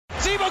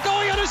Mayo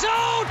going on his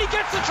own. He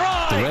gets the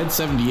try. The Red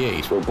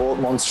 78. We're both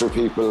Munster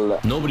people.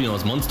 Nobody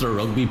knows Munster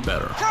rugby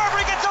better.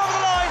 Carberry gets over the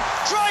line.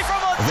 Try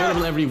from Munster.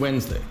 Available every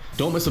Wednesday.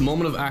 Don't miss a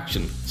moment of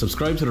action.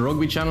 Subscribe to the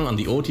Rugby channel on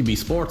the OTB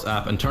Sports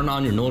app and turn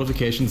on your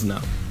notifications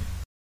now.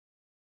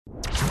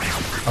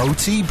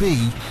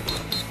 OTB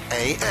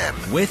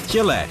AM. With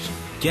Gillette.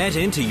 Get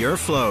into your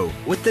flow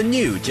with the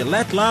new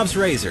Gillette Labs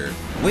Razor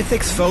with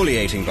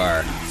exfoliating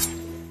bar.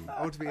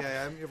 OTB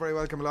AM, you're very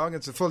welcome along.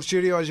 It's a full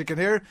studio, as you can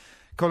hear.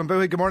 Colin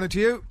Bowie, good morning to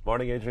you.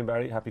 Morning, Adrian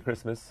Barry. Happy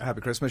Christmas.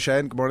 Happy Christmas,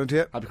 Shane. Good morning to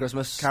you. Happy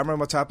Christmas. Cameron,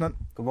 what's happening?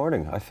 Good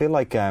morning. I feel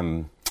like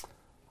I've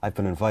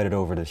been invited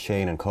over to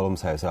Shane and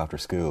Cullum's house after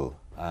school,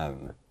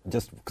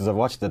 just because I've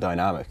watched the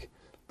dynamic,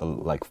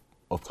 like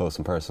up close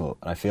and personal,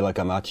 and I feel like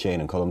I'm at Shane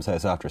and Cullum's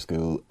house after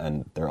school,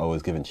 and they're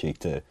always giving cheek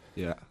to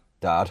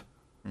Dad.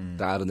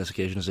 Dad on this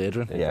occasion is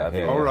Adrian.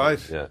 Yeah. All right.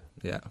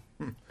 Yeah.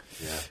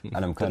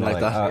 And I'm kind of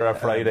like that. You're a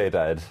Friday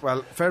dad.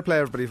 Well, fair play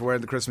everybody for wearing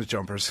the Christmas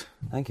jumpers.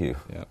 Thank you.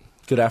 Yeah.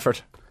 Good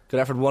effort,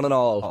 one and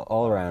all.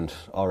 All around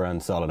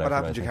solid effort. What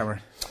happened to you, Cameron?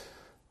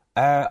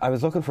 I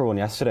was looking for one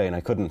yesterday and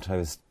I couldn't. I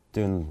was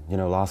doing,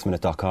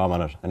 lastminute.com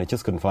on it, and I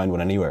just couldn't find one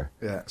anywhere.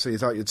 Yeah, so you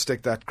thought you'd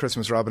stick that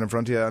Christmas robin in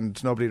front of you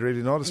and nobody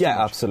really noticed?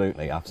 Yeah,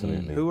 absolutely.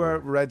 Who are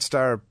Red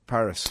Star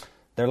Paris?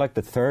 They're like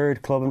the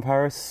third club in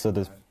Paris, so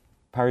there's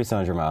Paris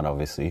Saint-Germain,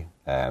 obviously,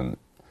 for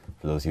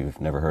those of you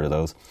who've never heard of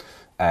those.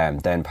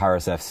 Then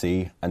Paris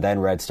FC, and then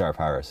Red Star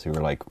Paris, who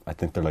are I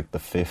think they're like the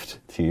fifth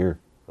tier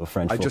of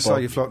French football. I just saw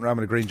you floating around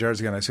with a green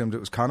jersey and I assumed it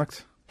was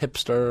Connacht.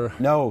 Hipster.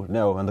 No,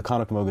 and the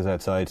Connacht mug is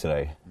outside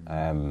today,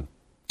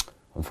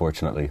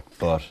 unfortunately.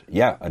 But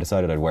yeah, I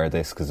decided I'd wear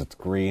this because it's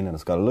green and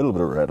it's got a little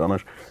bit of red on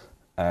it.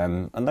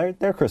 And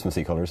they're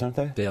Christmassy colours, aren't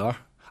they? They are.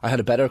 I had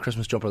a better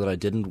Christmas jumper that I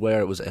didn't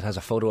wear. It has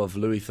a photo of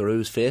Louis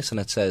Theroux's face and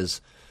it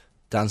says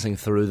 "Dancing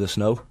Through the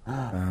Snow."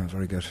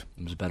 Very good.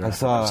 It was better.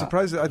 I'm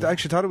surprised. I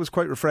actually thought it was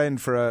quite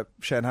refrained for a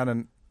Shane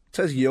Hannon. It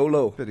says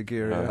YOLO. Bit of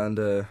gear, and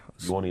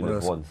you only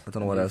live once. I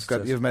don't know what else.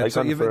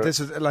 This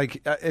is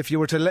like if you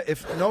were to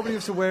if nobody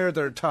used to wear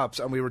their tops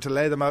and we were to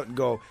lay them out and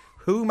go,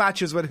 who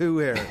matches with who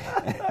here?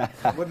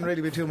 Wouldn't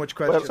really be too much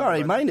question. Well,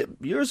 sorry,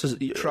 yours is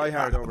try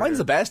hard. Over mine's here.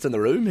 the best in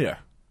the room here.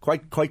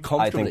 Quite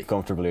comfortably. I think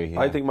comfortably. Yeah.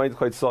 I think mine's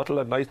quite subtle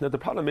and nice. Now the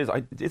problem is,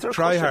 is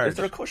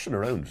there a cushion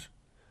around?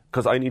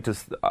 Because I need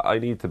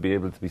to be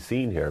able to be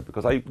seen here.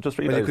 Because I just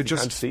realised you could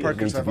just can't see park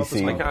it. yourself up.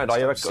 I can't. I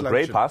have a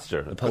great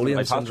posture. My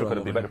posture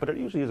couldn't be better. But there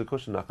usually is a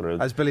cushion knocking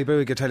around. As Billy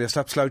Bowie could tell you,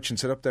 stop slouching,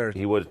 sit up there.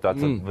 He would.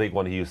 That's a big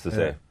one he used to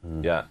say.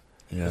 Yeah.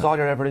 That's all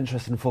you're ever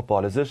interested in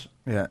football, is it?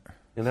 Yeah.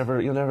 You'll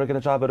never get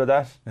a job out of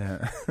that.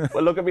 Yeah.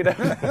 Well, look at me now.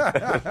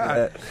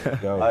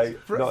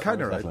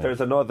 Kind of right.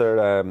 There's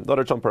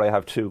another jumper I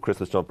have too,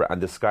 Christmas jumper,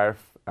 and the scarf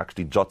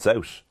actually juts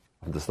out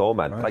from the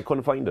snowman. Right. I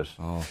couldn't find it.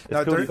 Oh.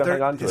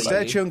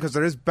 Stay tuned because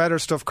there is better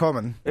stuff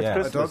coming. It's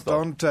Christmas.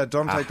 Don't take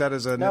that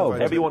as a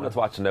everyone that's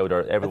watching now,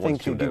 everyone's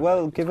tuned out.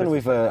 Well, given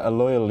we've a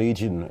loyal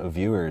legion of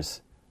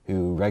viewers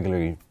who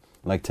regularly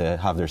like to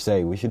have their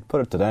say, we should put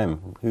it to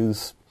them.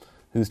 Who's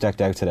decked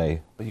out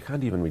today? But you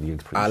can't even really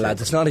appreciate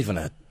lads, it's not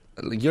even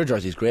your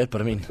jersey's great,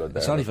 but I mean,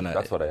 it's not even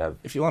that's what I have.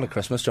 If you want a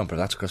Christmas jumper,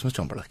 that's a Christmas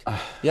jumper.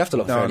 You have to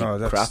look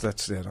fairly crap.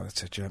 That's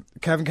it, yeah.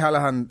 Kevin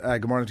Callahan,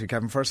 good morning to you,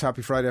 Kevin. First,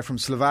 happy Friday from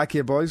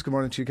Slovakia, boys. Good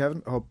morning to you,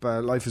 Kevin. Hope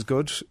life is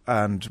good,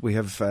 and we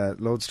have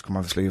loads to come,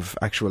 obviously, of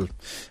actual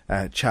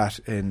chat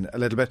in a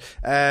little bit.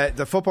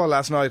 The football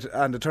last night,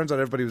 and it turns out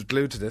everybody was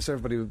glued to this.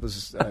 Everybody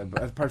was,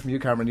 apart from you,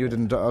 Cameron, you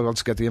didn't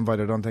also get the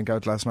invite, I don't think,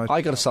 out last night.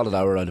 I got a solid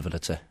hour out of it,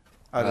 I'd say.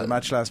 Out of the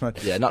match last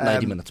night. Yeah, not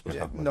 90 minutes.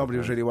 But nobody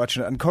was really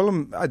watching it. And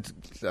Cullum, I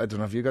don't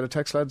know if you got a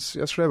text, lads,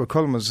 yesterday, but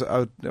Cullum was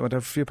out, went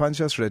out for a few pints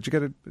yesterday. Did you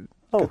get it?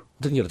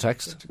 Didn't get a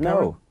text?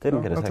 No,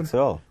 didn't get a text at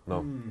all.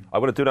 No. I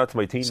would have done that to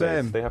my teammates.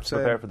 They have to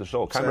prepare for the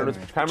show. Cameron,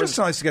 just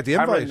nice to get the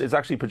invite. Cameron is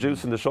actually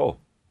producing the show.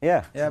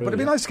 Yeah. Yeah, but it'd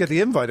be nice to get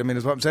the invite, I mean,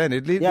 is what I'm saying.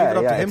 It'd leave it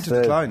up to him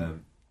to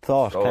decline.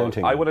 Thought,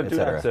 counting, I wouldn't do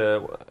that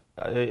to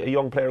a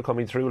young player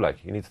coming through.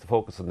 He needs to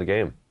focus on the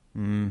game.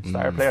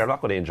 Star player, I'm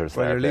not going to injure a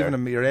star player. You're leaving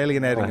him, you're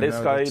alienating him. This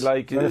guy,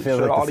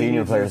 the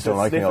senior players don't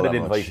like me all that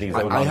much.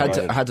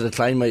 I had to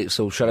decline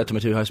so shout out to my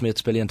two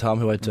housemates, Billy and Tom,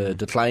 who had to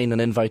decline an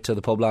invite to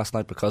the pub last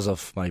night because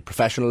of my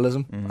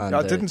professionalism. And,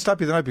 it didn't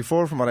stop you the night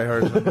before, from what I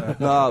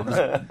heard. No,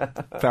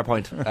 fair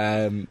point.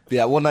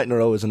 One night in a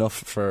row is enough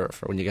for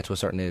when you get to a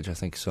certain age, I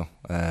think. So,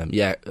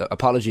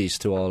 apologies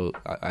to all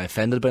I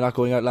offended by not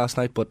going out last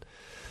night, but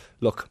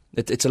look,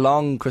 it's a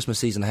long Christmas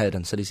season ahead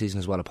and silly season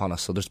is well upon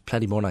us, so there's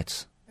plenty more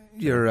nights.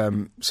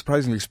 You're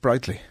surprisingly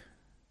sprightly.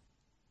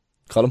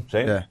 Colin?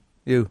 Shane? Yeah.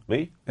 You?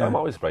 Me? Yeah. I'm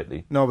always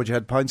sprightly. No, but you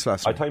had pints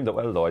last night. I timed it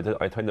well, though.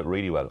 I timed it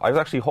really well. I was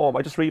actually home.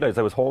 I just realised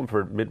I was home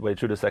for midway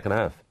through the second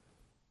half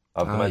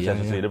of the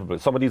Manchester City Liverpool.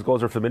 Some of these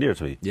goals are familiar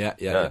to me. Yeah.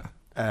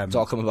 It's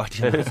all coming back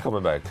to you. It is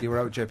coming back. You were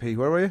out with JP.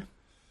 Where were you?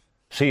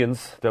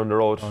 Sheehan's down the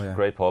road,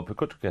 great pub. We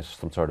could get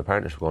some sort of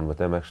partnership going with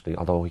them, actually,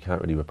 although we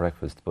can't really with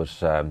breakfast. But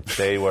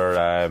they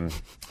were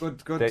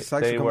good.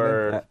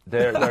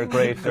 They're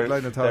great.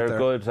 They're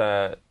good.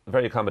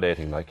 Very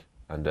accommodating.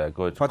 And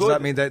good. What does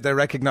that mean? They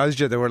recognised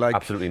you? They were like...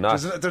 Absolutely not.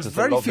 There's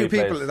very few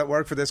people that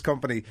work for this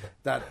company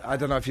that... I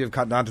don't know if you've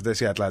gotten onto this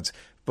yet, lads,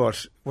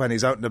 but when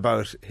he's out and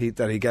about, he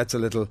gets a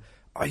little...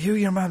 Are you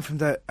your man from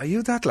the... Are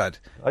you that lad?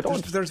 I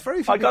don't. There's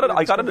very few I got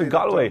it in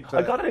Galway.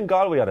 I got it in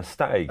Galway at a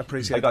stag.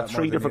 Appreciate I got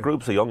 3 different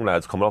groups of young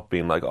lads coming up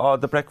being like, oh,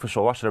 the breakfast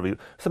show, watch it every...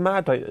 It's a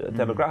mad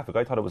demographic.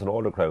 I thought it was an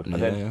older crowd. And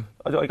then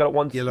I got it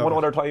one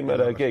other time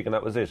at a gig and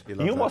that was it.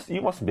 You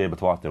mustn't be able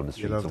to walk down the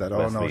streets. You love that.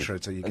 Oh, no, sure.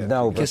 So you get...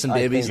 No, kissing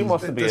babies. You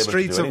mustn't be able to do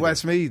streets of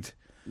Westmeath.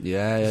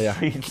 Yeah.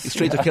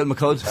 Streets of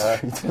Kilmacud.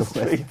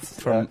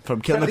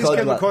 From Kilmacud.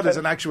 Kilmacud is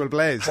an actual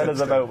blaze. Tell us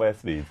about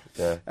Westmeath.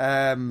 Yeah.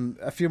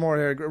 A few more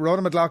here.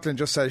 Ronan McLaughlin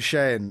just says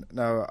Shane.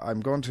 Now I'm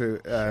going to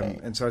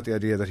insert the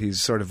idea that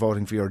he's sort of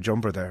voting for your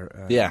jumper there.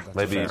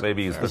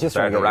 Maybe he's just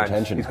starting to rant.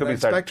 He's going to be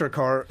Spectre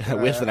Core.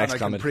 With the next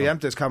comment. I can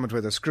preempt this comment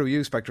with a screw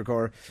you, Spectre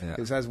Core.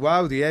 He says,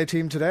 "Wow, the A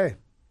team today."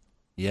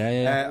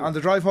 Yeah. On the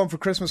drive home for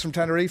Christmas from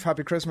Tenerife.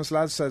 Happy Christmas,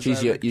 lads. Says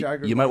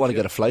you might want to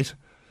get a flight.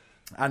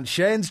 And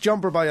Shane's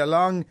jumper by a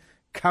long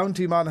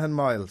County Monaghan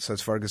mile, says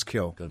Fergus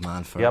Keogh. Good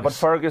man, Fergus. Yeah, but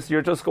Fergus,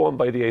 you're just going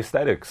by the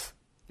aesthetics.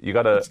 You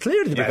gotta. It's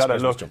clearly the best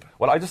Christmas jumper.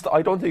 Well, I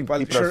don't think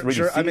people are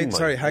really seeing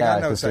sorry, hang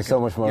on now a second.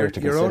 So much more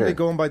to you're only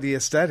going by the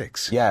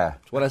aesthetics. Yeah.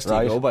 What else do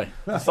you go by?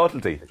 The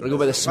subtlety. Do you go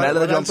by the smell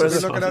of the jumper?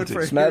 Looking out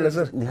for smell, is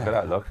it? Look at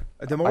that, look.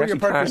 The more you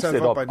perk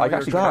yourself up, I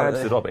actually can't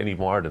sit up any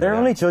more than They're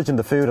only judging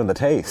the food and the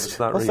taste.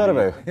 What's that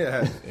about?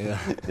 Yeah.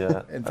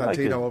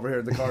 Infantino over here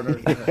in the corner.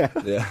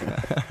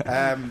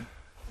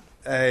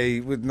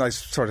 With nice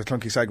sort of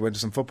clunky segue into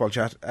some football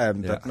chat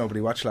that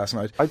nobody watched last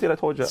night. I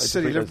told you.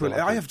 City Liverpool.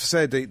 I have to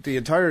say the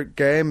entire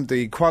game,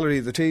 the quality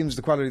of the teams,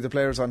 the quality of the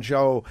players on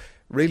show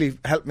really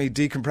helped me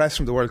decompress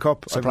from the World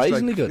Cup.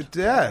 Surprisingly good.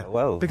 Yeah.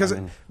 Well, because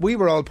we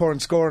were all pouring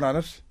scoring on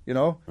it, you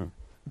know.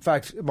 In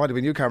fact, it might have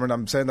been you, Cameron.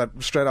 I'm saying that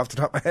straight off the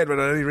top of my head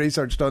without any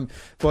research done.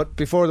 But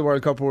before the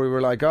World Cup, we were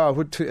like,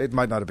 it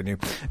might not have been you.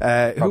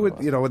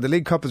 When the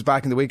League Cup is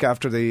back in the week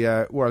after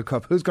the World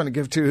Cup, who's going to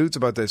give two hoots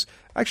about this?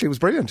 Actually, it was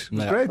brilliant. It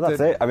was great. Well,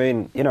 that's it. I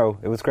mean,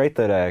 it was great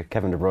that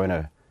Kevin De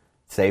Bruyne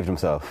saved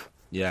himself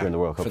during the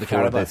World Cup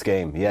for this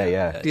game.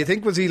 Yeah. Do you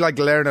think was he like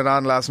learning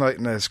on last night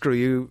in a screw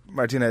you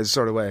Martinez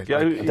sort of way?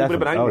 Yeah, he would have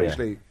been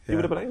angry. He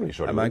would have been angry.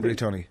 I'm angry,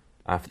 Tony.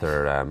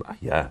 After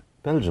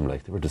Belgium,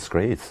 they were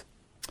disgraced.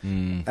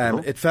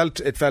 It felt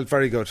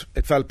very good.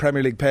 It felt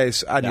Premier League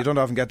pace, and you don't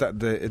often get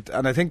that.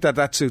 And I think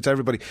that suits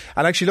everybody.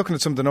 And actually, looking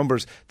at some of the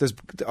numbers, there's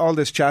all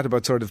this chat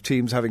about sort of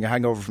teams having a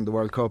hangover from the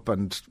World Cup,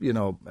 and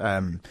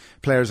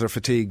players are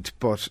fatigued.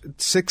 But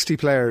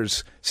 63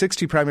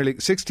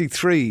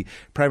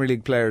 Premier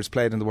League players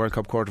played in the World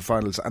Cup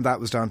quarterfinals, and that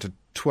was down to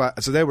 12.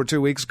 So they were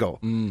 2 weeks ago.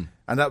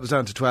 And that was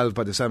down to 12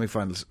 by the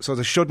semi-finals. So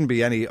there shouldn't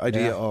be any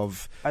idea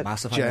of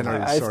massive.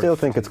 I still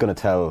think it's going to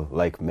tell,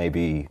 like,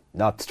 maybe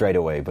not straight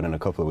away, but in a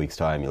couple of weeks'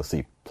 time, you'll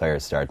see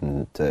players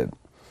starting to.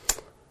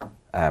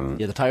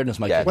 The tiredness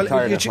might.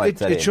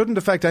 It shouldn't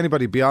affect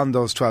anybody beyond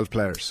those 12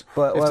 players.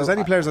 If there's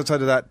any players outside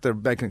of that, they're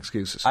making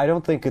excuses. I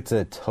don't think it's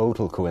a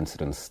total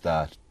coincidence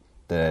that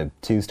the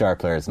 2 star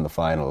players in the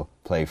final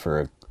play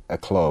for a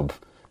club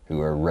who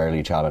are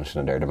rarely challenged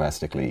in their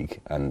domestic league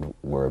and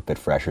were a bit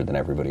fresher than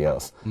everybody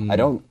else. I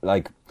don't,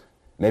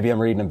 maybe I'm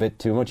reading a bit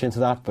too much into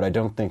that, but I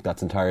don't think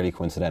that's entirely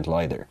coincidental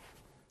either.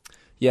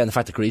 Yeah, and the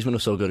fact that Griezmann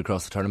was so good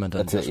across the tournament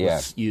and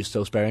was used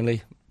so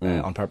sparingly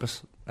on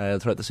purpose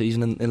throughout the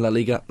season in La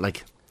Liga.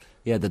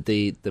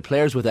 The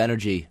players with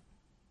energy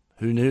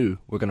who knew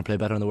were going to play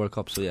better in the World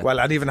Cup. So Well,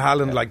 and even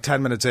Haaland,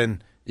 10 minutes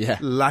in,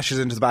 lashes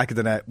into the back of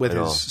the net with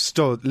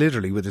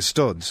literally with his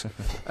studs.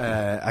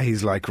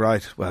 He's like,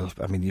 right, well,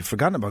 I mean, you've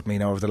forgotten about me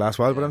now over the last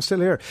while, but I'm still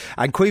here.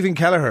 And Caoimhín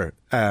Kelleher,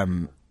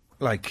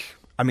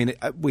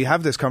 we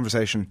have this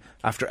conversation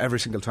after every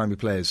single time he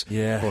plays.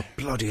 Yeah. But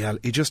bloody hell,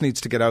 he just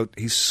needs to get out.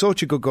 He's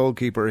such a good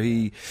goalkeeper.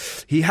 He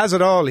has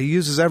it all. He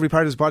uses every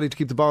part of his body to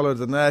keep the ball out of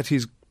the net.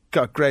 He's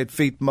got great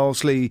feet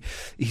mostly.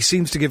 He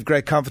seems to give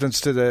great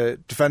confidence to the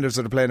defenders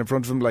that are playing in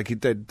front of him.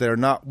 They're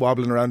not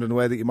wobbling around in a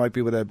way that you might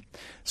be with a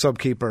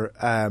sub-keeper.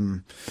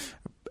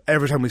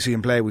 Every time we see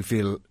him play, we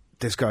feel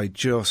this guy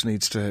just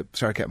needs to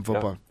start getting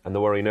football. And the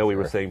worry now we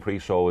were saying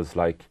pre-show is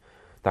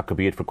that could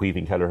be it for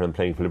Caoimhín Kelleher and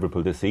playing for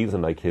Liverpool this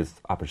season. His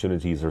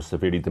opportunities are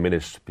severely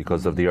diminished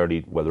because of the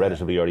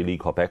relatively early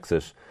League Cup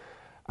exit.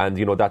 And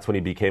that's when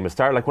he became a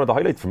star. One of the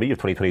highlights for me of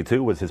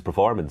 2022 was his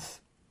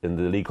performance in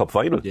the League Cup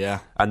final. Yeah.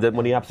 And then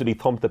when he absolutely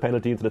thumped the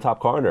penalty into the top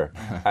corner.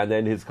 And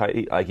then he's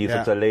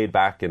such a laid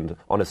back and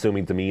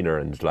unassuming demeanour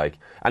and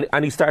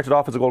he started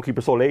off as a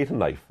goalkeeper so late in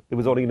life. It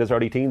was only in his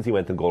early teens he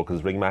went in goal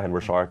because Ringmahon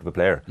were short of a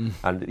player.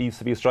 And he used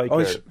to be a striker. Oh,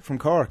 he's from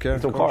Cork, yeah.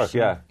 He's from Cork,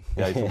 yeah.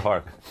 Yeah, he's from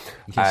Cork.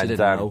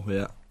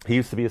 He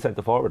used to be a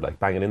centre forward,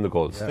 banging in the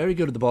goals. Yeah. Very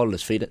good at the ball at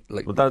his feet.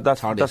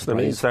 That's what I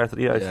mean. He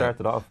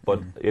started off, but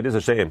it is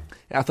a shame.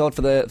 I thought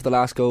for the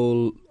last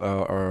goal,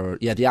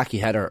 the Aki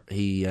header,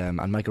 he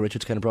and Michael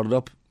Richards kind of brought it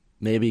up.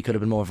 Maybe he could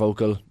have been more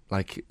vocal.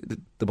 The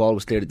ball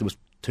was clear. There was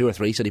 2 or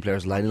 3 City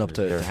players lining up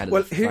to head it.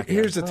 Well,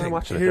 here's the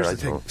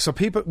thing. So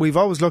we've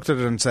always looked at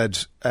it and said,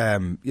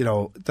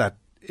 that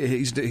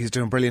he's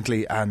doing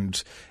brilliantly,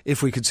 and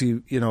if we could see,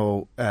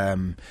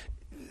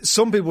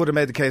 some people would have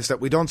made the case that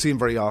we don't see him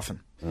very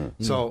often.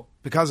 So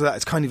because of that,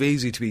 it's kind of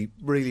easy to be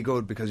really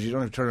good because you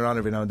don't have to turn it on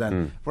every now and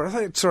then. But I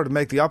think I'd sort of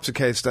make the opposite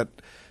case that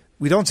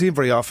we don't see him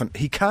very often.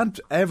 He can't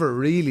ever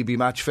really be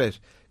match fit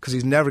because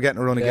he's never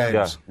getting a run of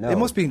games. No. It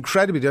must be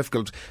incredibly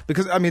difficult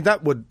because, I mean,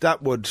 that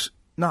would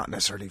not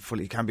necessarily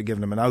fully, can be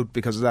given him an out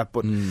because of that,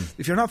 but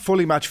if you're not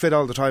fully match fit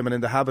all the time and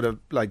in the habit of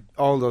like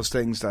all those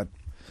things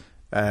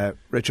that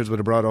Richards would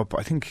have brought up,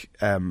 I think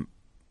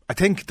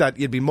that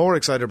you'd be more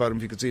excited about him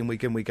if you could see him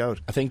week in, week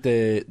out. I think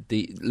the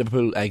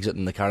Liverpool exit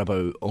in the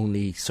Carabao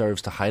only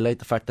serves to highlight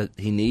the fact that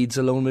he needs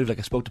a loan move. Like,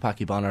 I spoke to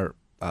Packy Bonner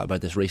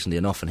about this recently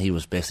enough, and he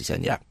was basically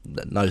saying, yeah,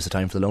 now's the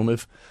time for the loan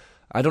move.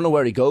 I don't know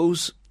where he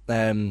goes.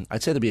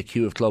 I'd say there'd be a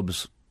queue of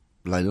clubs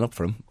lining up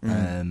for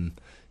him.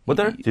 Would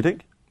there, do you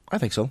think? I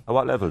think so. At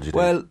what level do you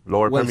think?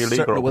 Lower Premier League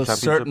or Championship?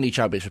 Certainly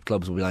Championship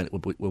clubs will be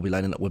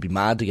lining up. Would be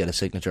mad to get a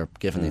signature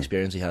given the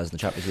experience he has in the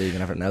Champions League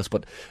and everything else.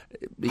 But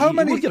he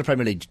would get a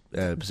Premier League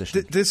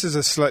position. This is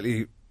a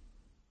slightly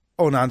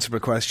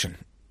unanswerable question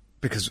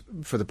because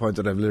for the point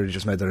that I've literally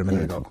just made there a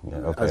minute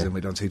ago, as in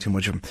we don't see too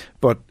much of him.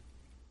 But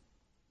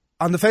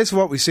on the face of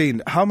what we've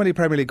seen, how many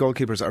Premier League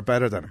goalkeepers are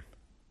better than him?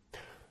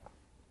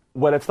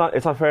 Well, it's not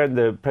fair in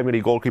the Premier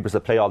League goalkeepers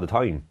that play all the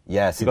time.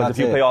 Yes, because if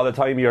you play all the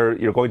time,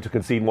 you're going to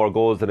concede more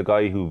goals than a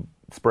guy who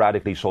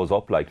sporadically shows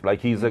up. Like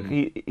he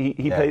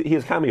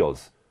has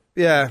cameos.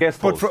 Yeah,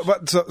 Guest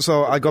hosts.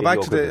 so I go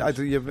back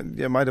to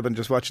you might have been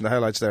just watching the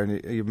highlights there,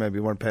 and you maybe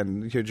weren't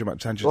paying a huge amount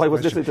of attention. Well, I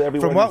was listening to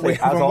everyone. From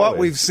what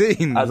we've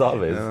seen, as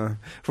always,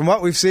 from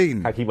what we've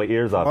seen, I keep my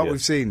ears off. What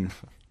we've seen,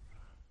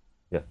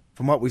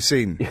 from what we've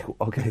seen.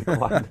 Okay,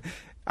 go on.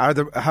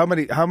 How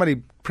many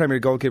Premier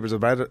League goalkeepers are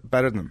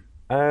better than him?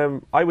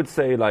 I would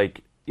say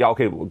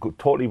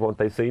totally what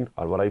they've seen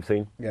or what I've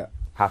seen. Yeah,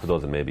 half a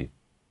dozen maybe.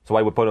 So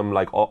I would put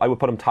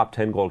him top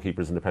 10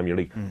 goalkeepers in the Premier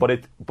League.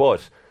 But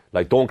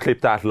don't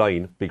clip that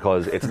line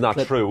because it's not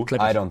true.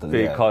 I don't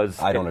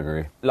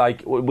agree.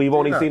 Like we've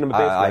only seen him a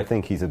bit. I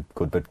think he's a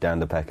good bit down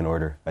the pecking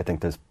order. I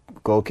think there's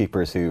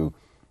goalkeepers who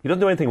he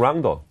doesn't do anything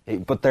wrong though.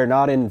 But they're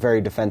not in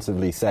very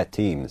defensively set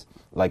teams.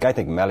 Like I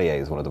think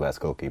Meslier is one of the best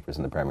goalkeepers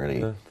in the Premier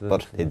League,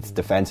 but his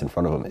defence in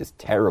front of him is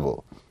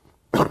terrible.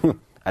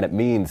 And it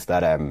means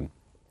that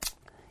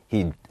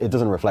it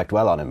doesn't reflect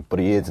well on him, but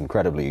he is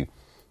incredibly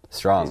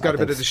strong. He's got a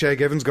bit of the Shay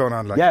Givens going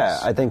on.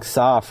 I think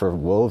Sa for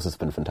Wolves has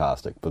been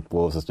fantastic, but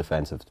Wolves'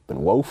 defence has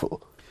been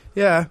woeful.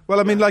 Yeah, well,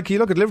 I mean, you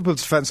look at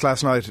Liverpool's defence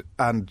last night,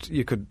 and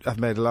you could have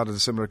made a lot of the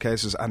similar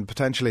cases, and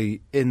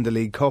potentially in the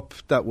League Cup,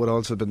 that would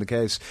also have been the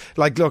case.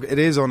 Look, it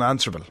is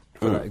unanswerable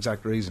for that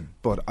exact reason,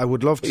 but I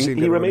would love to see him.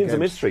 He remains a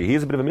mystery. He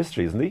is a bit of a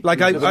mystery, isn't he?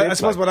 I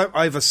suppose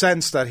I have a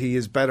sense that he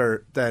is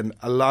better than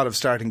a lot of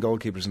starting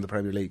goalkeepers in the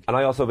Premier League. And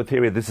I also have a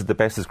theory that this is the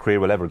best his career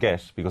will ever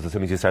get, because as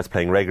soon as he starts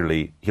playing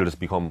regularly, he'll just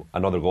become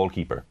another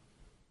goalkeeper.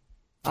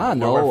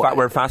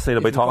 We're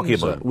fascinated by talking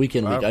about him. Week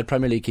in, week out,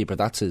 Premier League keeper,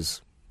 that's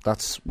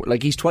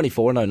he's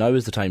 24 now. Now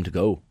is the time to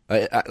go.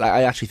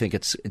 I actually think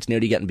it's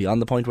nearly getting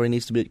beyond the point where he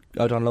needs to be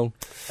out on loan.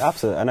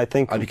 Absolutely, and I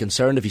think I'd be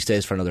concerned if he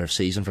stays for another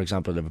season, for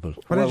example, at Liverpool.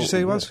 What did you say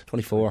he was?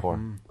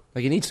 24.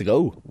 He needs to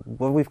go.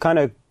 Well, we've kind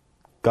of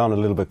gone a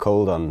little bit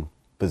cold on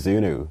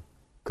Bazunu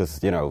because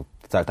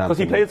Southampton. Because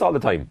he plays all the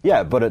time.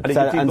 Yeah, but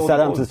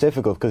Southampton's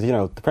difficult because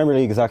the Premier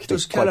League is actually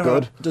quite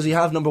good. Does he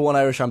have number one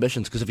Irish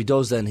ambitions? Because if he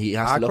does, then he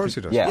has to look. Of course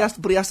he does. Yeah.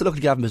 But he has to look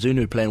at Gavin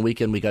Bazunu playing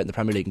week in, week out in the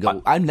Premier League and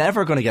go, I'm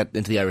never going to get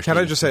into the Irish team.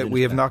 Can I just say,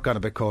 we have not gone a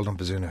bit cold on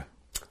Bazunu.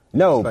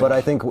 No, but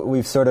I think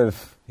we've sort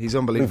of... He's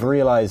unbelievable. We've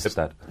realised just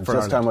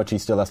how much he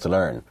still has to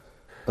learn.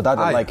 But that,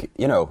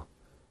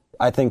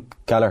 I think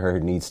Gallagher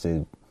needs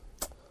to...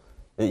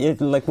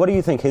 what do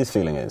you think his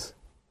feeling is?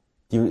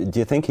 Do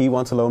you think he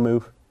wants a loan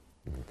move?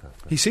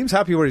 He seems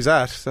happy where he's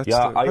at. What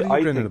are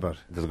you grinning about?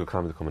 There's a good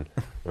comment coming.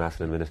 I'm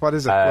asking in a minute. What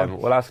is it?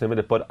 We'll ask in a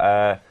minute. But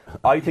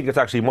I think it's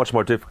actually much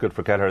more difficult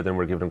for Kelleher than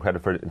we're giving him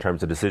credit for in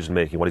terms of decision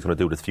making, what he's going to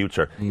do with his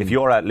future. If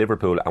you're at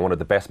Liverpool and one of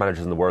the best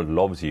managers in the world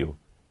loves you,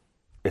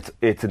 it's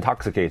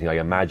intoxicating, I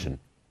imagine.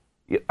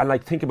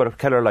 And think about it,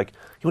 Kelleher,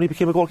 he only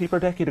became a goalkeeper a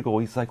decade ago.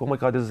 He's like, oh my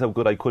God, this is how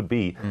good I could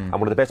be. And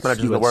one of the best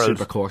managers in the world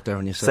super cork there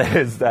when you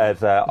says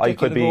that I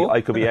could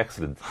be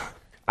excellent.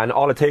 And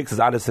all it takes is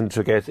Addison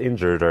to get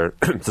injured or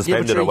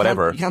suspended or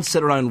whatever. You can't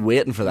sit around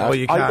waiting for that. No,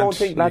 you can't. I don't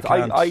think that.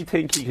 I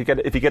think he could get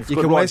it if he gets. You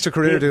can waste a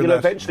career doing that. He'll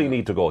eventually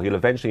need to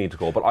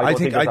go. But I don't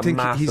think it's a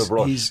massive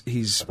rush.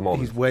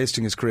 He's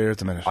wasting his career at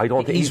the minute. I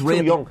don't think he's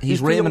too young.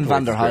 He's Raymond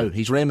van der Houw.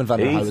 He's Raymond van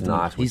der Houw. He's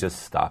not. He's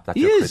just stop.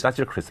 That's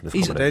your Christmas.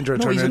 He's a danger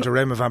of turning into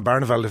Raymond van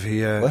Barneveld if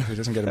he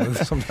doesn't get a move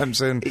sometime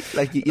soon.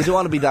 You don't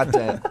want to be that.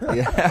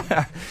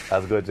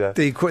 That's good. Yeah.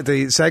 The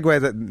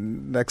segue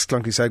next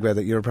clunky segue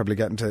that you're probably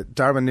getting to.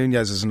 Darwin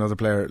Núñez is another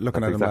player.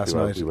 Looking at him last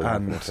night,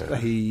 and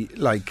he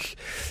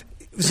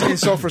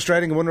it's so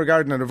frustrating in one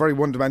regard, and in a very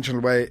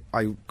one-dimensional way.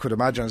 I could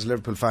imagine as a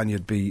Liverpool fan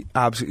you'd be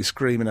absolutely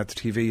screaming at the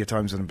TV at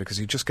times with him because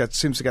he just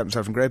seems to get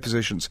himself in great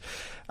positions,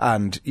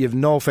 and you have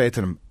no faith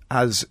in him.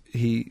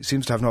 he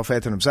seems to have no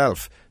faith in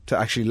himself to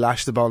actually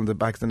lash the ball in the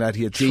back of the net.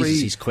 He had Jesus,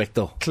 3 he's quick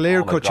though.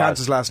 clear-cut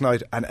chances last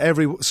night, and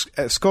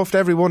scuffed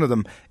every one of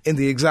them in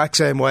the exact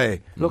same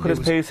way. Look at his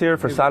pace here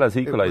for Salah's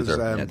equaliser.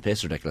 Yeah, the pace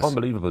is ridiculous.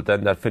 Unbelievable.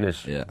 Then that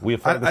finish. Yeah. We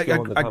have Fergus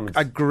Keogh in the comments.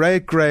 A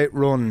great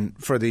run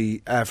for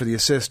the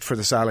assist for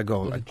the Salah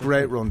goal. A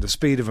great run. The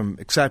speed of him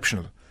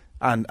exceptional,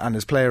 and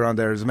his play around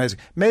there is amazing.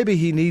 Maybe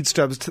he needs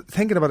to. I was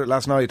thinking about it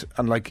last night,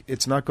 and like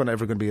it's not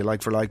ever going to be a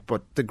like for like.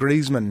 But the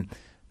Griezmann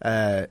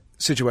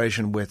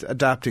situation with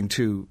adapting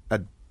to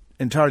an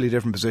entirely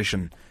different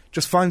position,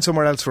 just find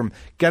somewhere else from.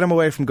 Get him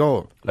away from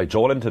goal. Like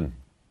Joelinton.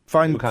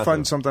 Find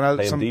something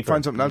else.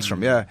 Find something else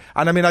from. Yeah,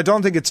 and I mean I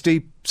don't think it's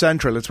deep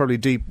central. It's probably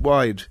deep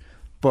wide.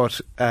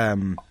 But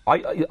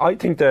I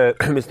think the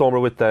misnomer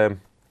with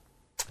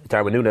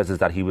Darwin Núñez is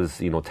that he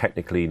was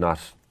technically not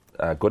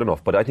good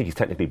enough, but I think he's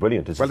technically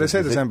brilliant. Well, they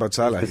say the same about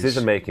Salah.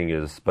 Decision making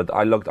is, but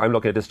I'm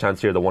looking at this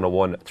chance here, the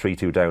 1-on-1,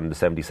 3-2 down in the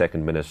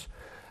 72nd minute,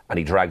 and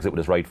he drags it with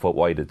his right foot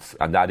wide.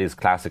 And that is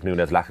classic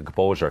Núñez, lack of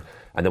composure.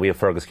 And then we have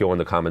Fergus Keogh in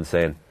the comments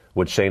saying,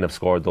 would Shane have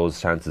scored those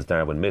chances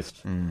Darwin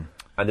missed? And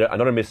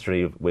another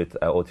mystery with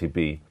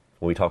OTB,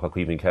 when we talk about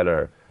Caoimhín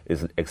Kelleher,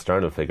 is an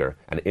external figure,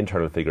 and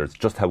internal figure is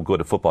just how good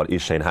at football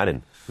is Shane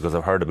Hannon, because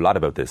I've heard a lot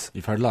about this.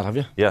 You've heard a lot, have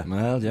you? Yeah.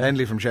 Well, yeah.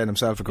 Mainly from Shane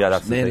himself, of course. Yeah,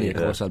 that's mainly, of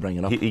course, I'll bring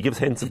it up. He gives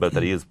hints about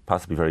that he is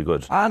possibly very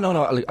good.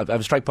 No, I have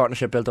a strike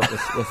partnership built up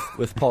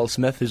with Paul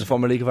Smith, who's a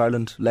former League of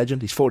Ireland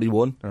legend. He's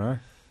 41. All right.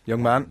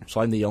 Young man.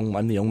 So I'm the young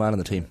man on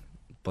the team.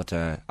 But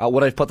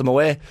would I have put them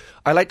away?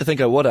 I like to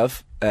think I would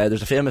have.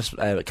 There's a famous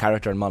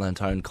character in Monaghan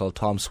Town called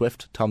Tom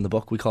Swift, Tom the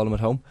Buck, we call him at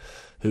home,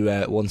 who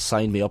once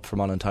signed me up for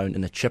Monaghan Town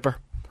in a chipper.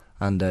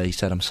 And he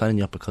said, I'm signing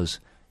you up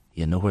because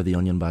you know where the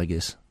onion bag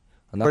is.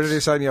 And where did he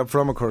sign you up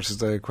from, of course, is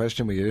the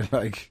question with you.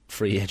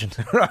 Free agent.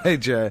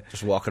 Right, yeah.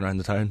 Just walking around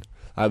the town.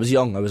 I was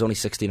young, I was only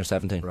 16 or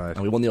 17. Right.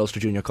 And we won the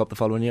Ulster Junior Cup the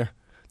following year.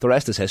 The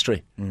rest is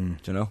history, do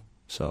you know?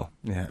 So,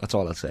 yeah. That's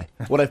all I'll say.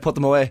 Would I have put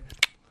them away?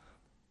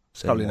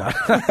 Probably not.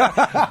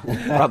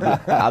 Probably,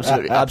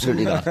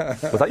 absolutely not.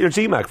 Was that your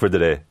GMAC for the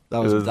day? That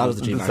was the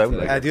GMAC for the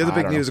day. The other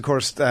big news, of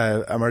course,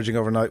 emerging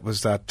overnight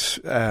was that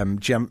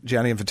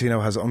Gianni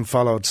Infantino has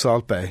unfollowed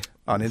Salt Bay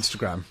on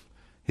Instagram.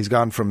 He's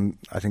gone from,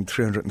 I think,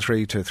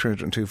 303 to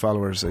 302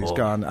 followers. He's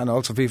gone. And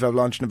also FIFA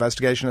launched an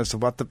investigation as to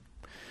what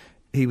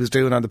he was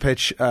doing on the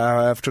pitch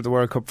after the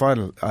World Cup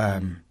final.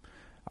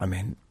 I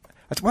mean,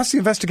 what's the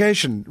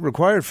investigation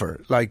required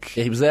for? Yeah,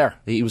 he was there.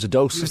 He was a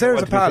dose. He was there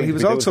as a pal. He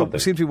was also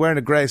seemed to be wearing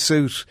a grey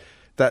suit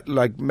that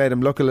made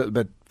him look a little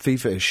bit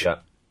FIFA-ish. Yeah.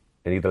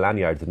 And he had a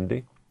lanyard, didn't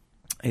he?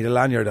 He had a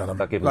lanyard on him.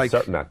 That gave him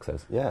certain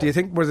access. Yeah. Do you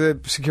think were the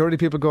security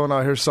people going,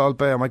 here's Salt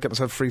Bay, I might get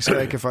myself free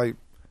steak if I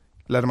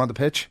let him on the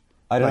pitch?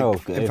 I don't know.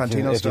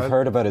 Infantino if you've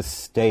heard about his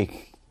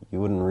steak, you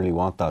wouldn't really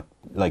want that.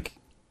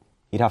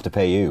 He'd have to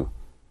pay you.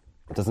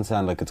 It doesn't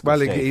sound like it's good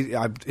steak.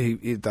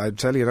 I'd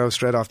tell you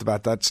straight off the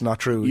bat, that's not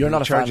true. You're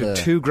not a fan of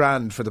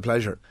 $2,000 for the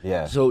pleasure.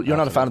 Yeah. So you're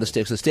not a fan of the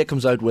steak. So the steak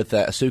comes out with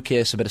a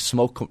suitcase, a bit of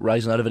smoke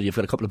rising out of it. You've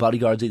got a couple of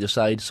bodyguards either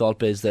side. Salt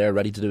Bay's there,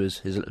 ready to do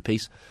his little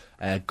piece.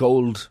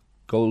 Gold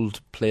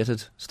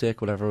plated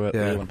steak, whatever way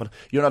you want. But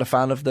you're not a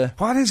fan of the.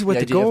 What is it with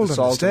the gold on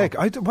the steak?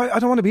 I don't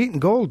want to be eating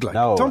gold.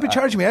 No, don't be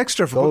charging me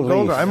extra for putting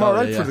gold on. I'm all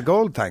right for the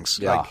gold, thanks.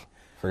 Yeah.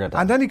 Forget that.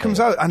 And then he comes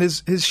out, and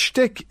his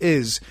shtick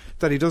is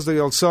that he does the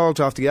old salt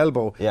off the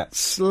elbow,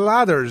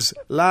 lathers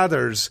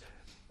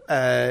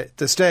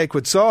the steak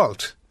with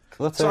salt.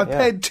 So I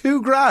paid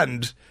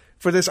 $2,000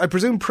 for this, I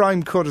presume,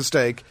 prime cut of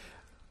steak.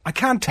 I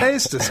can't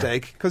taste the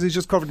steak because he's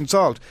just covered in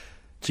salt.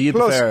 So you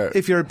Plus, prefer,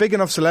 if you're a big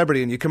enough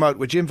celebrity and you come out,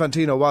 which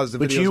Infantino was,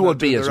 which you would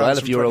be as well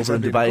if you were over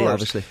in Dubai,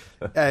 obviously.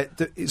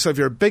 So if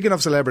you're a big enough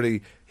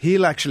celebrity,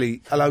 he'll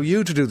actually allow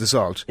you to do the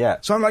salt. Yeah.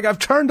 So I'm like, I've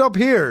turned up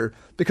here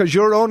because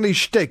your only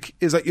shtick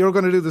is that you're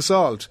going to do the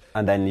salt,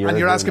 and then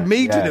you're asking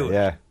me to do it.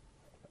 Yeah.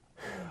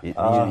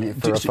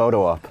 For a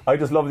photo op. I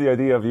just love the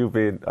idea of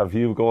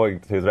you going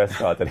to his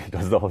restaurant and he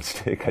does the whole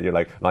stick and you're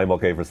like, I'm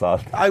okay for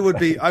salt. I would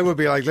be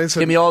like, listen,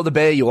 give me all the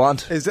bay you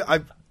want.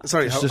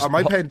 Sorry, am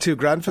I paying $2,000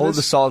 for this? Hold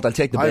the salt, I'll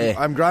take the bay.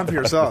 I'm grand for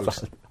your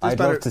salt. I'd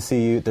love to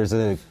see you. There's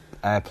a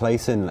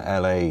place in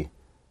LA,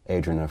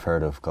 Adrian, I've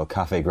heard of, called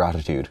Cafe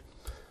Gratitude,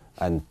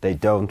 and they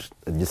don't.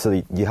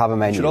 So you have a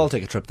menu. We should all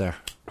take a trip there.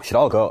 We should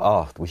all go.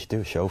 Oh, we should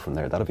do a show from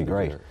there. That'd be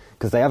great.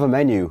 Because they have a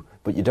menu,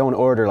 but you don't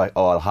order like,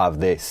 I'll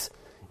have this.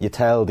 You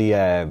tell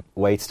the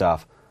wait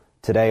staff,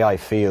 today I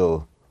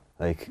feel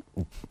like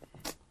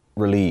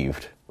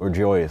relieved or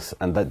joyous,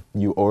 and that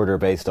you order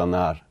based on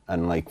that.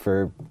 And like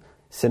for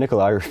cynical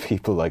Irish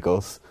people like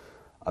us,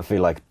 I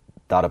feel like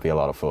that'd be a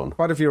lot of fun.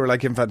 What if you were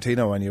like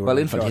Infantino when you were... Well,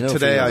 Infantino...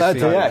 today I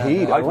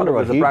feel... I wonder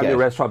what he'd get. There's a brand new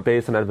restaurant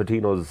based on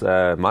Infantino's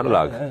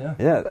monologue.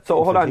 Yeah.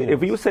 So hold on,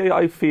 if you say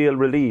I feel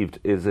relieved,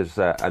 is it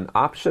an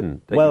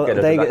option? Well,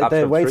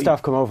 the wait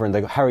staff come over and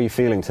they go, how are you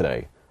feeling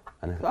today?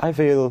 And I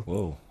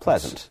feel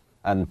pleasant.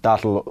 And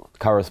that'll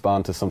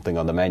correspond to something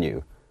on the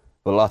menu.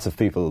 But lots of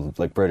people,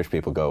 like British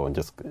people, go and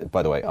just,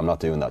 by the way, I'm not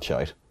doing that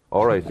shite.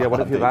 All right, yeah,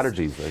 what if you have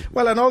allergies? Like?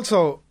 Well, and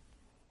also,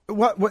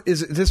 what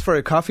is this for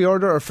a coffee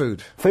order or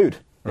food? Food.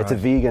 It's a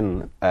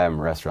vegan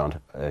restaurant.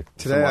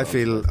 Today I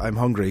feel I'm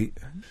hungry.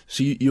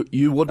 So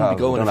you wouldn't be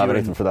going don't if have you were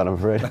anything for that, I'm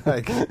afraid.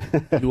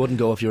 you wouldn't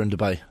go if you're in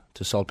Dubai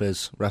to Salt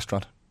Bay's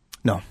restaurant?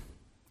 No.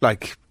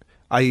 Like,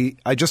 I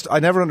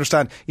never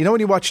understand. You know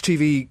when you watch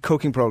TV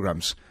cooking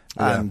programmes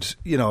and,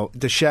 you know,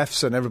 the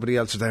chefs and everybody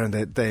else are there and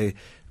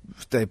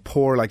they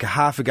pour like a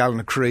half a gallon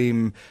of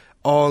cream,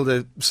 all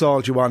the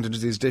salt you want into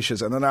these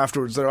dishes, and then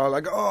afterwards they're all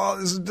like, oh,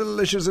 this is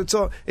delicious.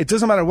 It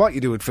doesn't matter what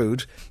you do with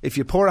food. If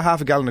you pour a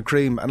half a gallon of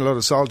cream and a load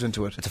of salt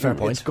into it, it's a fair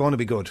point. It's going to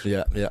be good.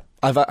 Yeah.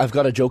 I've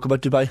got a joke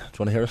about Dubai. Do you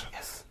want to hear it?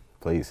 Yes,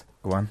 please.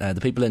 Go on.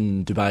 The people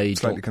in Dubai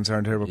Slightly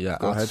concerned here, but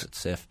go ahead. It's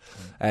safe.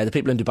 The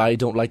people in Dubai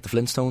don't like the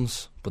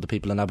Flintstones, but the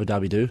people in Abu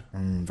Dhabi do.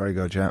 Very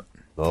good, yeah.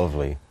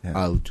 Lovely. Yeah.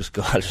 I'll just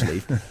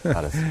leave.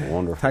 That is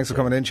wonderful. Thanks for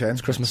coming in, Shane.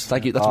 It's Christmas.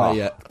 Thank you.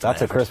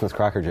 That's a Christmas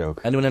cracker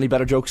joke. Anyone any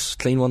better jokes,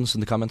 clean ones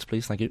in the comments,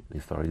 please? Thank you.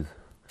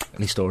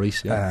 Any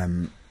stories? Yeah.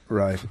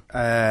 Right.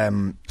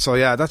 So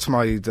yeah, that's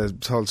the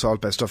whole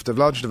Salt Bay stuff. They've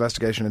launched an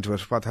investigation into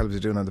it. What the hell was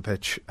he doing on the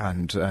pitch?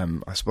 And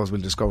I suppose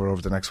we'll discover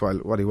over the next while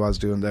what he was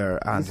doing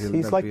there. And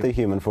he's like the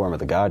human form of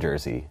the Ga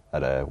jersey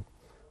at a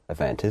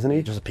event, isn't he?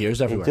 He just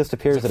appears everywhere. He just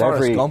appears at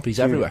Forrest every. Gump, he's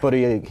everywhere. But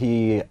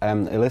he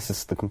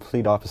elicits the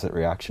complete opposite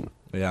reaction.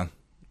 Yeah.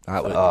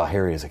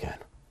 Here he is again.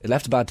 It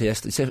left a bad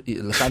taste.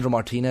 Alessandro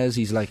Martinez,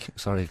 he's like,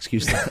 sorry,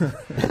 excuse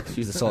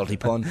the salty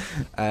pun,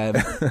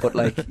 but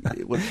like,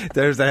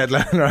 there's the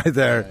headline right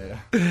there.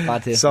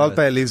 Bad taste. Salt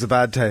Bay leaves a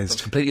bad taste.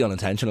 It's completely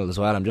unintentional as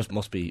well.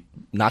 Must be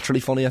naturally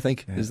funny, I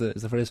think, is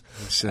the phrase.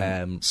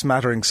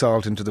 Smattering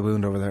salt into the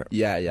wound over there.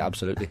 Yeah,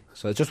 absolutely.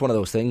 So it's just one of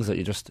those things that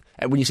you just,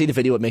 when you see the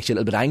video, it makes you a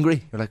little bit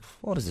angry. You're like,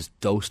 what is this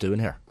dose doing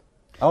here?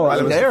 Oh, well,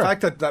 it was the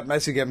fact that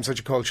Messi gave him such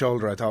a cold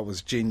shoulder, I thought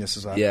was genius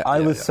as well. Yeah,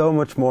 I was so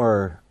much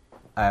more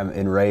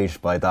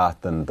enraged by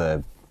that than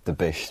the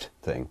Bisht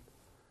thing.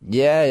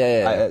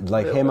 Yeah.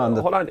 Him on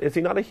the... Hold on, is he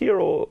not a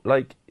hero?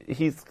 Like,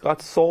 he's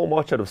got so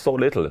much out of so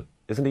little.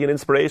 Isn't he an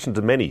inspiration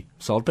to many?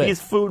 Salt Bay.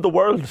 He's fooled the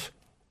world.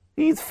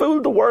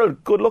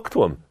 Good luck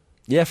to him.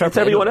 Yeah, fair it's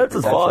play. It's everyone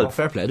else's fault.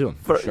 Fair play to him.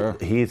 Sure.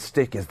 His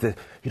stick is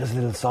he does a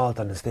little salt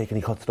on the steak and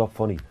he cuts it up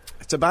funny.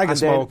 It's a bag of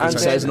smoke. And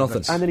says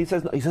nothing. And then he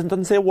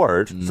doesn't say a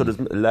word. So there's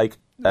like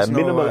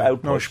minimal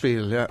output. No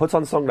spiel, yeah. Puts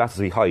on sunglasses,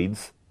 he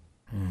hides.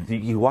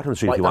 You want him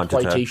street if you want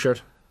white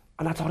t-shirt.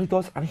 And that's all he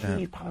does. And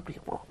he's probably,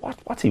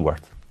 what's he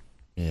worth?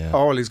 Yeah.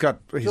 Oh, well, he's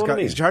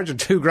charging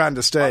 $2,000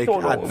 a steak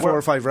at 4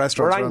 or 5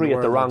 restaurants. We're angry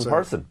at the wrong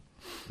person.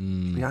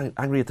 We're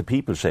angry at the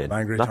people, Shane,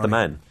 not the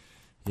man.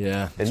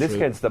 Yeah. In this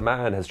case, the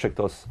man has tricked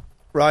us.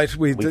 Right,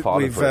 we're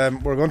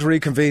going to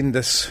reconvene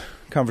this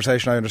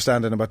conversation, I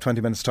understand, in about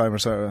 20 minutes' time or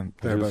so.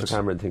 Mr.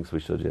 Cameron thinks we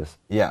should, yes.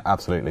 Yeah,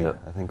 absolutely. Yeah.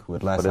 I think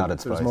with less added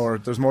spice.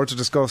 There's more to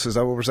discuss, is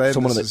that what we're saying?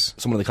 Someone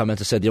in the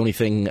comments said the only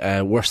thing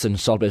worse than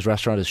Salt Bay's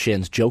restaurant is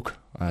Shane's joke.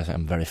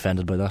 I'm very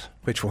offended by that.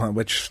 Which one?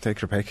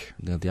 Take your pick.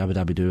 The Abu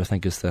Dhabi do, I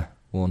think, is the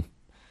one.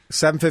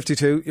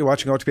 7:52, you're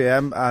watching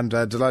OTBAM,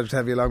 and delighted to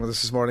have you along with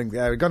us this morning.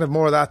 We're going to have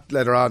more of that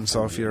later on,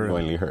 so if you're...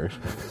 Finally heard.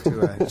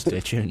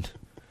 Stay tuned.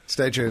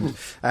 Stay tuned.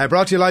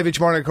 Brought to you live each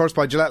morning, of course,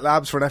 by Gillette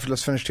Labs for an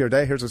effortless finish to your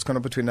day. Here's what's coming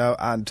up between now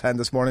and 10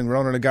 this morning.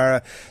 Ronan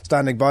O'Gara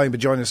standing by and be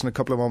joining us in a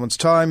couple of moments'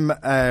 time.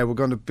 We're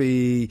going to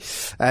be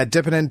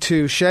dipping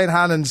into Shane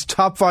Hannon's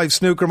top 5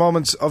 snooker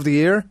moments of the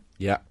year.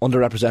 Yeah,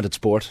 underrepresented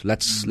sport.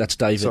 Let's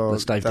dive in.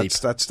 Let's dive deep.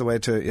 That's the way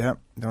to the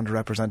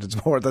underrepresented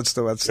sport. That's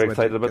the way. You're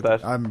excited about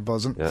that? I'm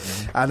buzzing. Yeah.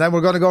 And then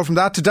we're going to go from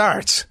that to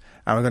darts.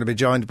 And we're going to be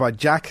joined by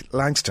Jack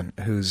Langston,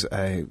 who's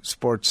a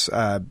sports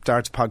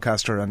darts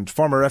podcaster and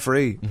former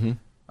referee,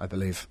 I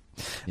believe.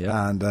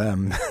 Yeah. And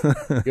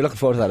you're looking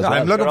forward to that as well.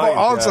 I'm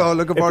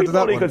looking forward to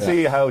that. If you could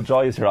see how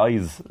joyous your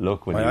eyes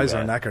look when my eyes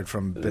are knackered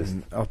from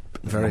being up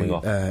very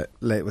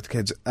late with the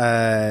kids.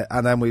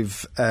 And then we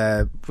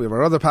have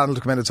our other panel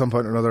to come in at some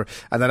point or another.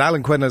 And then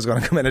Alan Quinn is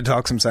going to come in and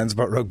talk some sense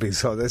about rugby.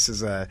 So this is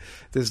the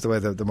way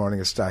the morning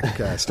is stacked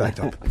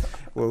up.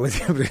 We're with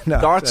you now.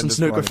 Darts and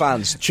snooker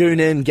fans, tune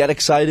in, get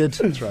excited.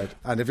 That's right.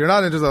 And if you're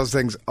not into those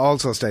things,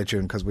 also stay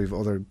tuned because we've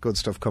other good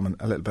stuff coming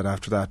a little bit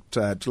after that.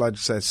 Delighted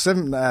to say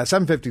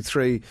 7:53.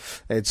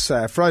 It's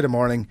Friday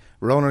morning.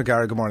 Ronan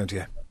O'Gara, good morning to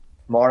you.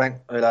 Morning,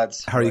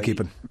 lads. How are you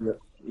keeping?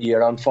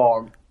 You're on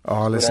form.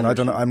 Oh, listen, I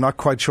don't know. I'm not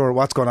quite sure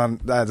what's going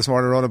on this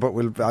morning, Ronan, but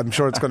I'm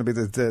sure it's going to be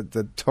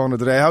the tone of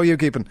the day. How are you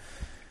keeping?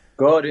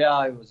 Good, yeah.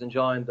 I was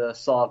enjoying the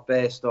Salt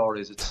Bay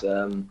stories. It's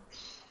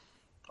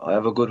I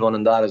have a good one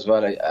in that as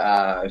well.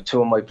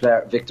 Two of my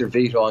players, Victor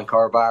Vito and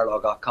Cor Barlow,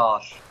 got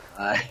caught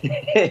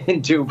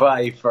in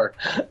Dubai for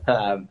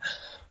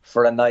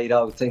a night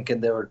out, thinking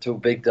they were two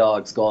big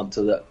dogs going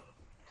to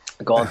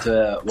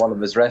one of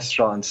his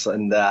restaurants,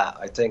 and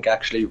I think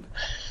actually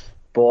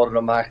both of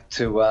them had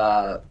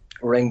to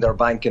ring their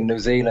bank in New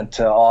Zealand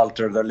to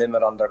alter their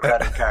limit on their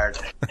credit card.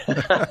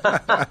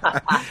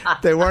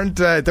 They weren't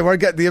getting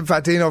the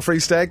Infantino free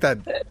steak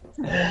then.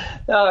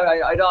 No,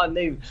 I don't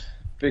need.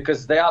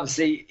 because they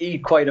obviously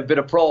eat quite a bit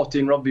of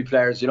protein, rugby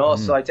players, you know.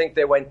 So I think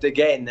they went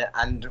again,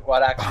 and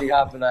what actually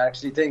happened, I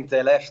actually think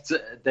they left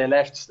a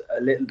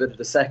little bit of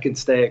the second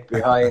steak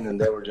behind, and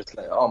they were just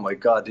like, oh my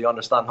God, do you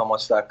understand how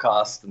much that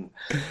cost? And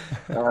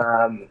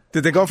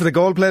did they go for the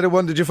gold-plated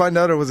one? Did you find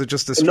out, or was it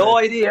just a straight? No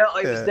idea.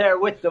 I was there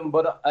with them,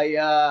 but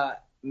I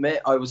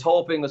was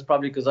hoping it was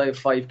probably because I have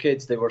 5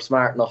 kids, they were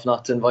smart enough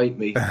not to invite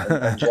me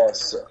and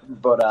Jess.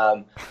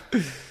 But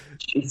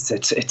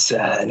it's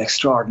an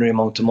extraordinary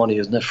amount of money,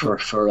 isn't it, for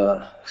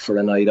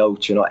a night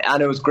out, you know?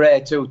 And it was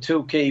great too.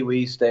 2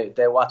 Kiwis,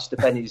 they watched the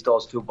pennies.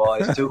 Those 2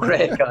 boys, 2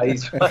 great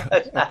guys.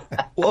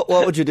 What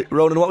would you do,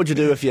 Ronan? What would you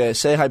do if you,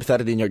 say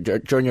hypothetically,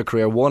 during your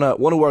career, won a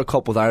World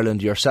Cup with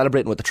Ireland, you're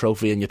celebrating with the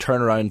trophy, and you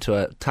turn around to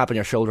a tap on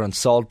your shoulder on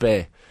Salt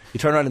Bay? You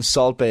turn around and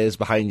Salt Bay is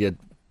behind you,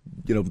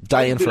 you know,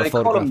 dying for a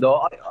photograph.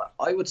 Though,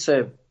 I would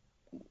say,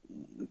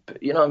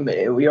 you know,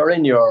 we are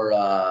in your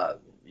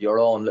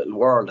own little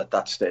world at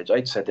that stage.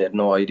 I'd say they had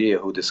no idea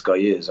who this guy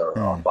is or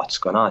what's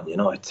going on. You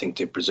know, I think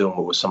they presume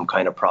it was some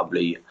kind of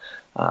probably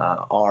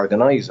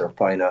organizer,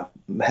 kind of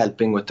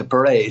helping with the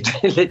parade.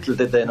 Little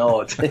did they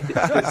know it.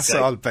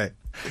 Salt Bay.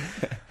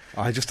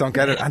 I just don't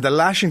get it. And the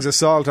lashings of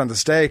salt on the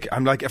steak,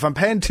 I'm like, if I'm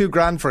paying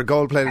 $2,000 for a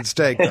gold-plated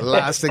steak, the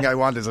last thing I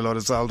want is a load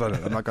of salt on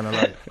it. I'm not going to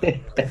lie.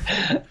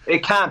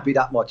 It can't be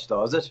that much,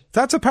 though, is it?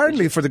 That's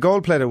apparently for the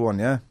gold-plated one,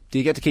 yeah. Do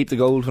you get to keep the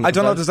gold? I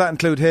don't know. Does that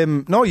include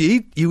him? No,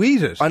 you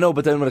eat it. I know,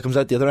 but then when it comes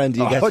out the other end,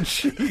 you get. Oh,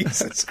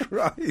 Jesus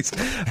Christ!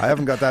 I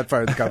haven't got that far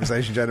in the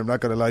conversation, Jen. I'm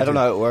not going to lie. I don't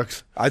know how it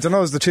works. I don't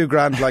know. Is the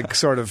 $2,000 like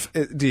sort of?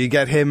 Do you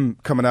get him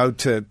coming out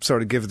to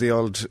sort of give the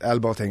old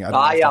elbow thing? I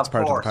don't know if that's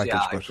part of the package.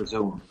 I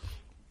presume.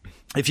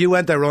 If you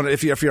went there, Ronan,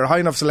 if you're a high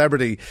enough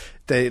celebrity,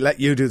 they let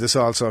you do the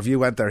salt. So if you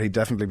went there, he'd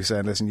definitely be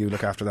saying, "Listen, you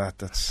look after that."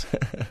 That's.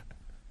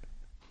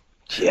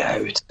 Yeah,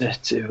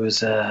 it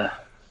was.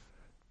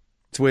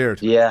 It's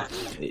weird. Yeah.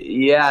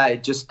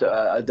 Just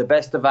the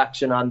best of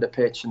action on the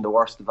pitch and the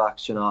worst of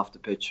action off the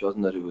pitch,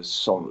 wasn't it? It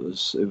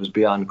was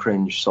beyond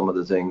cringe, some of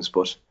the things,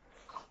 but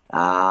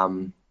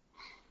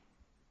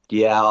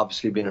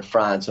obviously being in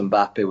France,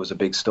 Mbappe was a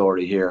big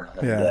story here.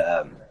 And,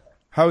 yeah.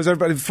 How is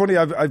everybody? Funny,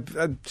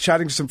 I've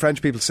chatting to some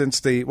French people since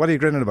the. What are you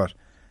grinning about?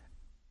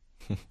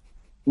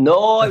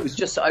 No, I was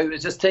just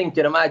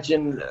thinking.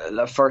 Imagine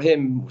for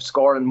him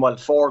scoring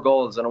 4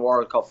 goals in a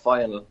World Cup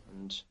final,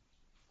 and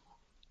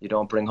you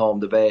don't bring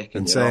home the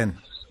bacon. Insane. You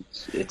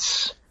know?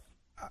 It's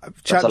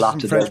chatting to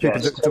to some French people.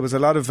 digest. There was a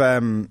lot of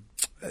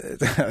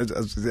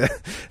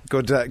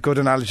good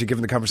analogy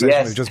given the conversation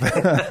Yes. we've just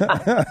been.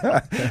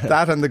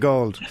 That and the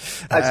gold.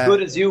 As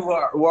good as you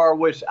were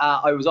with.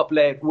 I was up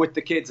late with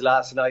the kids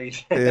last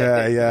night.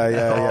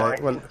 Yeah.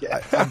 Well,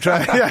 I'm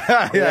trying.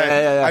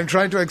 I'm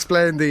trying to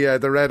explain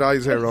the red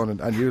eyes here,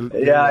 Ronan, and you.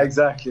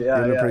 Exactly.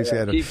 You'll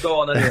appreciate it. Keep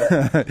going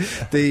anyway.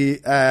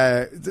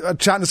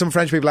 Chatting to some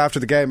French people after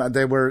the game, and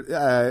they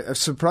were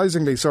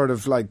surprisingly sort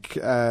of like.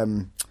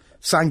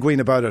 Sanguine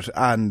about it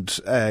and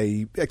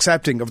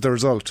accepting of the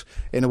result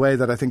in a way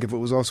that I think if it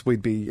was us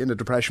we'd be in a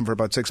depression for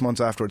about 6 months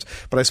afterwards,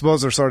 but I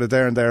suppose they're sort of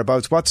there and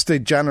thereabouts. What's the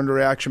general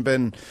reaction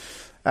been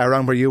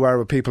around where you are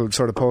with people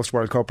sort of post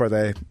World Cup? Are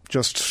they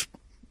just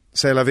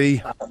c'est la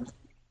vie?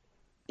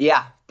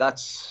 Yeah, that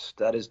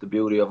is the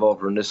beauty of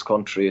over in this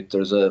country.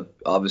 There's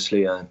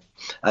obviously a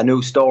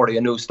new story,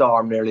 a new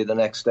storm nearly the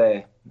next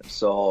day,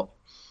 so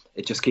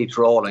it just keeps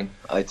rolling.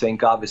 I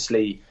think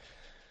obviously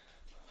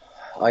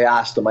I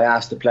asked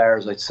the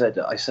players, I said,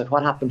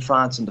 what happened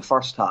France in the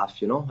first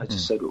half, you know? I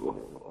just said,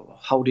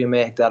 how do you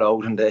make that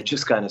out? And they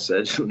just kind of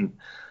said,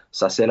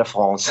 ça c'est la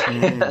France.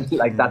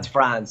 Like, that's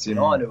France, you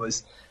know? And it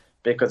was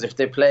because if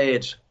they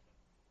played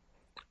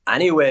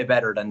any way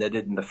better than they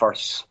did in the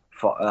first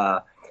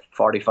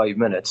 45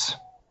 minutes,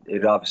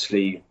 it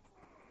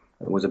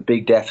was a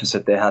big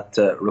deficit they had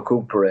to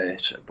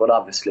recuperate. But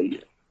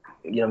obviously,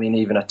 you know, I mean,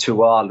 even at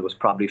 2-2, it was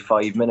probably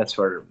 5 minutes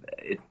where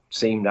it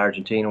seemed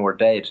Argentina were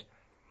dead.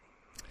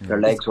 Their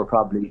legs were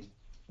probably,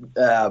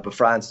 but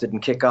France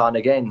didn't kick on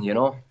again, you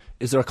know.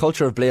 Is there a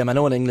culture of blame? I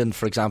know in England,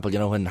 for example, you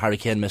know, when Harry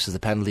Kane misses the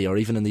penalty, or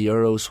even in the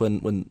Euros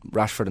when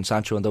Rashford and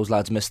Sancho and those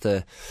lads missed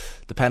the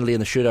penalty in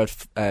the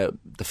shootout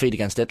defeat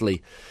against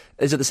Italy.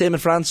 Is it the same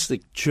in France?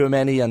 Like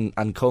Tchouaméni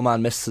and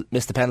Coman missed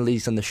the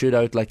penalties in the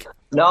shootout? Like,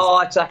 no,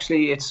 it's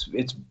actually it's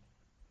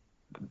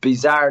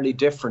bizarrely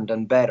different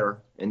and better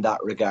in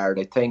that regard.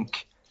 I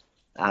think.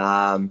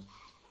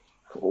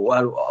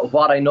 Well,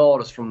 what I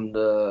noticed from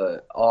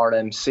the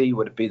RMC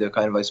would be the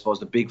kind of, I suppose,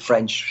 the big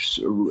French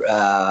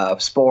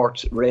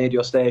sport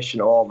radio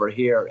station over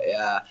here.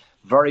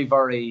 Very,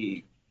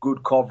 very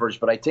good coverage,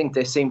 but I think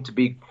they seem to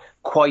be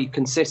quite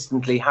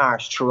consistently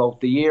harsh throughout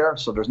the year,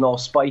 so there's no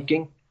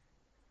spiking.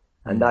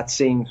 And that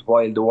seems,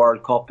 while the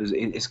World Cup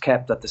is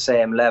kept at the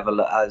same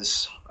level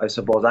as, I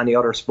suppose, any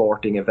other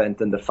sporting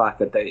event, and the fact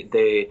that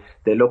they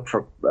look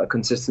for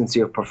consistency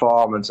of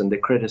performance and they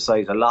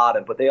criticise a lot,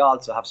 but they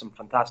also have some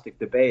fantastic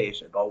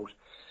debate about,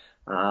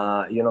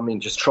 you know what I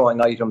mean, just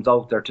throwing items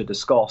out there to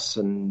discuss.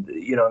 And,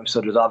 you know,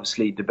 so there's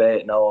obviously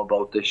debate now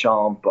about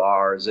Deschamps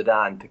or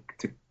Zidane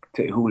to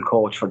who will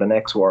coach for the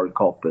next World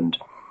Cup. And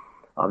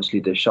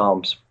obviously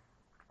Deschamps'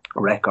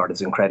 record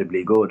is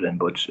incredibly good,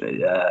 but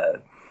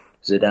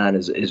Zidane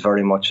is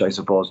very much, I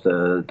suppose,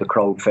 the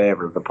crowd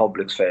favourite, the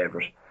public's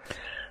favourite.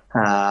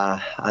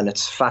 And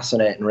it's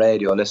fascinating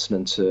radio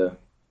listening to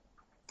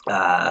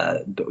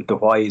the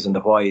whys and the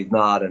whys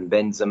not, and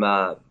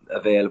Benzema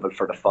available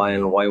for the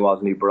final, why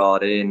wasn't he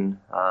brought in?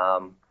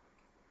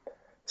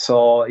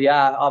 So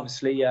yeah,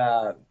 obviously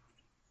a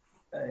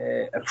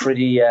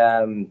pretty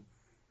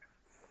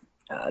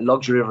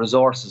luxury of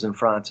resources in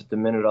France at the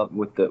minute,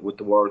 with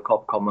the World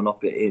Cup coming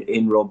up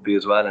in rugby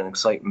as well, and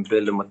excitement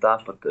building with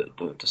that. But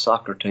the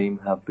soccer team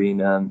have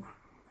been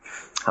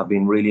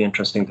really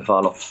interesting to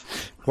follow.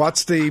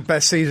 What's the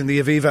best seat in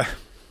the Aviva?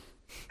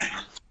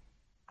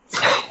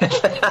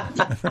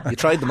 You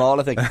tried them all,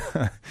 I think.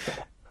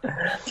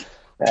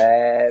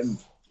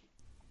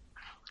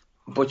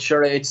 But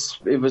sure, it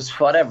was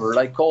whatever,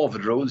 like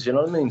COVID rules, you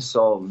know what I mean?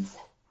 So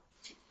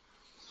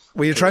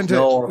were you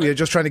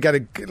just trying to get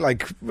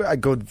a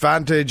good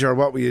vantage, or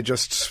what were you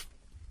just?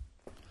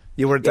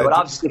 You were. Yeah, but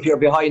obviously, if you're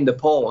behind the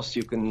post,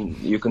 you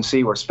can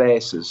see where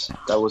space is.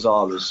 That was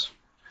always.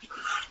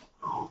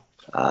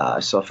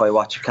 So if I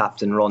watch a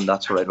captain run,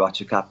 that's where I'd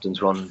watch a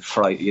captain's run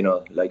Friday, you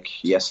know,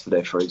 like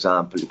yesterday, for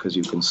example, because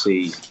you can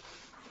see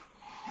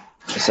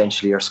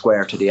essentially you're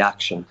square to the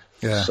action.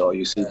 Yeah. So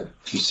you see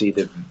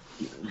the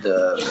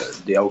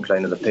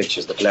outline of the pitch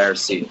as the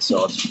players see it.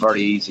 So it's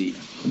very easy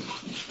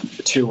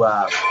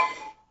to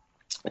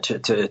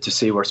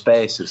see where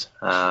space is.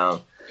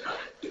 But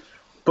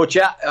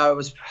yeah,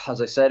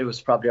 as I said, it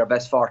was probably our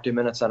best 40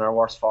 minutes and our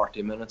worst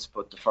 40 minutes.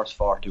 But the first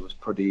 40 was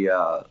pretty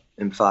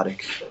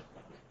emphatic.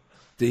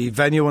 The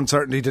venue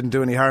uncertainty didn't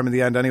do any harm in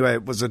the end anyway.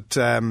 Was it?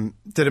 Did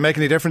it make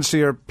any difference to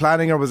your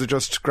planning, or was it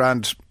just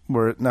grand?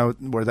 We're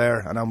there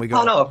and on we go?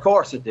 Oh no, of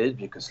course it did,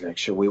 because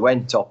we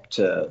went up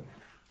to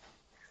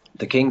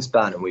the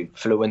Kingspan and we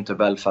flew into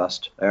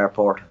Belfast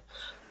Airport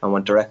and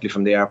went directly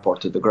from the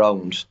airport to the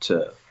ground.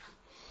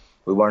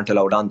 We weren't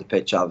allowed on the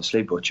pitch,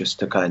 obviously, but just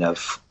to kind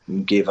of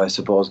give, I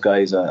suppose,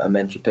 guys a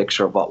mental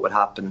picture of what would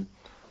happen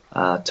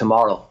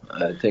tomorrow.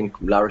 I think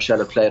La Rochelle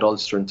had played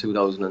Ulster in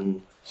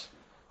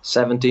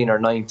 2017 or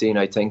 19,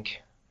 I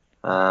think.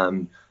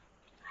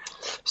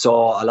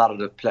 So a lot of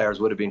the players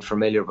would have been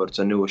familiar, but it's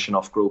a newish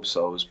enough group,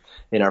 so it was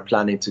in our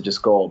planning to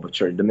just go. But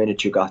sure, the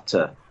minute you got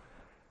to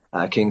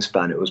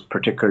Kingspan, it was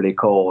particularly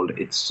cold.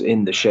 It's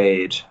in the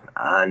shade,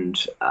 and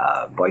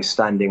by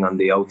standing on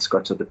the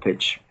outskirts of the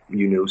pitch,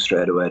 you knew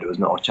straight away there was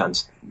no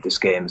chance this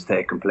game is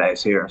taking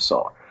place here.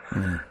 So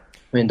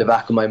in the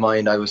back of my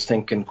mind, I was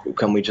thinking,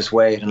 can we just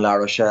wait in La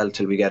Rochelle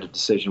till we get a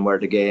decision where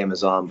the game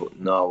is on? But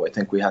no, I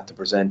think we had to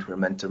present. We were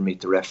meant to meet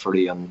the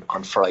referee on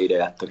Friday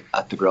at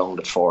the ground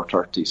at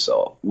 4:30,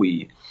 so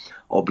we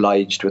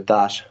obliged with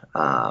that.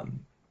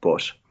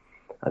 But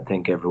I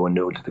think everyone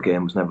knew that the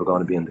game was never going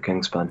to be in the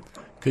Kingspan.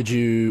 Could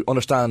you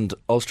understand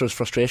Ulster's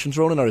frustrations,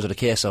 Ronan, or is it a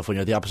case of when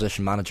you're the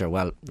opposition manager,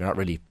 well, you're not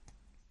really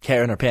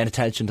caring or paying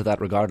attention to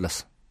that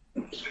regardless?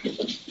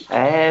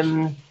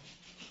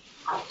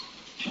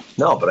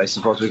 No, but I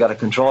suppose we got to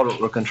control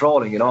what we're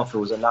controlling. You know, if it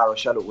was in La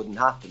Rochelle, it wouldn't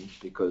happen,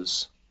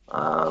 because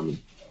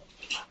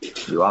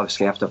you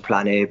obviously have to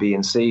plan A, B,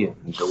 and C.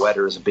 The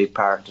weather is a big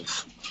part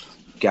of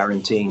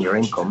guaranteeing your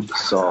income.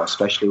 So,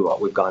 especially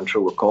what we've gone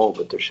through with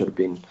COVID, there should have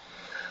been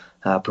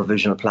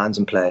provisional plans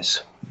in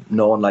place.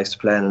 No one likes to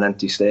play in an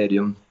empty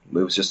stadium. It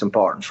was just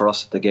important for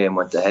us that the game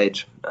went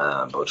ahead.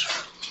 But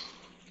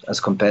as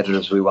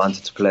competitors, we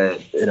wanted to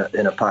play in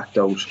a packed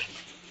out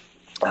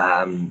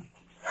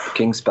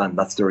Kingspan.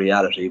 That's the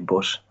reality.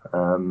 But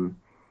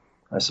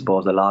I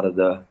suppose a lot of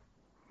the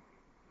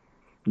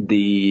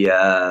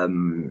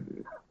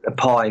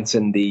points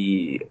in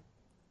the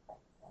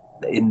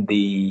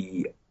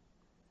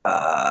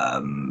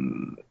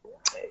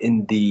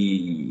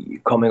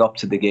coming up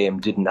to the game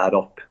didn't add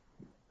up.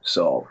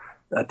 So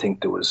I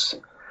think there was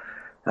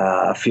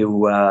a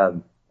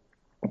few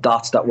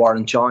dots that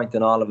weren't joined,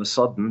 and all of a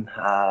sudden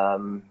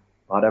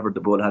whatever, the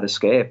ball had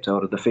escaped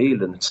out of the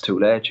field, and it's too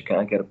late. You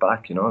can't get it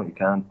back. You know, you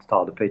can't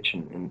thaw the pitch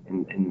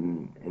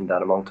in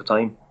that amount of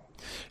time.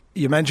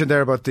 You mentioned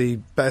there about the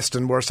best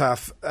and worst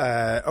half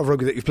of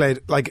rugby that you've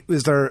played. Like,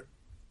 is there,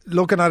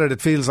 looking at it,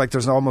 it feels like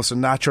there's almost a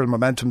natural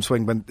momentum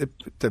swing when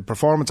the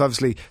performance,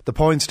 obviously the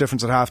points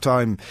difference at half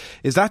time,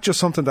 is that just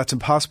something that's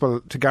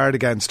impossible to guard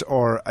against,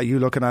 or are you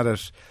looking at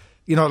it,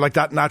 you know, like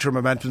that natural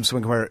momentum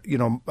swing where, you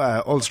know,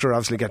 Ulster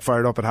obviously get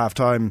fired up at half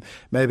time,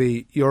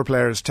 maybe your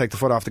players take the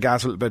foot off the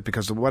gas a little bit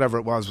because of whatever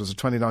it was it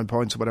 29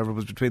 points or whatever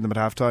was between them at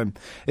half time?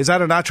 Is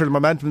that a natural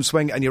momentum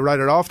swing and you write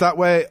it off that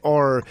way,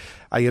 or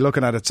are you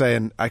looking at it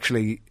saying,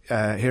 actually,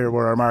 here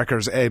were our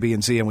markers A, B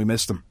and C and we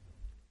missed them?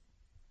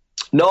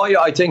 No,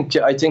 yeah, I think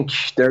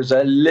there's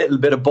a little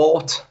bit of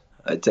both.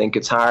 I think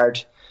it's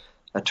hard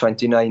at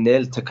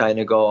 29-0 to kind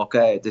of go,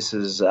 okay, this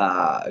is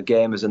a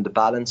game is in the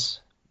balance.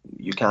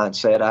 You can't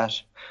say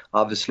that.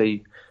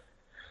 Obviously,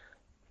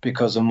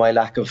 because of my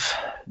lack of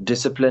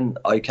discipline,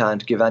 I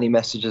can't give any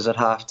messages at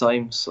half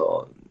time.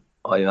 So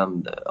I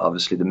am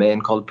obviously the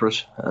main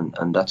culprit,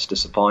 and that's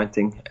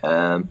disappointing.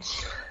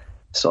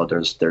 So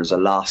there's a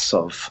loss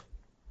of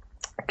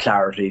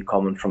clarity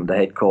coming from the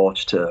head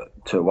coach to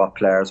what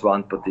players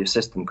want, but the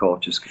assistant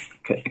coaches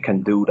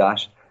can do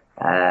that.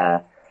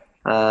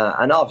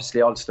 And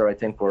obviously Ulster, I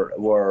think,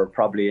 were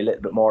probably a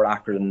little bit more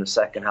accurate in the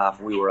second half.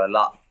 We were a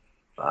lot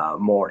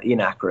more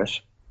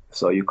inaccurate.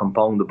 So you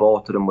compound the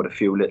both of them with a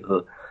few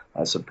little,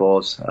 I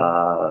suppose,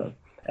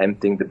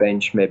 emptying the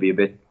bench maybe a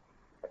bit.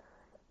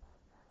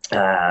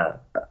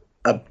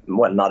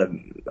 Not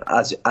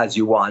as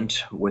you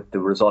want, with the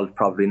result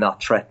probably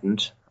not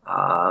threatened,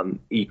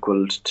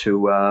 equaled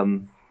to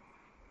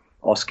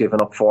us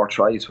giving up 4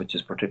 tries, which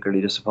is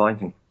particularly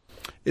disappointing.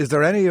 Is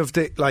there any of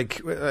the, like,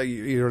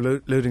 you're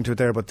alluding to it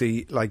there, but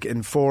the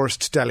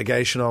enforced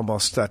delegation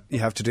almost that you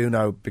have to do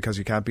now because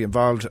you can't be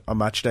involved on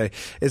match day?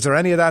 Is there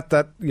any of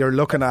that you're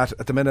looking at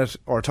the minute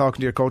or talking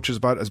to your coaches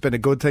about has been a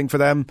good thing for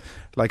them?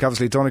 Like,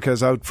 obviously Donncha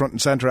is out front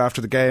and centre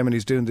after the game and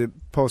he's doing the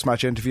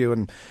post-match interview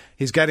and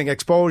he's getting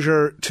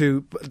exposure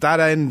to that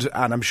end,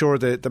 and I'm sure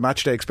the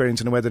match day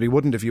experience in a way that he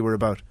wouldn't if you were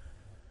about.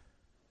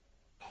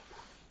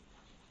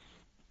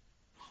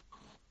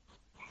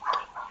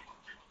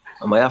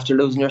 Am I after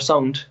losing your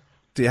sound?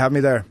 Do you have me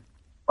there?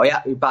 Oh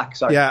yeah, you're back.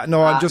 Sorry. Yeah,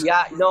 no, I'm just.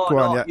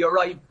 You're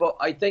right. But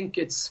I think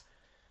it's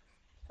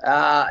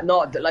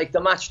like the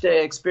match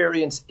day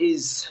experience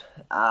is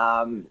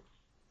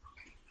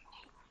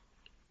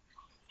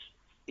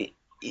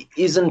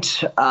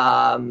isn't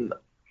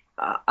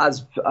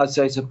as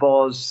I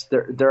suppose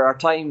there are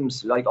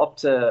times like up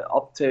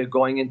to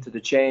going into the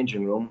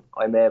changing room,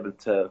 I'm able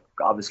to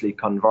obviously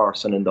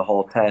converse and in the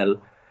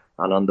hotel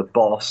and on the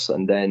bus,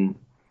 and then.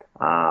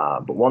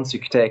 But once you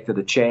take to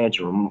the change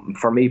room,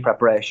 for me,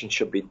 preparation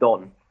should be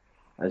done.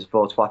 I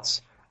suppose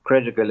what's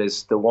critical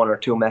is the 1 or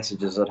 2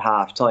 messages at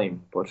half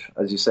time. But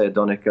as you say,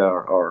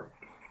 Donncha or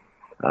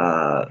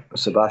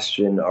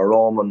Sebastian or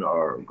Roman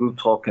or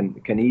Guto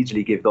can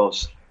easily give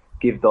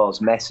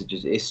those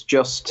messages. It's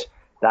just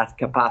that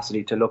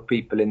capacity to look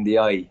people in the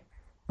eye,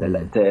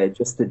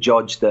 just to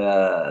judge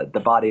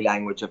the body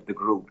language of the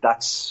group.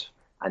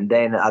 And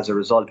then as a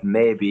result,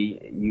 maybe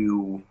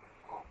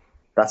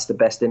that's the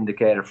best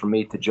indicator for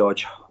me to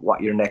judge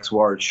what your next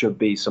word should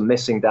be. So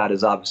missing that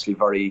is obviously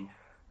very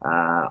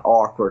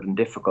awkward and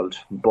difficult.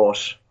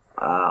 But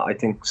I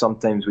think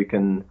sometimes we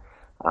can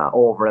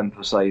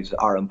overemphasize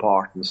our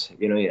importance.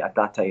 You know, at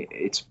that time,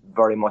 it's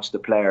very much the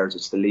players,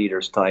 it's the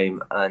leaders'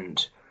 time.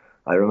 And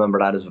I remember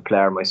that as a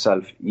player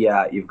myself.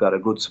 Yeah, you've got a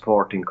good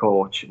supporting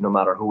coach, no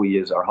matter who he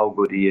is or how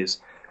good he is.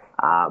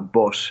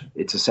 But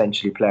it's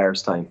essentially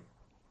players' time.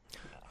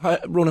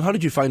 Ronan, how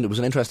did you find it? It was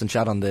an interesting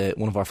chat on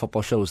one of our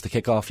football shows, the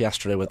Kick-Off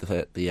yesterday, with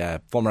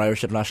the former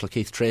Irish international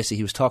Keith Tracy.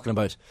 He was talking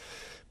about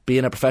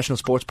being a professional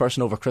sports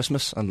person over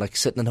Christmas and like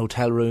sitting in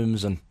hotel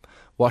rooms and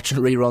watching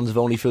reruns of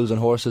Only Fools and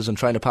Horses and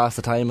trying to pass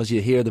the time as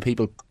you hear the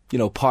people, you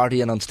know,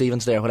 partying on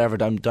Stephen's Day or whatever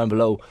down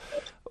below.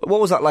 What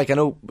was that like? I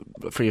know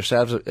for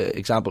yourselves,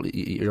 example,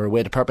 you're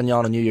away to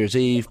Perpignan on New Year's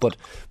Eve, but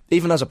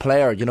even as a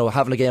player, you know,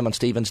 having a game on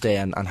Stephen's Day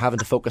and having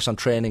to focus on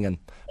training and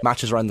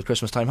matches around the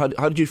Christmas time, how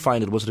did you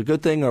find it? Was it a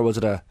good thing, or was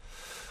it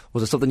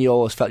something you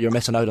always felt you're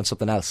missing out on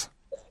something else?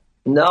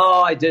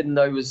 No, I didn't.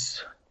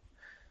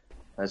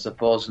 I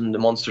suppose in the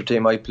Munster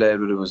team I played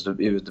with, it was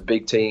the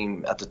big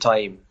team at the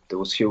time. There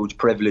was huge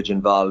privilege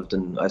involved,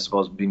 and I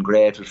suppose being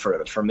grateful for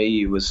it. For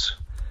me, it was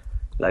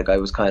like I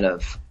was kind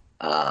of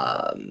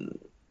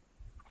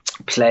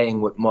playing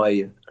with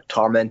my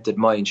tormented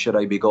mind. Should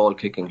I be goal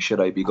kicking?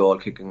 Should I be goal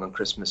kicking on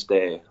Christmas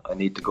Day? I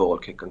need to goal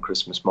kick on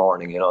Christmas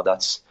morning. You know,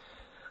 that's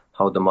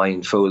how the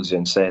mind fools you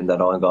in saying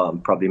that, oh God, I'm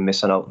probably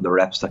missing out on the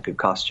reps that could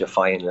cost you a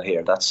final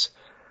here. That's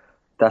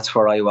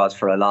where I was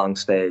for a long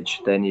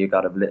stage. Then you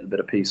got a little bit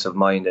of peace of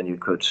mind and you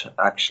could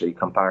actually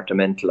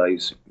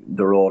compartmentalise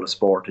the role of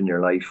sport in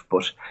your life.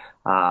 But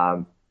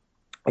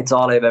it's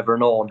all I've ever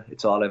known.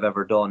 It's all I've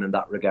ever done in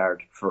that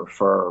regard.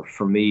 For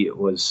me, it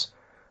was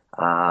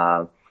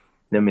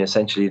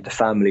essentially the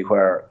family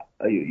where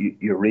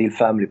your real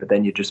family, but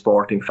then your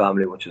sporting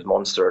family, which is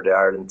Munster, the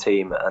Ireland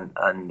team,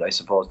 and I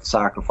suppose the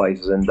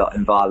sacrifices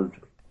involved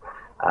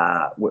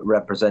with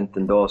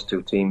representing those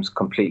two teams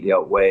completely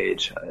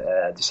outweighed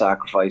the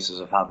sacrifices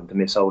of having to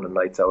miss out on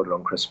nights out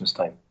around Christmas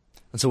time.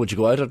 And so would you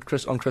go out on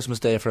Christmas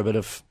Day for a bit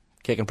of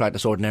kicking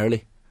practice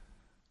ordinarily?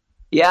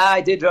 Yeah,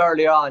 I did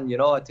early on, you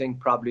know. I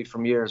think probably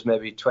from years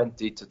maybe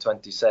 20 to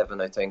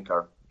 27, I think,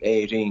 or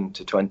 18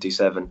 to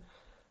 27.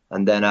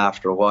 And then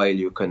after a while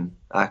you can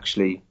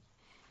actually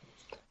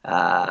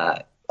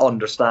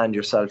understand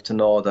yourself to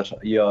know that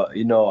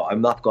you know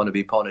I'm not going to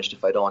be punished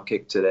if I don't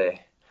kick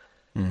today.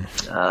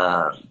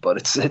 But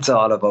it's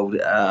all about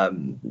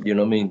you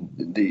know what I mean,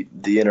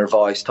 the inner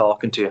voice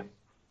talking to you.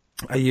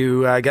 Are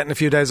you getting a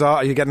few days off?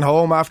 Are you getting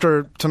home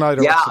after tonight?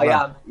 Or yeah, I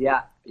am.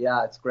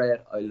 Yeah, it's great.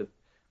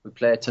 We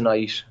play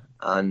tonight,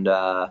 and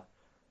I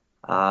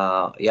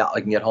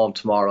can get home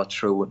tomorrow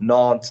through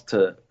Nantes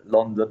to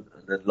London,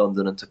 and then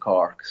London into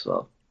Cork.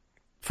 So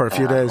for a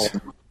few days.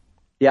 Home.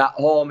 Yeah,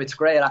 home. It's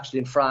great actually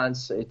in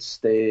France.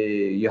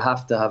 You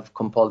have to have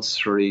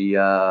compulsory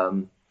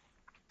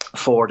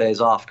 4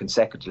 days off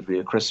consecutively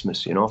at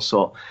Christmas, you know.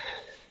 So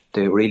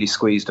they really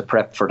squeeze the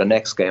prep for the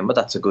next game, but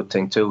that's a good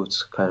thing too.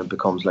 It's kind of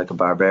becomes like a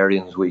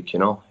Barbarians week, you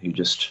know. You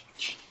just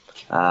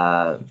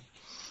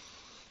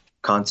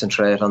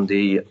concentrate on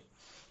the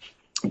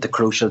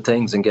crucial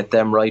things and get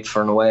them right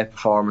for an away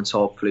performance,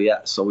 hopefully. Yeah.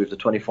 So we have the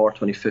 24th,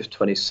 25th,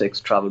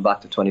 26th, travel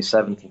back to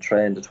 27th and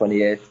train the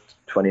 28th,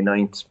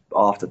 29th,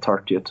 off the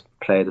 30th,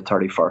 play the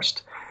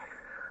 31st.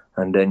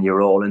 And then you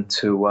roll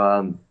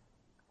into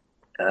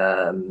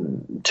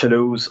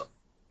Toulouse,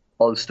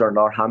 Ulster,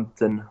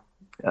 Northampton,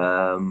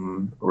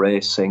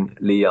 Racing,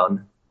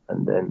 Lyon,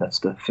 and then that's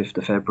the 5th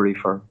of February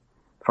for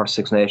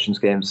Six Nations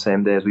games, the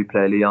same day as we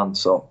play Lyon.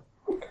 So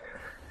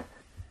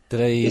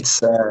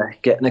it's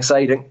getting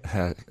exciting.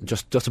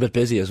 Just a bit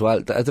busy as well.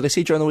 Did I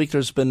see during the week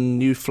there's been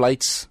new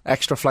flights,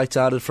 extra flights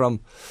added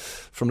from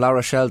La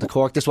Rochelle to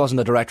Cork? This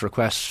wasn't a direct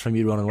request from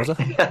you, Ronan, was it?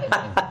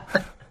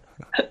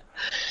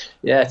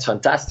 Yeah, it's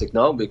fantastic,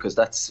 no, because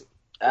that's.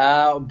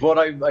 But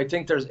I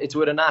think it's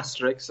with an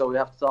asterisk, so we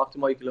have to talk to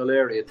Michael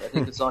O'Leary. I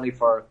think it's only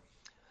for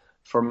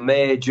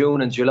May,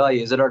 June, and July.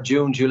 Is it, or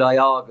June, July,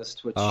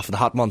 August? Which, for the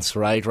hot months,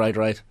 right.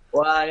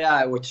 Well,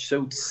 yeah, which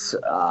suits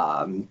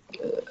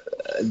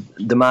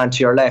the man to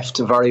your left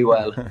very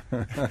well.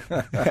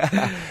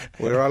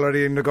 We're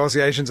already in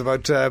negotiations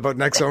about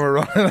next summer.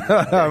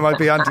 I might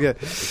be on to you.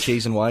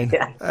 Cheese and wine.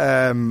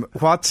 Yeah.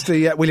 What's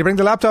the? Will you bring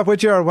the laptop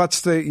with you, or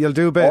you'll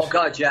do a bit? Oh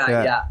God,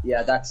 yeah.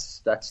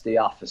 That's the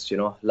office. You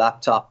know,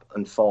 laptop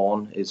and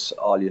phone is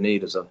all you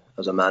need as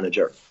a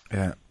manager.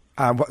 Yeah.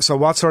 So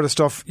what sort of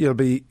stuff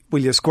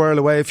will you squirrel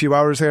away a few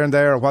hours here and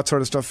there, or what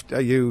sort of stuff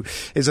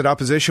is it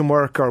opposition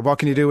work, or what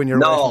can you do when you're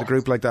away from the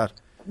group like that?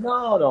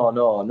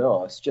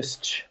 No. It's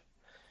just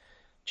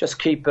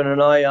keeping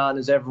an eye on,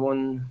 is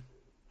everyone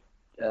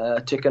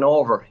ticking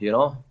over, you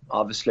know?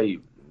 Obviously,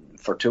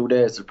 for 2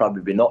 days there'll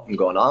probably be nothing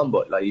going on,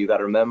 but like, you got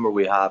to remember,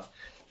 we have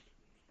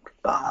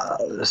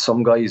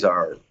some guys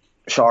are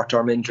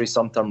short-term injuries,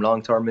 sometimes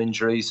long-term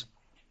injuries,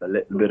 a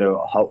little bit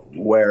of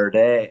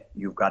where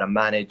you've got to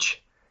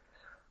manage.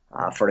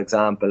 For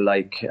example,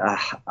 like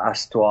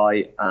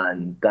Astoy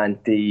and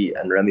Dante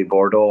and Remy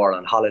Bordeaux are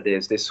on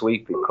holidays this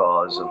week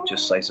because of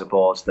just, I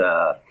suppose,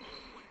 the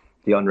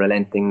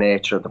unrelenting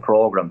nature of the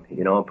programme,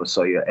 you know. But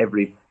so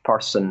every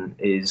person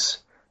is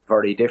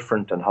very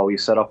different and how you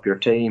set up your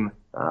team.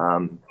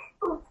 And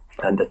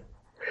the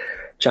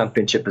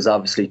championship is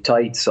obviously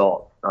tight,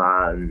 so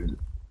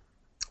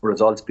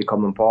results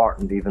become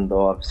important, even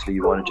though obviously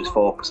you want to just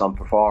focus on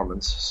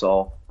performance.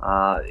 So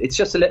it's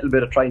just a little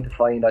bit of trying to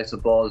find, I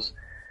suppose,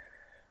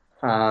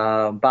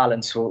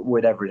 balance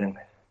with everything.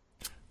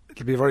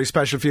 It'll be a very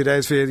special few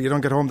days for you. You don't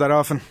get home that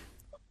often.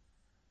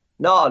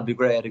 No, it'll be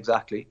great.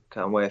 Exactly.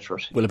 Can't wait for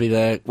it. Will it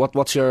be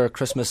what's your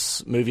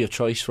Christmas movie of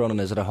choice,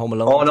 Ronan? Is it a Home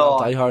Alone? Oh no,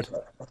 Die Hard?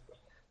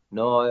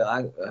 No,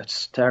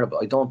 it's terrible.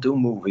 I don't do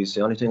movies.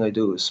 The only thing I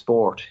do is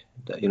sport,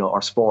 you know,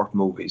 or sport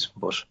movies.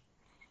 But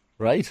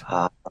right.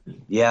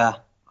 Yeah,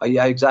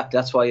 exactly.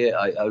 That's why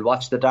I'll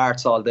watch the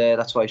darts all day.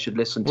 That's why I should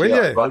listen to you.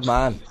 Will you? Good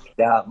man.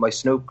 Yeah,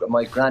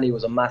 my granny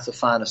was a massive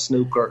fan of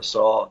snooker,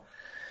 so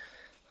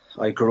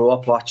I grew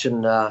up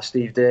watching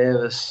Steve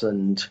Davis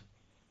and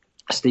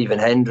Stephen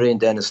Hendry and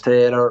Dennis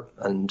Taylor,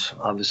 and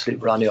obviously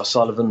Ronnie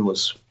O'Sullivan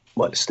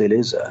still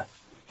is a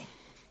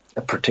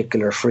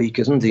particular freak,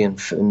 isn't he, in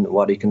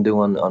what he can do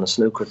on a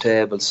snooker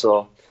table.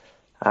 So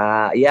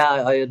I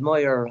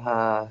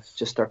admire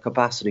just their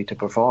capacity to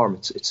perform.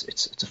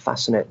 It's a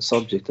fascinating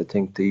subject. I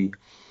think the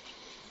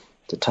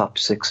top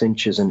 6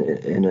 inches in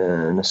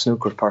a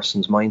snooker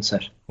person's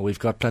mindset. We've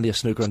got plenty of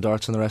snooker and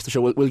darts in the rest of the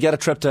show. We'll get a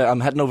trip to. I'm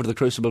heading over to the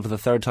Crucible for the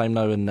 3rd time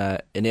now in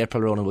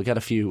April, Ronan. We'll get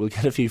a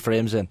few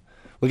frames in.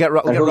 We'll get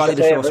Ronnie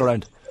to show us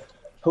around.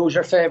 Who's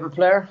your favourite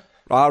player?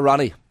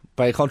 Ronnie,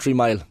 by a country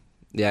mile.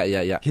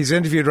 Yeah. He's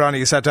interviewed Ronnie.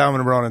 He sat down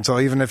with him, Ronan. So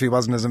even if he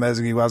wasn't as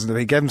amazing, he wasn't. If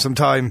he gave him some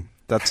time,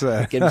 that's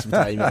give him some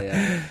time.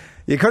 Yeah.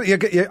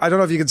 I don't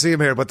know if you can see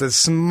him here, but the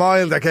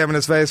smile that came on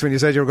his face when you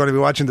said you were going to be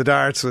watching the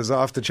darts was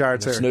off the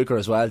charts here. Snooker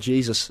as well,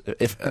 Jesus.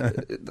 If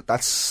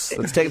let's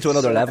take it to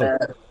another level.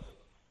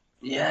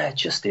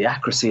 Just the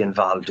accuracy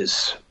involved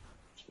is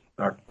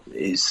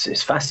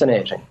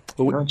fascinating.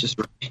 Well,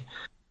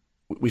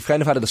 we've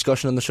kind of had a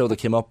discussion on the show that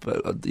came up,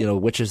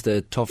 which is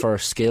the tougher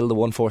skill, the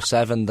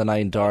 147, the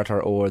 9 darter,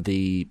 or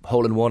the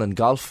hole-in-one in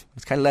golf.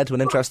 It's kind of led to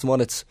an interesting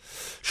one. It's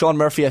Sean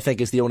Murphy, I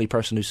think, is the only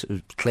person who's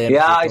claimed.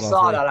 Yeah, I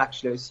saw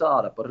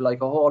that, but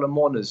like a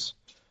hole-in-one is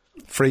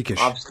freakish.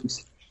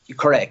 Obviously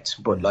correct,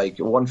 but like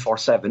a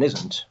 147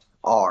 isn't,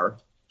 or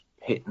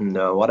hitting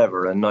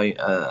a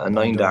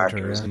 9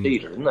 darter is a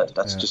leader, isn't it?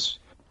 That's just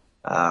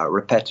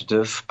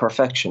repetitive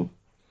perfection.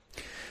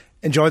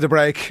 Enjoy the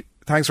break.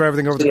 Thanks for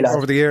everything over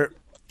the year.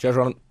 Cheers,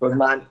 Ronan. Good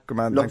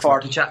man. Look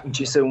forward to chatting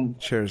to you soon.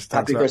 Cheers.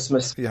 Happy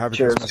Christmas. Yeah, happy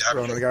Christmas.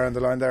 Ronan McGarry on the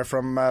line there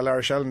from La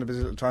Rochelle in a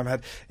busy little time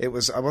ahead. I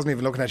wasn't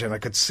even looking at you, and I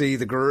could see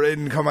the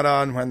grin coming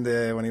on when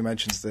he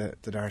mentions the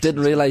darts.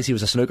 Didn't realise he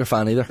was a snooker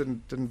fan either.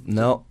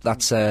 No,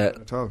 that's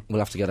at all. We'll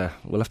have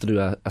to do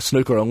a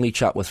snooker only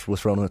chat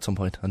with Ronan at some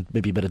point, and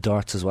maybe a bit of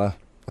darts as well.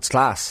 It's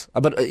class.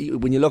 But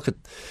when you look at,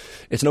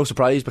 it's no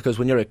surprise because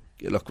when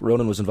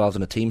Ronan was involved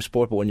in a team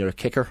sport, but when you're a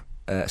kicker,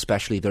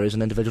 especially, there is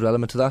an individual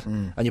element to that.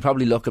 And you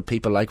probably look at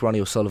people like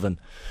Ronnie O'Sullivan,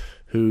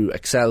 who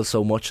excel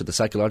so much at the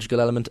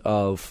psychological element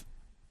of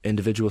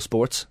individual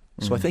sports.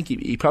 So I think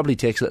he probably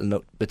takes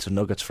little bits of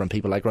nuggets from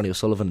people like Ronnie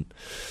O'Sullivan,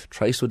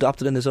 tries to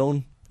adopt it in his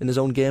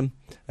own game.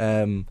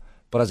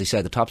 But as he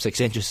said, the top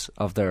 6 inches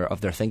of their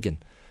thinking,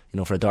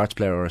 for a darts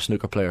player or a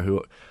snooker player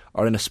who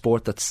are in a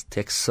sport that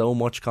takes so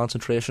much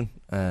concentration,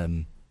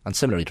 and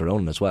similarly to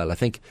Ronan as well. I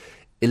think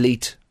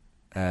elite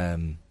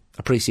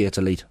appreciates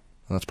elite,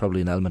 and that's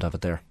probably an element of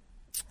it there.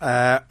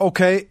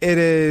 Okay, it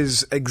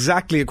is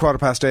exactly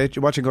 8:15.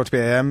 You're watching Go to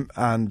AM,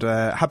 and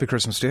happy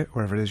Christmas to you,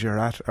 wherever it is you're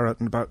at, or out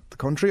and about the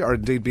country, or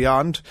indeed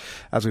beyond,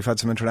 as we've had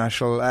some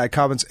international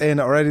comments in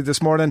already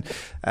this morning.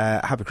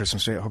 Happy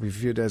Christmas to you. I hope you have a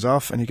few days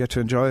off and you get to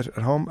enjoy it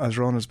at home, as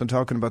Ron has been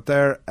talking about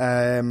there.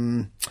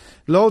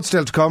 Loads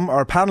still to come.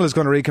 Our panel is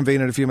going to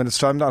reconvene in a few minutes'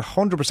 time. Not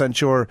 100%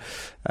 sure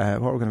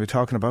what we're going to be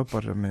talking about,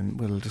 but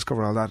we'll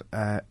discover all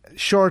that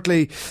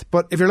shortly.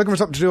 But if you're looking for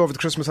something to do over the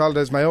Christmas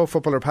holidays, Mayo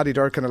footballer Paddy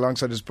Durkin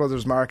alongside his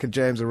brothers Mark and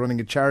James are running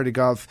a charity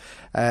golf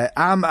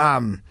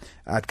Am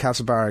at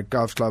Castlebar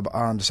Golf Club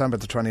on December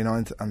the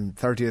 29th and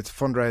 30th.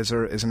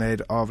 Fundraiser is in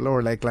aid of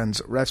Lower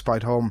Lakeland's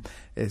Respite Home.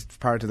 It's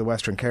part of the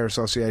Western Care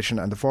Association,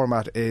 and the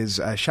format is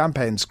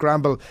Champagne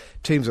Scramble.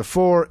 Teams of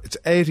 4. It's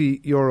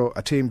 €80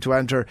 a team to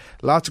enter.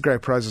 Lots of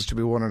great prizes to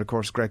be won, and of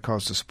course great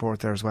cause to support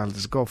there as well.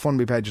 There's a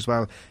GoFundMe page as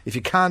well. If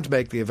you can't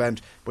make the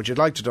event but you'd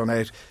like to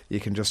donate, you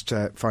can just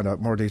find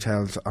out more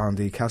details on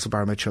the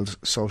Castlebar Mitchell's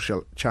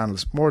social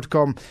channels. More to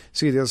come.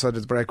 See you the other side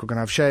of the break. We're going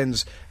to have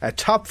Shane's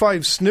top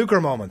 5 snooker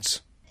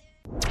moments.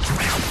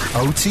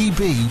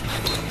 OTB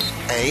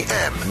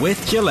AM.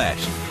 With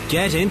Gillette.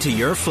 Get into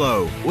your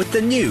flow with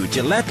the new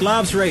Gillette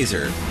Labs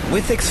Razor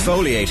with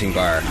exfoliating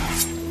bar.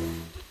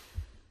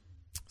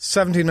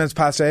 17 minutes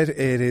past 8.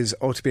 It is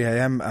OTB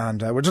AM,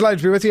 and we're delighted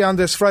to be with you on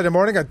this Friday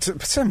morning. I'd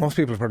say most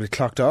people have probably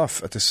clocked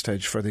off at this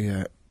stage for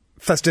the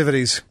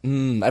festivities.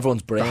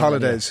 Everyone's brain. The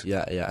holidays.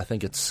 Yeah, I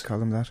think it's... Call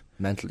them that?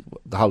 Mentally.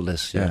 The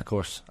holidays, yeah, of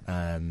course.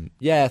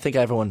 I think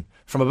everyone,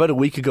 from about a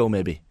week ago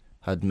maybe,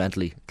 had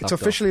mentally clocked It's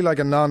officially off. like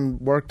a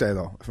non-work day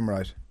though, if I'm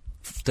right.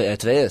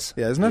 Today is.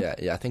 Yeah, isn't it?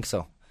 Yeah, I think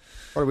so.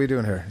 What are we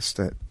doing here?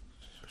 Should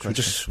we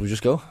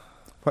just go?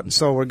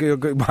 So what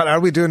are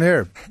we doing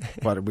here?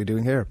 What are we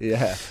doing here?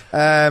 Yeah.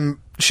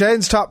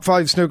 Shane's top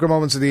 5 snooker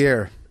moments of the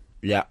year.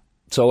 Yeah.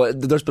 So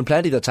there's been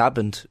plenty that's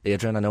happened,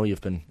 Adrian. I know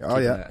you've been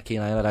keeping a keen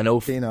eye on it. I know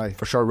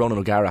for sure Ronan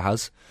O'Gara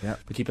has. Yeah.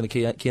 Been keeping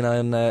a keen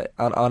eye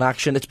on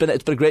action. It's been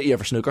a great year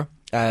for snooker.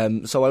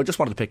 So I just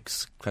wanted to pick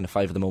kind of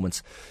 5 of the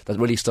moments that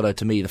really stood out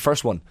to me. The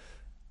first one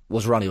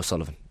was Ronnie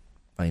O'Sullivan.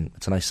 I mean,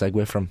 it's a nice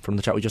segue from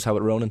the chat we just had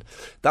with Ronan.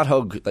 That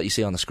hug that you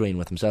see on the screen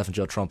with himself and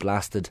Judd Trump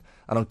lasted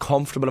an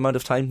uncomfortable amount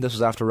of time. This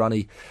was after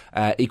Ronnie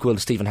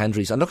equalled Stephen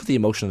Hendry's. And look at the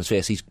emotion on his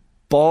face. He's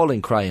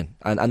bawling, crying.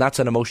 And that's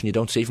an emotion you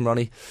don't see from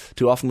Ronnie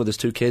too often with his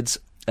 2 kids.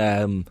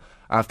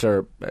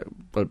 After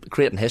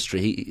creating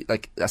history, he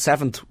like a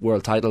 7th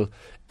world title.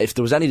 If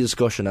there was any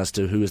discussion as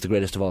to who is the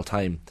greatest of all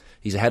time,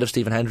 he's ahead of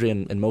Stephen Hendry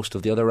in most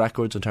of the other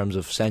records in terms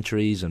of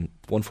centuries and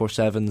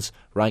 147s,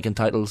 ranking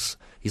titles.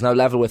 He's now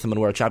level with him in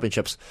World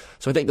Championships.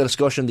 So I think the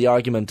discussion, the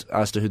argument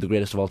as to who the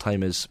greatest of all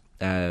time is,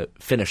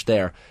 finished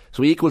there.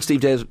 So he equalled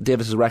Steve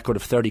Davis's record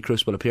of 30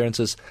 Crucible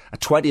appearances, a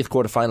 20th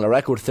quarter-final, a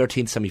record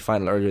 13th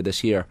semi-final earlier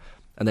this year,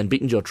 and then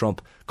beating Joe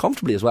Trump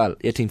comfortably as well,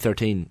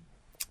 18-13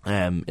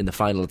 in the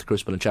final at the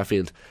Crucible in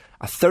Sheffield,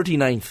 a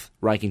 39th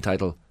ranking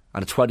title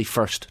and a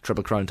 21st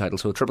Triple Crown title.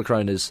 So a Triple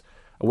Crown is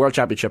a World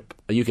Championship,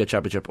 a UK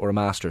Championship or a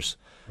Masters.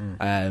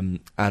 And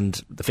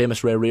the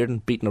famous Ray Reardon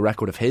beating a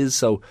record of his.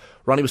 So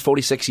Ronnie was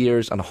 46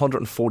 years and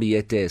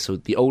 148 days, so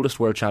the oldest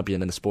world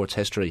champion in the sport's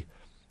history,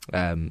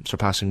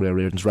 surpassing Ray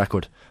Reardon's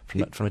record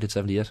from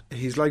 1978.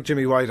 He's like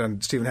Jimmy White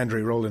and Stephen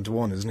Hendry rolled into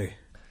one, isn't he?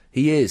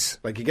 He is.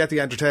 Like, you get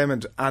the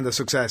entertainment and the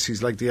success.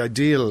 He's like the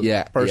ideal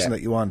person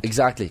that you want.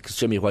 Exactly, because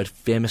Jimmy White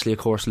famously, of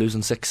course,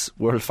 losing 6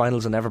 world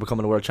finals and never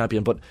becoming a world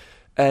champion. But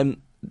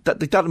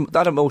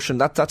that emotion,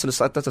 that's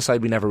a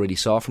side we never really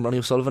saw from Ronnie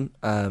O'Sullivan.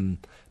 There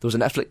was a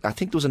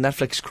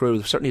Netflix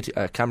crew, certainly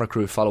a camera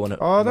crew following it.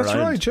 Oh, that's around.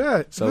 right,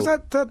 yeah. So was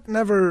that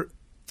never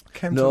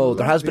came to No,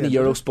 there has been a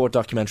Eurosport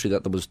documentary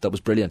that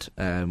was brilliant,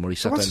 where he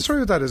sat down. What's the story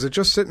with that? Is it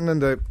just sitting in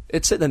the...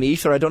 It's sitting in the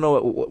ether. I don't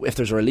know if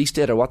there's a release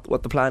date or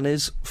what the plan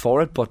is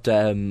for it, but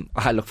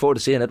I look forward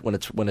to seeing it when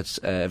it's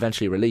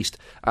eventually released.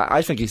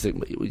 I think he's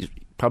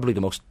probably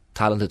the most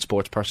talented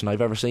sports person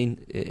I've ever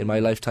seen in my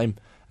lifetime.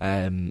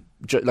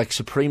 Like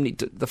supremely,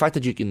 the fact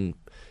that you can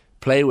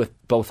play with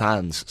both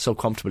hands so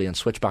comfortably and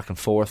switch back and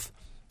forth.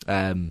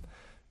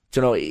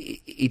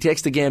 He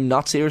takes the game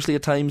not seriously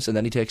at times, and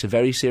then he takes it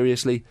very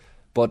seriously.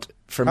 But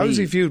for me, how is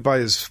he viewed by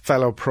his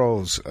fellow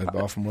pros? I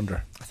often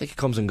wonder. I think it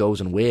comes and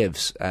goes in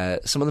waves.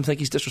 Some of them think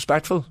he's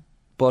disrespectful,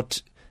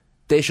 but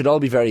they should all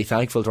be very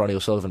thankful to Ronnie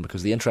O'Sullivan,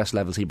 because the interest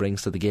levels he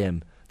brings to the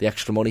game, the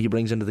extra money he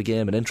brings into the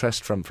game, and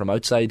interest from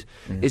outside.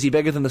 Is he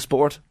bigger than the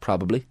sport?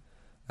 Probably.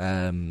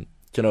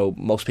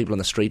 Most people on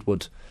the street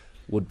would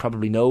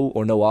probably know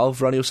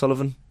of Ronnie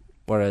O'Sullivan,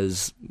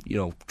 Whereas,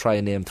 try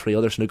and name 3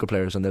 other snooker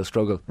players and they'll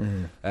struggle.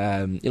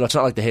 It's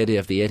not like the heyday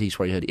of the 80s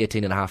where you had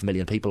 18.5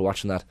 million people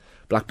watching that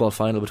black ball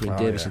final between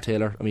Davis and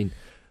Taylor. I mean,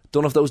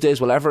 don't know if those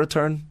days will ever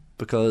return,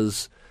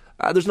 because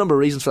there's a number of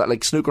reasons for that.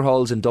 Like, snooker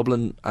halls in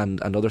Dublin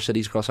and other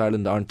cities across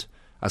Ireland aren't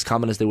as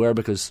common as they were,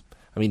 because,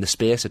 I mean, the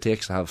space it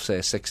takes to have, say,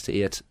 6 to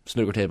 8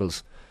 snooker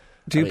tables.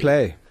 Do you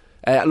play?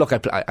 Look, I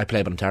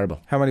play, but I'm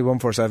terrible. How many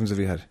 147s have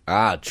you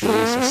had?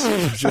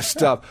 Jesus. Just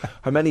stop.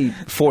 How many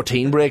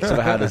 14 breaks have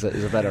I had is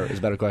a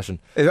better question.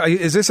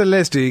 Is this a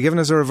list? Are you giving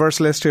us a reverse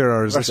list here,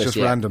 or is this just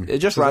random?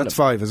 Just random. That's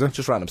 5, is it?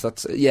 Just random. So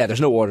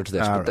there's no order to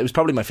this. But it was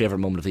probably my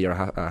favourite moment of the year,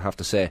 I have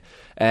to say.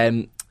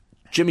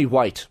 Jimmy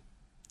White.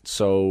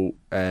 So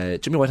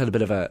Jimmy White had a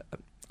bit of a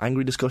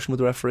angry discussion with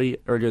the referee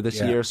earlier this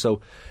year. So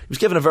he was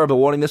given a verbal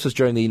warning. This was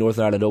during the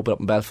Northern Ireland Open up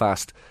in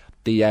Belfast.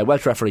 The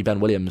Welsh referee Ben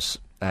Williams,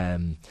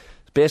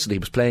 basically he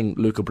was playing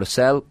Luca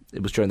Brissell.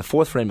 It was during the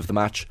 4th frame of the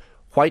match.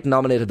 White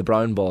nominated the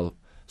brown ball.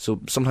 So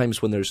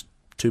sometimes when there's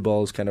 2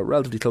 balls kind of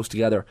relatively close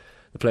together,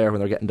 the player, when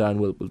they're getting down,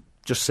 will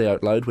just say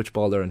out loud which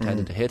ball they're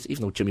intending to hit,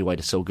 even though Jimmy White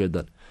is so good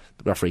that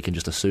the referee can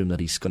just assume that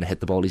he's going to hit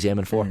the ball he's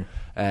aiming for.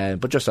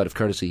 But just out of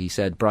courtesy, he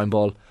said brown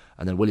ball,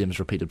 and then Williams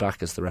repeated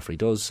back as the referee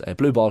does.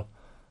 Blue ball.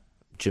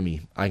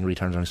 Jimmy angrily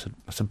turns around and said,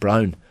 I said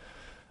brown.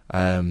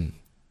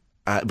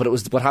 But it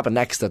was what happened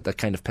next that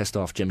kind of pissed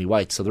off Jimmy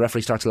White. So the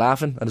referee starts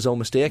laughing at his own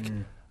mistake,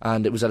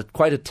 and it was at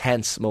quite a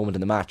tense moment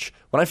in the match.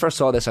 When I first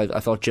saw this, I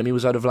thought Jimmy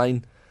was out of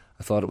line.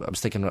 I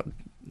was thinking,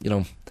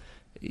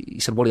 he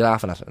said, what are you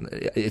laughing at? And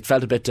it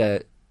felt a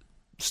bit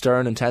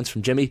stern and tense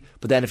from Jimmy.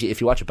 But then if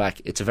you watch it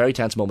back, it's a very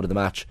tense moment of the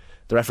match.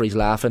 The referee's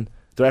laughing.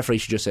 The referee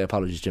should just say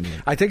apologies, Jimmy.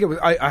 I think it was.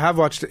 I have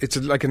watched it. It's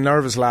like a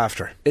nervous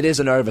laughter. It is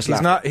a nervous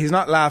laughter. He's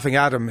not laughing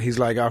at him. He's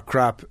like, oh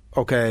crap.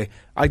 Okay.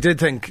 I did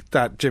think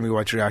that Jimmy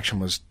White's reaction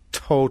was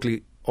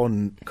totally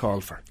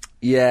uncalled for.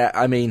 Yeah,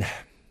 I mean,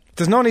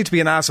 there's no need to be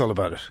an asshole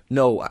about it.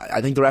 No,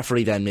 I think the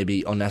referee then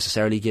maybe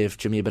unnecessarily gave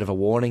Jimmy a bit of a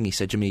warning. He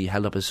said Jimmy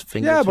held up his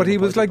finger. Yeah, but he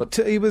was like,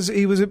 he was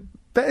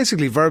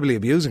basically verbally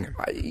abusing him.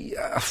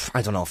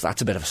 I don't know if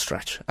that's a bit of a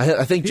stretch.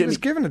 I think Jimmy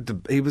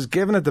he was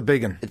giving it the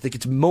big one. I think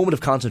it's a moment of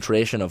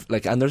concentration of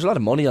and there's a lot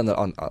of money on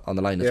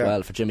the line as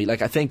well for Jimmy.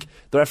 Like, I think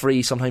the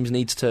referee sometimes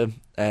needs to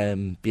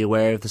be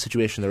aware of the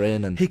situation they're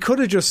in, and he could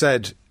have just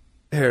said,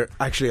 "Here,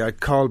 actually, I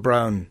called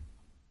Brown.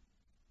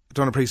 I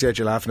don't appreciate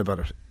you laughing about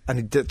it."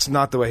 And it's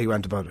not the way he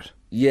went about it.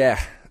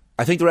 Yeah,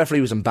 I think the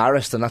referee was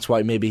embarrassed, and that's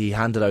why maybe he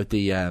handed out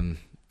the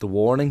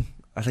warning.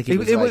 I think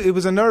it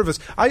was a nervous.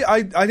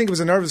 I think it was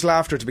a nervous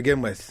laughter to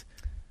begin with,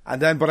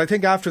 and then, but I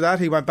think after that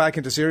he went back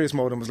into serious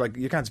mode and was like,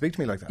 "You can't speak to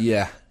me like that."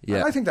 Yeah.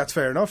 And I think that's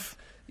fair enough.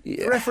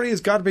 Yeah. The referee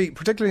has got to be,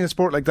 particularly in a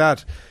sport like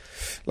that,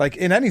 like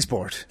in any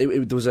sport. There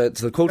was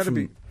the quote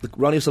from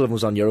Ronnie O'Sullivan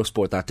was on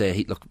Eurosport that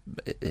day.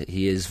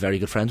 He is very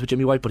good friends with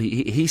Jimmy White, but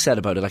he said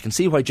about it, I can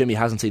see why Jimmy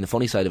hasn't seen the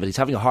funny side of it. He's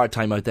having a hard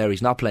time out there.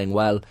 He's not playing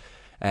well.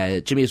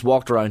 Jimmy has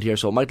walked around here,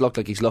 so it might look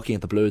like he's looking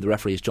at the blue. The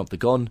referee has jumped the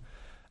gun.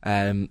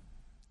 And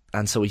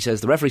so he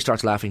says the referee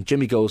starts laughing.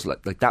 Jimmy goes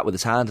like that with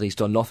his hand, and he's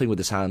done nothing with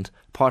his hand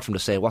apart from to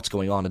say, "What's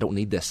going on? I don't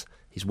need this."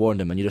 He's warned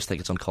him, and you just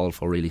think it's uncalled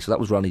for, really. So that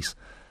was Ronnie's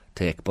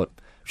take, but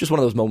it was just one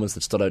of those moments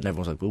that stood out, and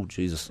everyone was like, "Oh,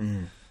 Jesus."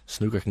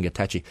 Snooker can get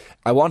tetchy.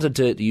 I wanted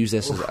to use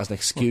this as an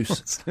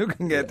excuse. Snooker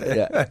can get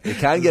it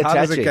can get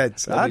tetchy.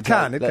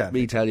 Let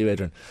me tell you,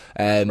 Adrian.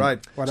 Right.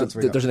 What else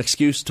we got? There's an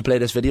excuse to play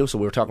this video. So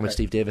we were talking about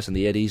Steve Davis in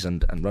the 80s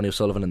and Ronnie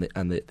O'Sullivan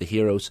and the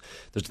heroes.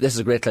 This is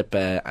a great clip,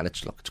 and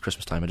it's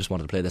Christmas time. I just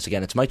wanted to play this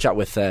again. It's my chat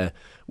with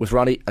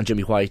Ronnie and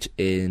Jimmy White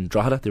in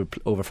Drogheda. They were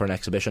over for an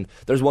exhibition.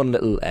 There's one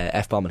little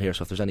F-bomb in here,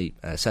 so if there's any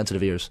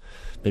sensitive ears,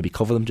 maybe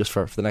cover them just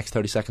for the next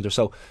 30 seconds or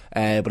so.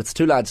 But it's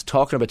 2 lads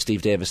talking about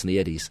Steve Davis in the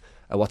 80s.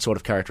 What sort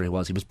of character he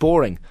was. He was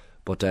boring,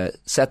 but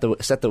set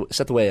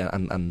the way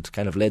and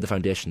kind of laid the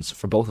foundations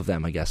for both of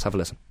them, I guess. Have a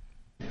listen.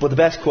 But the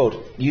best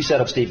quote, you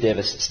set up Steve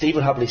Davis. Steve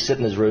would happily sit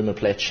in his room and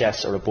play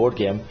chess or a board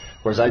game,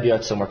 whereas I'd be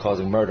out somewhere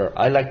causing murder.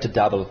 I like to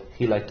dabble,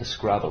 he liked to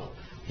scrabble.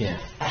 Yeah.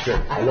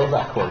 Sure. I love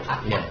that quote.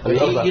 Yeah.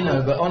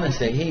 But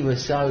honestly, he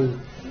was so...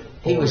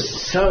 Ronnie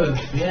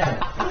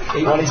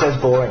says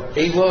boring.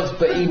 He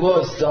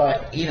was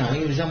like, he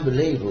was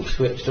unbelievable,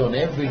 switched on.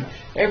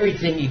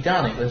 Everything he'd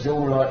done, it was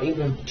all like,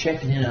 even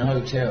checking in a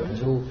hotel, it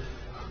was all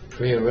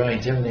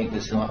prearranged. Everything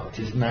was like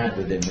just mad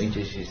with him. We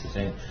just used to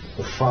think,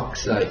 for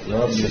fuck's sake,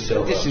 love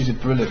yourself. This is a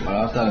brilliant one.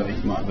 I don't know if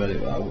you might have read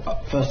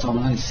it. First time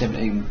when I was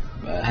 17,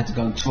 had to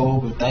go on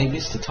tour with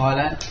Davis to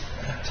Thailand.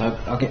 So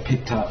I get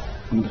picked up.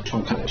 I'm going to try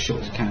and cut it as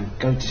short as I can.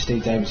 Go to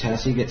Steve Davis'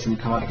 house, he gets in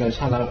the car, he goes,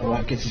 hello,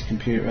 alright, gets his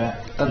computer out,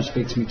 doesn't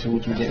speak to me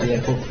towards me, get to the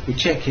airport, we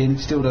check in,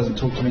 still doesn't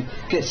talk to me,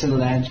 gets to the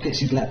lounge, gets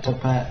his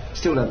laptop out,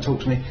 still doesn't talk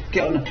to me,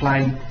 get on the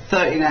plane,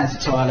 13 hours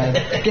to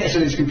Thailand, gets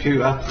on his computer,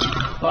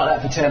 like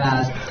that for 10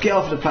 hours, get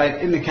off the plane,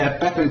 in the cab,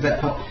 back on his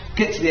laptop,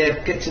 get to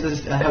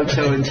the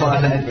hotel in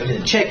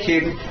Thailand, check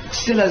in,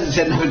 still hasn't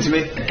said nothing to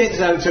me, get to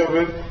the hotel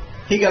room,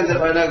 He goes up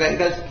my nugget, he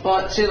goes,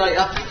 right, see you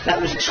later.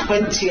 That was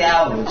 20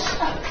 hours.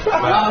 And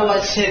I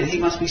always said he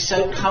must be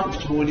so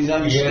comfortable in his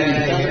own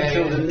skin, he doesn't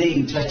feel the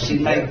need to actually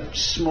make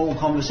small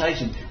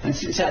conversation. And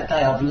since that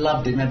day, I've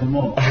loved him ever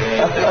more.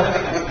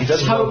 He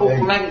total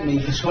blanked me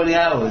for 20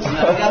 hours. You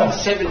know, a young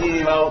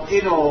 17-year-old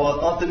in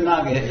awe of the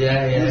nugget,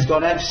 and he's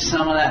gone, have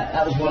some of that.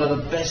 That was one of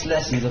the best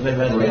lessons I've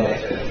ever had in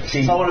life. So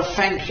I want to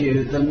thank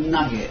you, the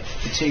nugget,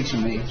 for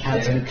teaching me how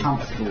to be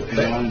comfortable in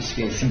your own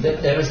skin.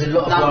 There was a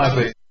lot of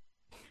rivalry.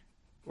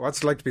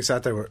 What's it like to be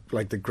sat there with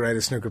like the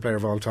greatest snooker player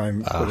of all time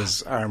with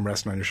his arm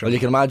resting on your shoulder? Well, you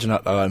can imagine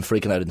how I'm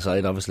freaking out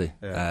inside, obviously.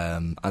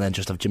 And then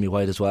just have Jimmy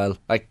White as well.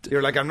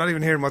 You're like, I'm not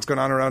even hearing what's going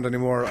on around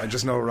anymore. I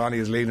just know Ronnie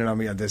is leaning on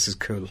me, and this is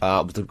cool. It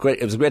was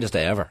the greatest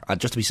day ever. And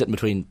just to be sitting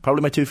between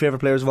probably my two favourite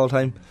players of all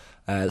time.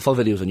 The full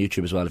video is on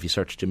YouTube as well if you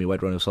search Jimmy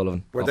White, Ronnie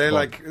O'Sullivan. Were they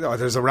like,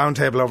 there's a round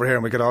table over here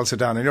and we could all sit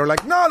down, and you're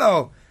like,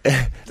 no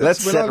let's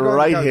sit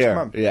right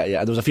here. Yeah,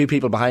 and there was a few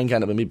people behind,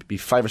 kind of maybe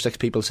 5 or 6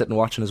 people sitting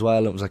watching as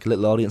well. It was like a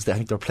little audience. I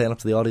think they were playing up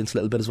to the audience a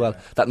little bit as well.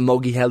 That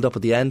mug he held up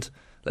at the end,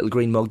 little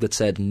green mug that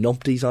said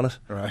numpties on it,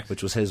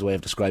 which was his way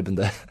of describing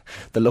the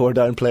lower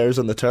down players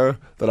on the tour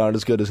that aren't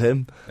as good as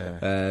him.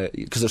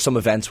 Because there's some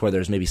events where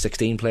there's maybe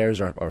 16 players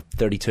or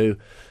 32.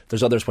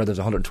 There's others where there's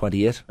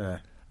 128.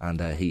 And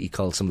he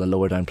called some of the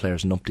lower down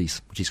players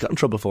numpties, which he's got in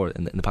trouble for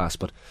in the past.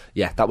 But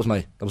yeah, that was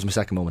my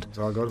second moment. It's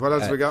all good. What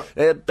else we got?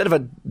 A bit of a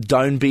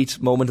downbeat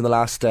moment in the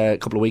last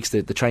couple of weeks.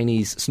 The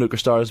Chinese snooker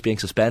stars being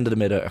suspended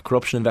amid a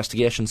corruption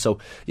investigation. So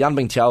Yan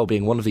Bingtiao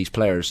being one of these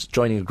players,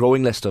 joining a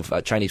growing list of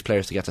Chinese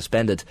players to get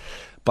suspended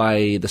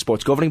by the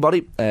sports governing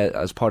body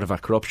as part of a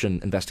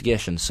corruption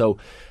investigation. So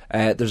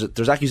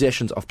there's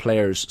accusations of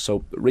players.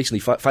 So recently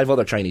 5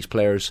 other Chinese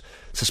players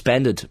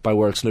suspended by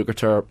World Snooker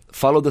Tour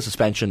followed the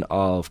suspension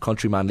of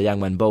countryman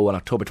Liang Wenbo on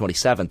October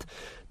 27th.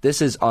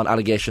 This is on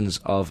allegations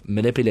of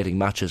manipulating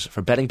matches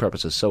for betting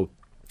purposes. So,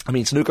 I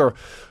mean, snooker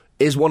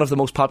is one of the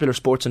most popular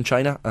sports in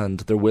China, and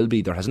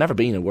there has never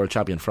been a world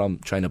champion from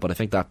China, but I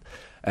think that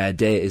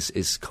day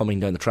is coming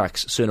down the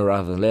tracks sooner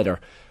rather than later.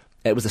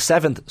 It was the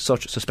 7th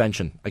such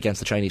suspension against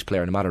the Chinese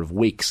player in a matter of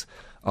weeks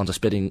on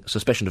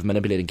suspicion of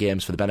manipulating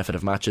games for the benefit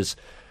of matches.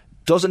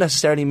 Doesn't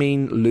necessarily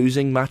mean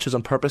losing matches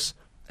on purpose.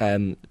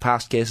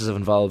 Past cases have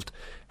involved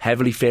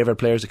heavily favoured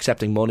players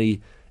accepting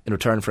money in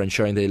return for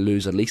ensuring they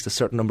lose at least a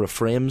certain number of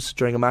frames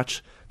during a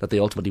match that they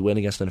ultimately win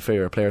against an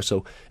inferior player.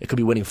 So it could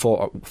be winning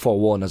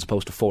 4-1 as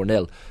opposed to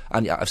 4-0.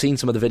 And I've seen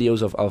some of the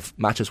videos of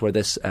matches where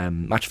this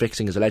match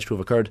fixing is alleged to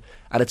have occurred,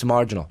 and it's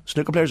marginal.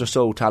 Snooker players are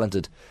so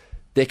talented,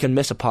 they can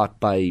miss a pot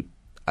by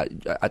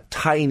a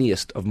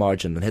tiniest of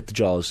margin and hit the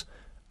jaws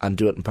and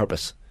do it on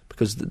purpose,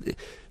 because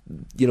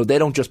they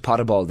don't just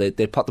pot a ball, they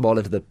pot the ball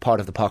into the part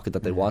of the pocket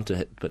that they want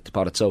to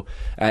pot it. So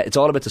it's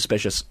all a bit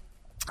suspicious.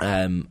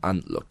 And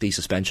look, these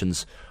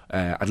suspensions,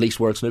 at least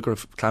World Snooker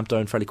have clamped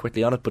down fairly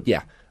quickly on it. But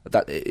yeah,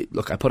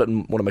 look, I put it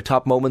in one of my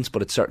top moments,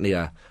 but it's certainly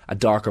a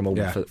darker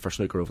moment for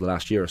snooker over the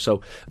last year or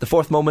so. The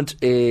fourth moment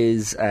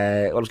is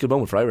it was a good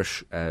moment for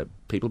Irish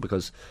people,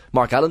 because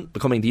Mark Allen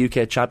becoming the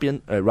UK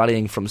champion,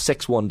 rallying from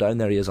 6-1 down,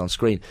 there he is on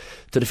screen,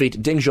 to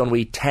defeat Ding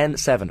Junhui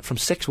 10-7 from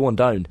 6-1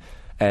 down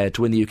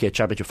to win the UK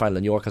Championship final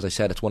in York. As I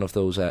said, it's one of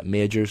those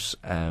majors.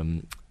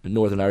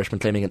 Northern Irishman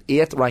claiming an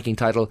 8th ranking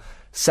title,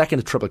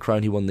 second Triple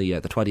Crown. He won the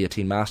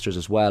 2018 Masters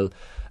as well,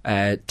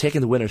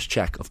 taking the winner's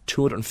cheque of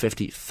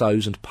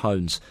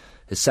 £250,000,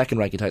 his second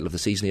ranking title of the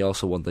season. He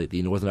also won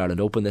the Northern Ireland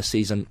Open this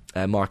season,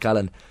 Mark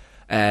Allen.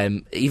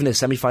 Even his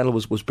semi-final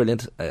was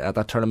brilliant at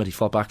that tournament. He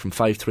fought back from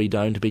 5-3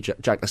 down to beat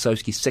Jack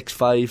Lasowski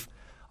 6-5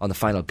 on the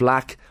final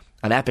black,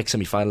 an epic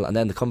semi-final, and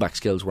then the comeback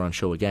skills were on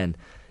show again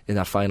in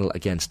that final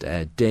against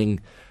Ding.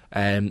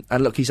 And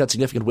look, he's had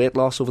significant weight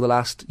loss over the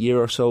last year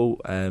or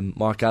so.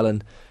 Mark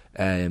Allen,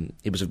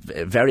 it was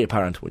very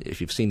apparent if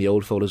you've seen the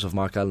old photos of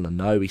Mark Allen and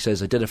now. He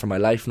says, I did it for my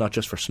life, not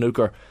just for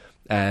snooker.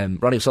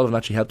 Ronnie O'Sullivan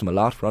actually helped him a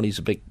lot. Ronnie's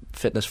a big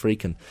fitness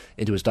freak and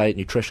into his diet and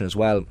nutrition as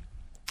well,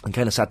 and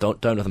kind of sat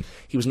down with him.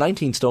 He was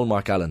 19 stone,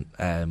 Mark Allen,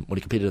 when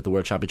he competed at the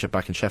World Championship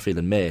back in Sheffield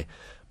in May.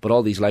 But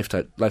all these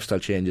lifestyle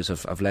changes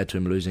have led to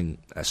him losing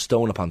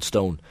stone upon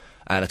stone,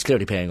 and it's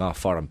clearly paying off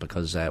for him,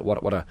 because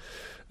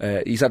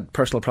he's had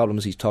personal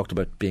problems. He's talked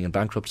about being in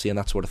bankruptcy and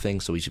that sort of thing,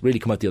 so he's really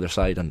come out the other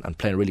side and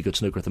playing really good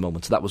snooker at the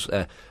moment. So that was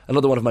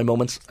another one of my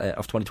moments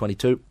of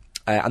 2022.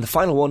 And the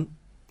final one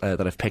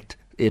that I've picked,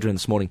 Adrian,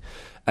 this morning,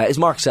 is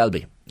Mark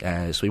Selby.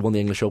 So he won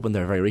the English Open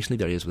there very recently.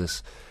 There he is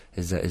with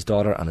his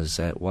daughter and his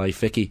wife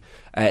Vicky.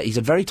 He's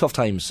had very tough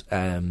times,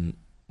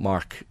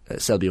 Mark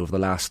Selby, over the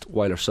last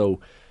while or so.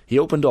 He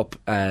opened up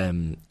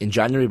in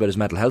January about his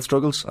mental health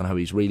struggles and how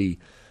he's really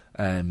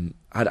had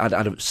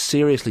a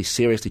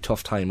seriously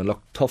tough time. And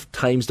look, tough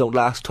times don't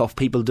last, tough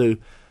people do,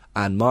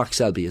 and Mark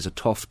Selby is a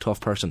tough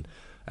person.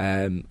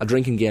 A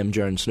drinking game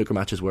during snooker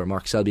matches where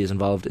Mark Selby is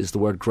involved is the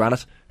word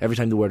granite. Every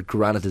time the word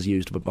granite is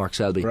used about Mark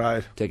Selby,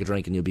 take a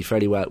drink and you'll be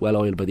fairly well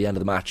oiled by the end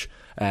of the match.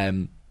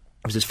 It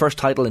was his first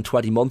title in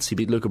 20 months. He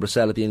beat Luca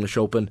Bracel at the English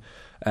Open,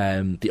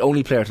 the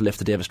only player to lift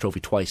the Davis Trophy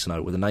twice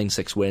now, with a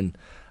 9-6 win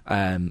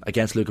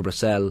against Luca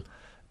Bracel.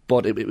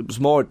 But it was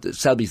more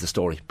Selby's the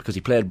story, because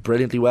he played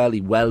brilliantly well.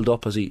 He welled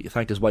up as he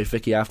thanked his wife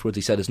Vicky afterwards.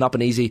 He said, it's not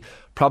been easy,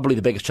 probably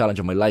the biggest challenge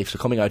of my life. So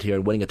coming out here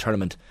and winning a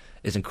tournament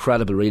is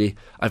incredible, really.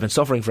 I've been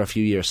suffering for a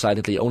few years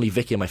silently. Only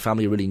Vicky and my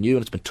family really knew,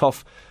 and it's been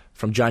tough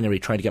from January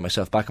trying to get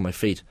myself back on my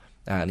feet.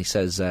 And he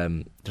says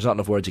there's not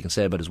enough words he can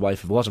say about his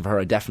wife. If it wasn't for her,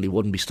 I definitely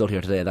wouldn't be stood here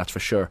today, that's for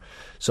sure.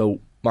 So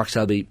Mark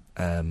Selby,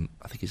 I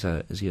think is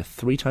he a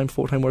 3-time,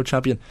 4-time world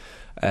champion?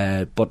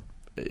 But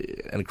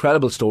an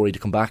incredible story to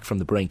come back from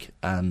the brink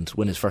and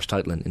win his first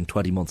title in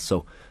 20 months.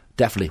 So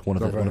definitely one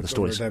of the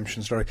stories.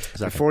 Redemption story.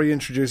 Exactly. Before you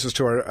introduce us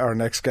to our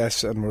next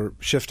guest, and we're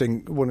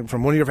shifting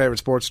from one of your favourite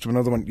sports to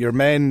another one, your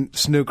main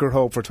snooker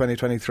hope for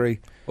 2023?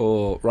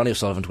 Oh, Ronnie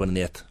O'Sullivan to win in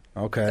the 8th.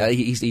 Okay.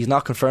 He's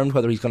not confirmed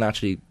whether he's going to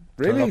actually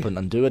turn up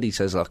and do it. He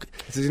says, look...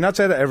 Does he not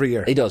say that every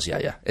year? He does,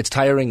 yeah. It's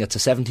tiring. It's a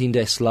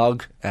 17-day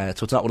slog, so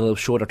it's not one of those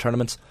shorter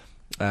tournaments.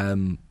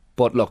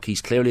 But look,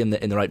 he's clearly in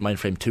the right mind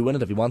frame to win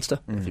it if he wants to.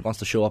 If he wants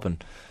to show up,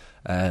 and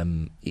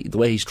the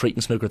way he's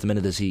treating snooker at the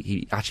minute is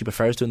he actually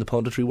prefers doing the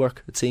punditry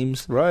work, it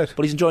seems. Right.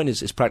 But he's enjoying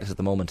his practice at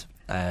the moment.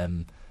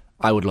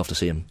 I would love to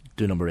see him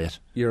do number 8.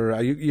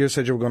 You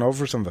said you were going over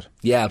for some of it?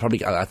 Yeah,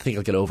 I think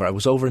I'll get over. I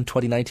was over in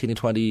 2018 and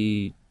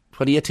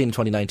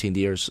 2019, the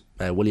years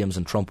Williams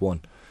and Trump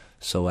won.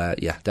 So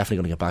yeah, definitely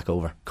going to get back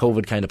over.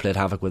 COVID kind of played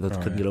havoc with it.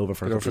 Couldn't get over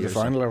for a couple of years. the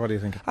final, or what do you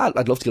think?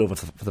 I'd love to get over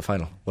for the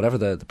final. Whatever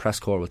the press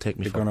corps will take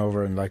me You've for. gone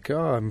over and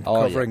I'm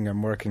covering,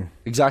 I'm working.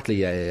 Exactly,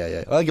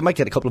 yeah. Well, you might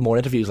get a couple of more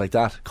interviews like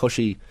that.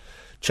 Cushy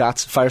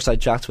chats, fireside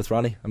chats with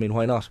Ronnie. I mean,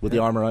 why not? With the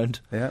arm around.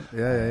 Yeah.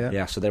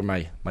 Yeah, so they're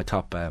my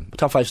top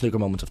 5 snooker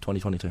moments of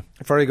 2022.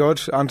 Very good.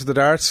 On to the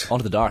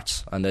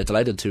darts. And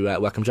delighted to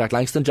welcome Jack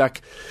Langston. Jack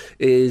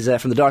is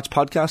from the Darts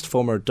podcast,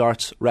 former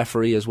darts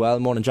referee as well.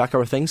 Morning, Jack. How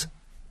are things?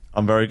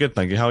 I'm very good,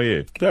 thank you. How are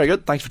you? Very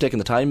good. Thanks for taking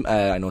the time.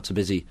 I know it's a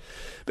busy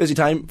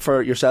time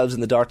for yourselves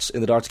in the darts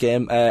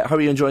game. How are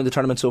you enjoying the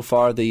tournament so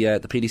far? The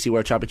PDC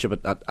World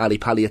Championship at Ali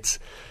Pali. It's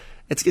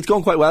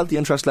going quite well. The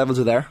interest levels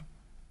are there.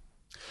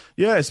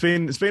 Yeah, it's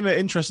been an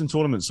interesting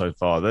tournament so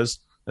far. There's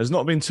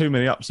not been too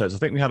many upsets. I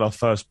think we had our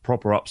first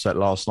proper upset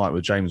last night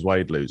with James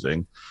Wade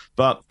losing,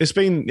 but it's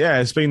been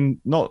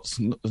not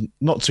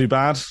too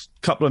bad.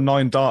 Couple of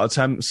 9 dart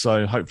attempts,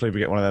 so hopefully we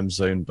get one of them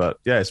soon. But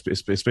yeah,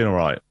 it's been all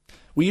right.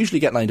 We usually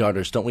get 9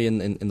 darters, don't we, in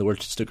the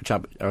World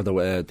Snooker or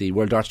the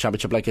World Darts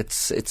Championship? Like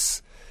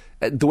it's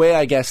the way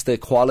I guess the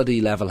quality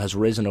level has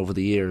risen over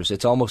the years.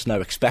 It's almost now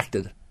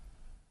expected.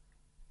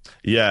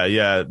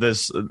 Yeah.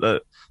 There's,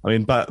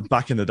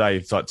 back in the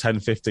day, like 10,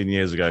 15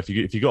 years ago, if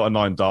you got a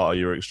 9 darter,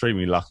 you were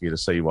extremely lucky to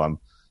see one.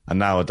 And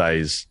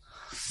nowadays,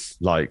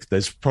 like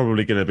there's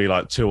probably going to be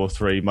like 2 or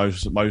 3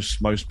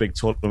 most big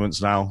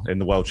tournaments now in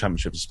the World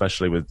Championships,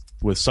 especially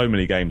with so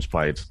many games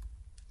played.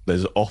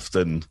 There's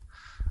often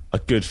a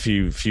good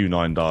few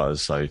 9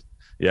 darters, so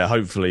yeah.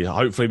 Hopefully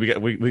we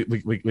get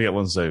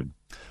one soon.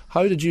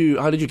 How did you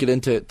get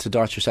into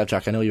darts yourself,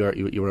 Jack? I know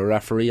you were a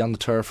referee on the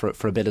tour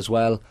for a bit as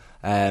well.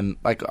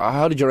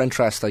 How did your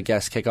interest, I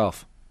guess, kick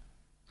off?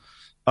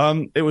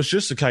 It was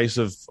just a case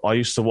of I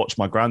used to watch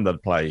my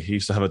granddad play. He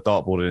used to have a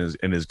dartboard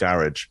in his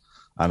garage,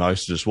 and I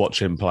used to just watch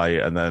him play.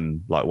 And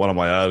then, like, one of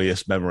my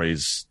earliest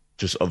memories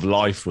just of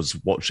life was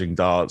watching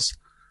darts,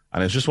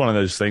 and it's just one of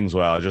those things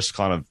where I just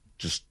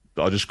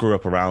grew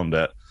up around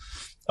it.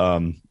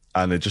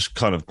 And it just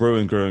kind of grew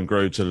and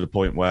grew to the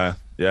point where,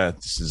 yeah,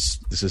 this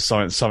is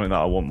something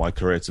that I want my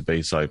career to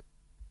be. So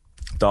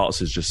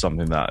darts is just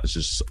something that has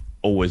just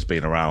always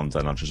been around,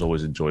 and I've just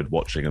always enjoyed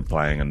watching and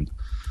playing and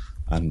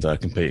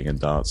competing in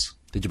darts.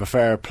 Did you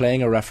prefer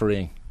playing or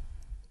refereeing?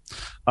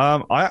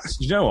 I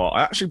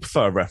actually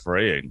prefer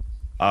refereeing.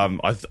 I'm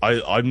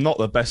not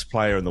the best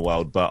player in the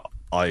world, but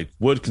I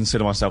would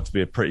consider myself to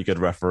be a pretty good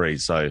referee.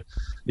 So,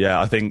 yeah,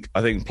 I think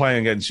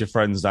playing against your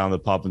friends down the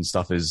pub and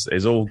stuff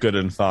is all good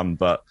and fun.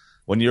 But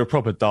when you're a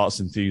proper darts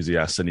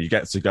enthusiast and you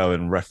get to go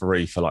and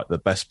referee for like the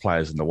best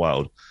players in the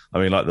world, I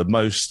mean, like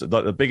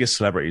the biggest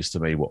celebrities to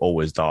me were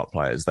always dart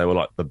players. They were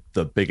like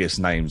the biggest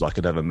names I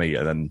could ever meet.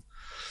 And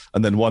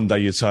then one day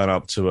you turn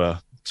up to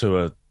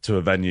a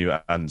venue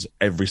and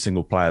every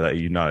single player that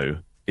you know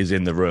is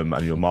in the room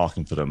and you're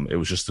marking for them. It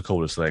was just the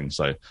coolest thing.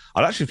 So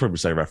I'd actually probably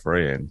say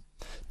refereeing.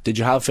 Did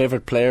you have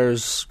favourite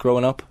players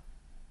growing up?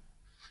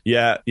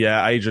 Yeah.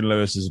 Adrian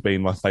Lewis has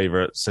been my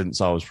favourite since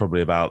I was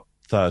probably about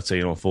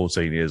 13 or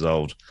 14 years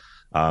old,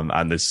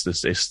 and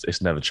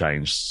it's never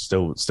changed.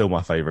 Still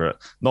my favourite.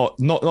 Not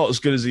as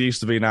good as he used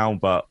to be now,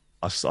 but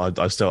I'll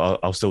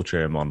still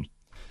cheer him on.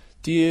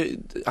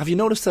 Have you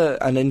noticed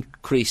an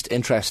increased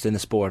interest in the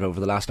sport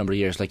over the last number of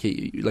years? Like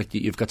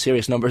you've got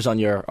serious numbers on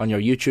your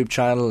YouTube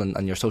channel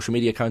and your social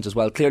media accounts as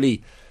well.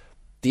 Clearly,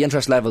 the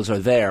interest levels are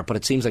there, but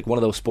it seems like one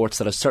of those sports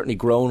that has certainly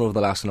grown over the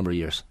last number of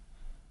years.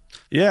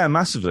 Yeah,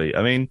 massively.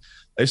 I mean,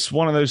 it's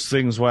one of those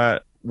things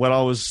where when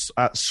I was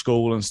at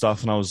school and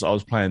stuff, and I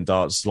was playing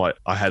darts, like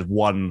I had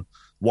one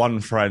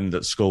friend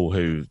at school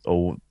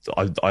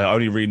I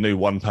only really knew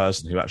one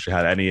person who actually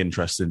had any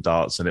interest in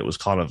darts, and it was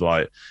kind of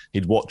like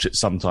he'd watch it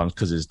sometimes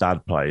because his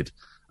dad played,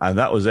 and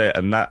that was it.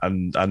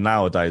 And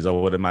nowadays, I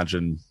would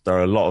imagine there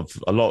are a lot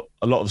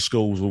of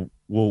schools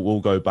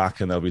we'll go back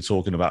and they'll be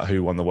talking about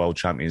who won the World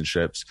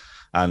Championships.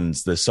 And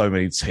there's so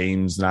many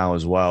teams now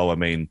as well. I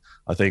mean,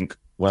 I think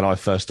when I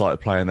first started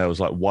playing, there was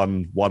like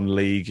one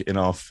league in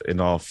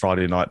our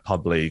Friday night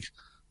pub league,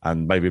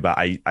 and maybe about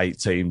eight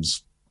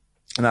teams,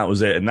 and that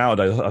was it. And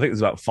nowadays, I think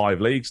there's about 5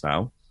 leagues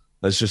now.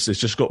 It's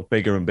just got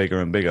bigger and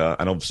bigger and bigger.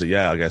 And obviously,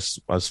 yeah, I guess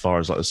as far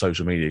as like the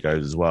social media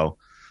goes as well,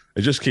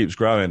 it just keeps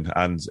growing,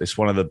 and it's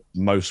one of the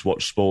most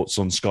watched sports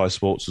on Sky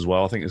Sports as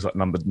well. I think it's like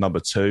number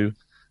 2,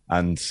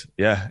 and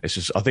yeah,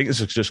 I think it's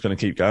just going to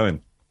keep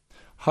going.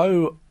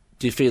 How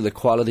do you feel the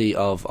quality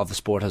of the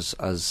sport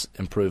has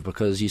improved?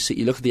 Because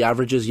you look at the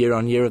averages year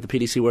on year of the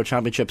PDC World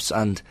Championships,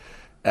 and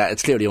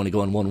it's clearly only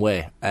going one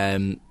way.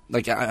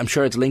 Like I'm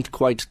sure it's linked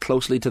quite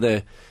closely to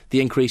the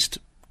increased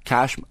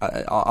cash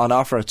on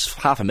offer. It's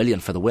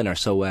 $500,000 for the winner,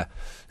 so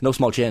no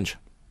small change.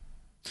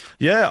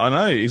 Yeah, I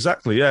know,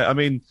 exactly. Yeah, I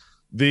mean,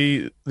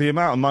 the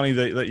amount of money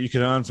that you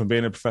can earn from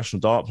being a professional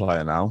dart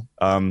player now,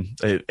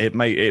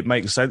 it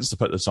makes sense to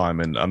put the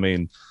time in. I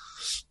mean,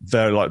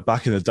 they're like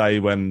back in the day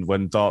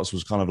when darts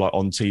was kind of like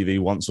on TV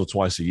once or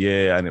twice a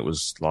year, and it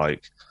was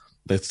like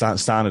the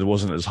standard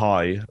wasn't as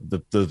high.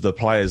 The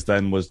players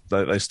then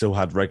they still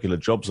had regular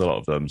jobs, a lot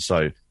of them,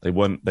 so they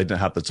didn't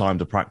have the time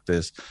to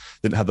practice,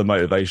 didn't have the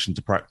motivation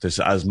to practice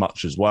as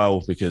much as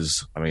well,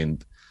 because I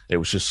mean it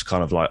was just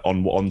kind of like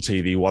on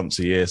TV once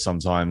a year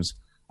sometimes,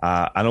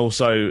 and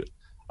also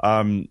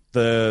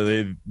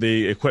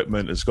the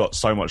equipment has got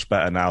so much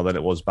better now than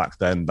it was back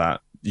then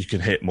that you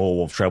can hit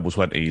more of treble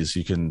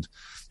 20s.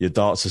 Your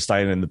darts are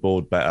staying in the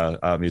board better.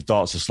 Your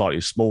darts are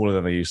slightly smaller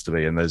than they used to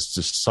be, and there's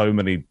just so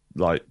many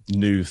like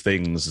new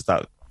things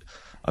that,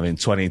 I mean,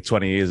 20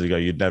 years ago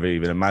you'd never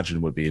even imagine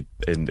would be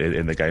in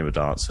the game of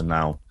darts, and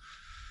now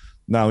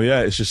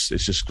yeah, it's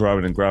just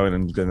growing and growing,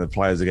 and the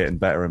players are getting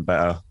better and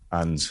better,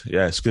 and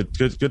yeah, it's good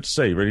to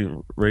see.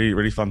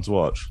 Really fun to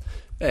watch.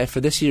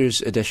 For this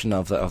year's edition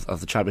of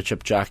the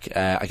championship, Jack,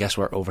 I guess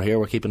we're over here.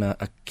 We're keeping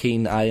a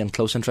keen eye and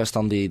close interest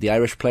on the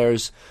Irish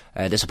players.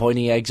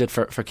 Disappointing exit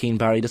for Cian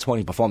Barry.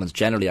 Disappointing performance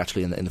generally,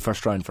 actually, in the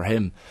first round for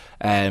him.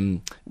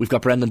 We've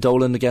got Brendan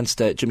Dolan against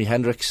Jimi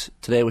Hendrix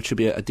today, which should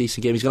be a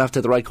decent game. He's going to have to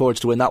hit the right chords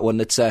to win that one.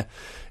 It's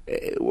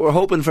we're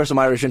hoping for some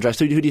Irish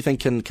interest. Who do you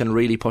think can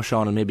really push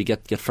on and maybe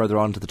get further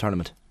on to the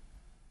tournament?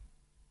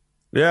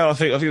 Yeah, I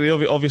think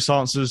the obvious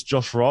answer is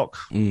Josh Rock.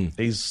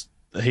 He's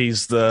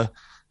the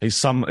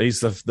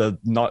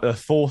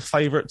 4th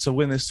favourite to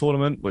win this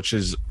tournament, which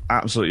is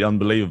absolutely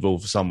unbelievable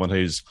for someone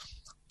who's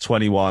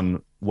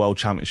 21 World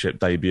Championship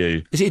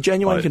debut. Is he a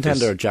genuine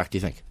contender, Jack, do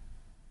you think?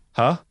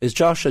 Huh? Is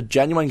Josh a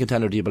genuine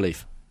contender, do you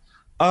believe?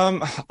 I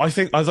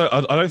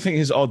don't think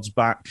his odds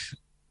back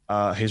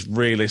his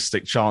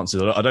realistic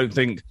chances. I don't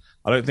think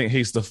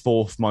he's the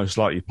 4th most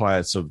likely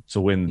player to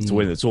win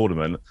the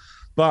tournament.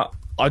 But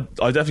I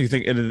definitely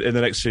think in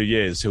the next few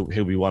years he'll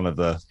be one of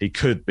the. He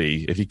could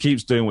be, if he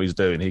keeps doing what he's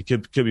doing, he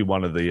could be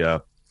one of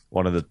the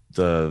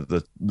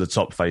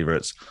top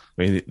favourites.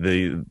 I mean,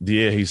 the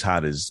year he's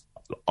had is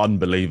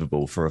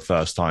unbelievable for a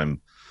first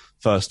time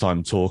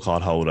tour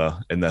card holder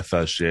in their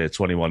first year,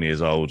 21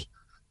 years old.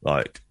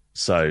 Like,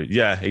 so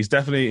yeah, he'll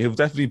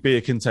definitely be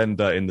a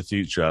contender in the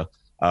future.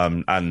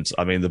 And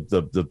I mean,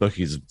 the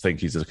bookies think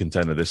he's a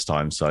contender this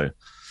time. So,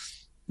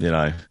 you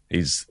know,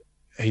 he's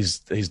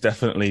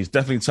definitely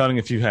turning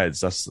a few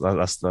heads. That's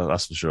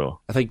for sure.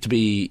 I think to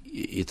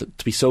be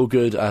so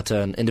good at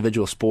an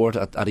individual sport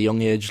at a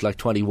young age, like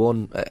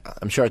 21,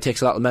 I'm sure it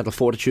takes a lot of mental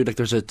fortitude. Like,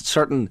 there's a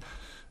certain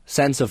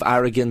sense of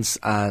arrogance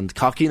and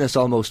cockiness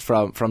almost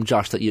from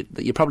Josh that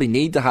you probably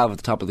need to have at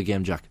the top of the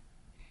game, Jack.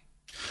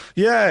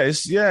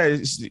 It's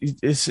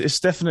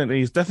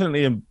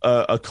definitely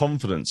a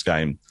confidence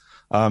game.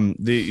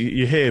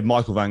 You hear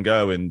Michael van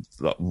Gerwen,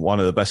 one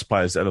of the best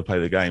players to ever play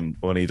the game,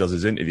 when he does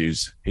his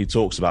interviews, he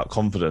talks about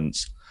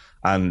confidence,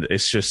 and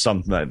it's just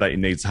something that you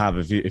need to have.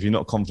 If you're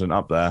not confident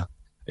up there,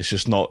 it's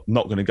just not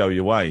going to go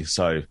your way.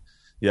 So,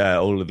 yeah,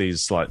 all of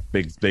these like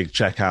big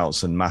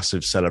checkouts and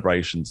massive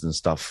celebrations and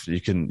stuff,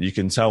 you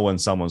can tell when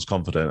someone's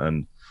confident.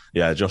 And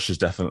yeah, Josh is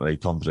definitely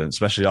confident,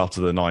 especially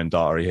after the 9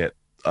 darter he hit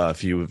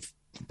about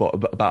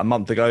a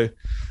month ago.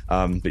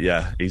 But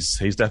yeah, he's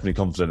definitely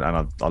confident,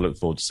 and I look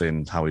forward to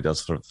seeing how he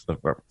does for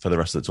the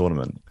rest of the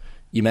tournament.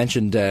 You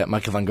mentioned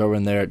Michael van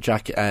Gerwen there,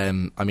 Jack. I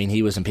mean,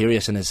 he was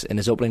imperious in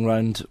his opening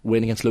round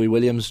win against Louis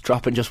Williams,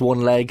 dropping just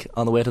one leg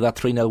on the way to that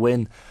 3-0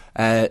 win.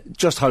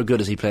 Just how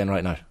good is he playing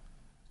right now?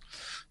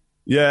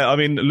 Yeah, I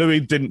mean, Louis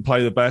didn't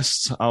play the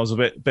best. I was a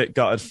bit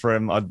gutted for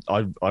him. I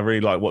really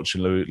like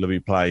watching Louis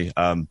play,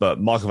 but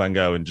Michael van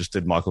Gerwen just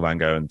did Michael van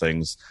Gerwen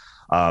things.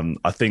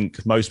 I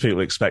think most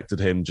people expected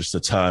him just to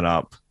turn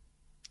up,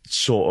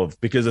 sort of,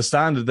 because the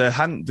standard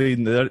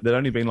there'd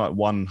only been like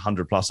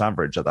 100 plus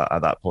average at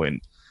that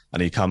point,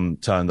 and he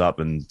turned up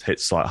and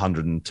hits like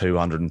 102,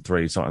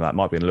 103, something like that.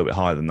 Might be a little bit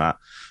higher than that.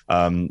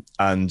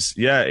 And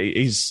yeah,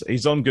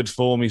 he's on good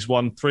form. He's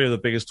won 3 of the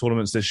biggest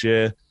tournaments this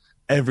year.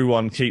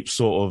 Everyone keeps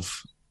sort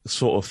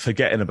of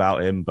forgetting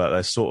about him, but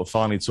they're sort of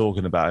finally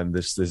talking about him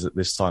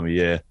this time of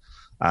year.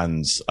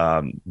 And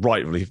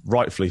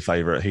rightfully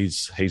favourite.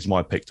 He's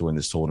my pick to win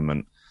this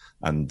tournament.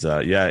 And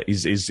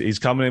he's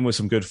coming in with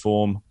some good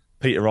form.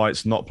 Peter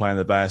Wright's not playing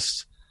the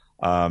best.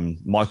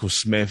 Michael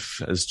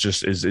Smith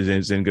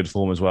is in good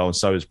form as well, and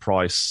so is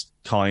Price,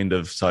 kind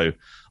of. So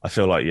I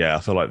feel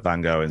like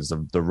Van Goen's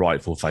the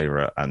rightful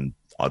favourite, and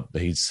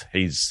he's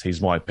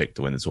my pick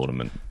to win the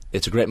tournament.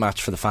 It's a great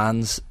match for the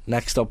fans.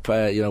 Next up,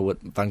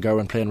 with Van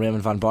Gerwen playing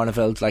Raymond van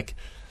Barneveld, like,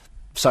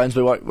 sounds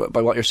by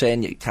what you're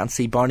saying, you can't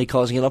see Barney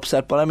causing an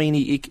upset, but I mean,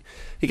 he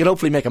can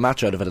hopefully make a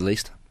match out of it at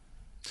least.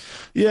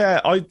 Yeah,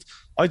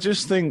 I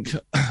just think,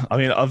 I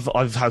mean,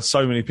 I've had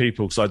so many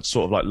people, because I'd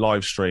sort of like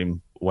live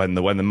stream when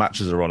the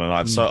matches are on, and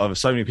I've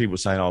so many people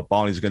saying, "Oh,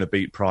 Barney's going to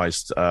beat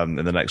Price in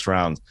the next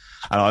round,"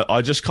 and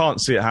I just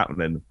can't see it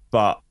happening.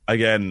 But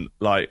again,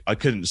 like, I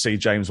couldn't see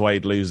James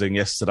Wade losing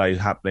yesterday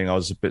happening. I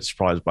was a bit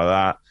surprised by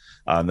that.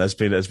 There's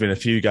been a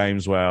few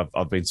games where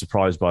I've been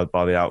surprised by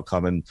the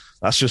outcome, and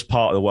that's just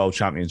part of the World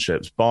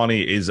Championships.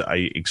 Barney is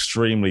a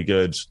extremely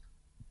good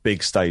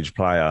big stage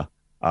player.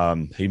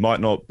 He might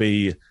not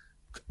be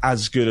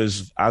as good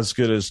as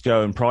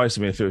Gerwyn Price.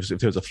 I mean, if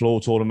it was a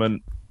floor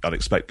tournament, I'd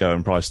expect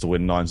Gerwyn Price to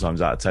win 9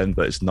 times out of 10,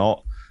 but it's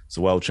not. It's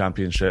the World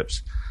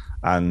Championships,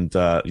 and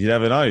you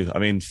never know. I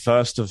mean,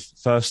 first,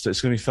 it's going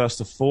to be first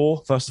to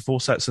four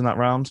sets in that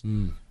round.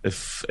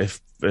 If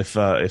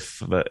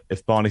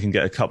Barney can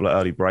get a couple of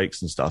early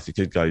breaks and stuff, he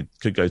could go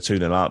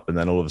 2-0 up, and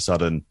then all of a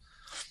sudden,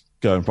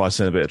 Gerwyn Price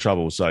in a bit of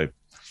trouble. So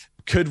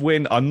could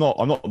win. I'm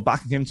not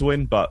backing him to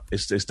win, but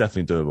it's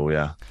definitely doable.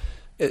 Yeah.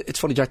 It's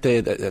funny, Jack,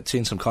 they've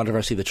seen some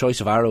controversy. The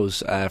choice of arrows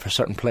for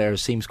certain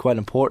players seems quite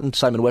important.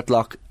 Simon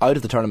Whitlock out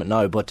of the tournament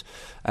now, but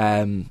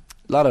a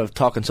lot of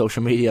talk on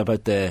social media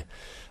about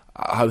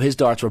how his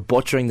darts were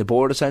butchering the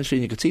board, essentially,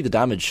 and you could see the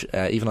damage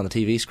even on the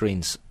TV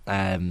screens,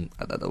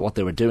 what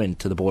they were doing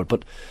to the board.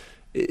 But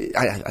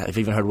I've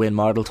even heard Wayne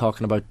Mardle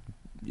talking about,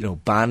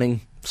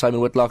 banning Simon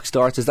Whitlock's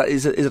darts.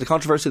 Is it a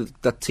controversy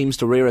that seems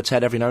to rear its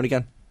head every now and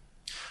again?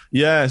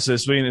 Yeah, so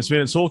it's been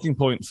a talking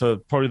point for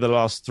probably the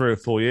last 3 or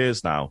 4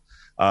 years now.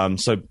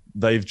 So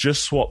they've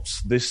just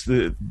swapped this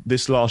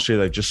last year.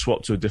 They've just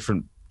swapped to a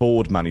different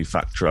board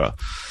manufacturer,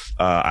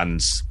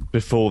 and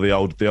before the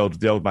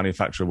old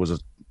manufacturer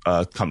was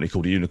a company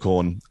called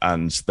Unicorn,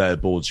 and their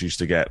boards used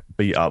to get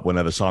beat up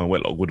whenever Simon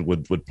Whitlock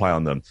would play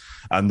on them.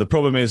 And the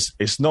problem is,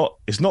 it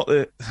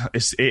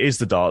is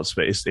the darts,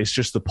 but it's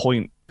just the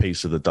point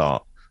piece of the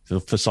dart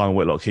for Simon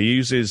Whitlock.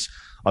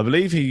 I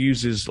believe he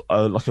uses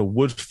like a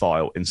wood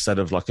file instead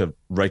of like a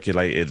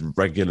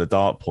regular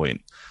dart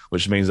point,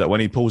 which means that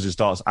when he pulls his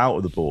darts out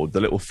of the board, the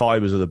little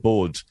fibres of the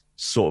board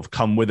sort of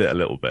come with it a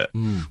little bit,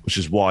 which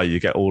is why you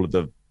get all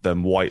of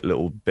them white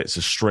little bits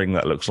of string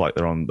that looks like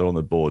they're on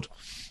the board.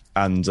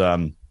 And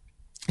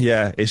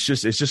it's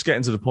just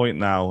getting to the point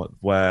now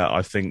where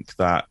I think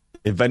that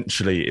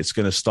eventually it's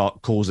going to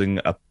start causing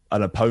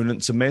an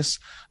opponent to miss.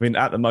 I mean,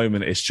 at the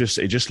moment, it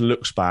just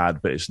looks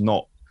bad, but it's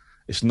not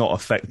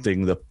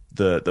affecting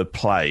the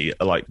play.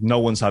 Like, no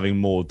one's having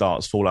more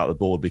darts fall out the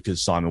board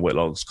because Simon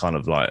Whitlock's kind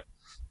of like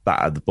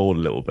battered the board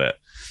a little bit.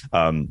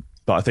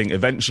 But I think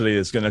eventually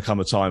there's going to come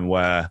a time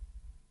where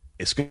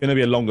it's going to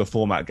be a longer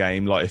format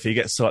game. Like, if he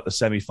gets to like the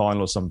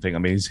semi-final or something, I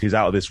mean, he's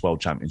out of this World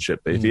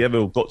Championship, but if he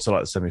ever got to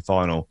like the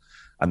semi-final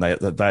and they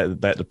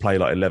had to play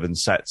like 11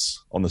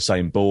 sets on the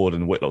same board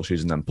and Whitlock's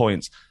using them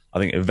points, I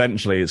think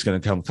eventually it's going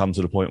to come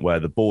to the point where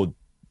the board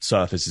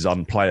surface is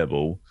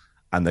unplayable,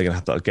 and they're going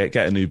to have to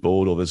get a new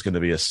board, or there's going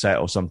to be a set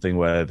or something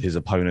where his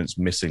opponent's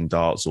missing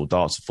darts, or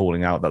darts are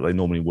falling out that they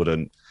normally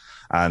wouldn't.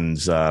 And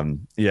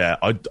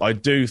I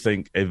do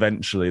think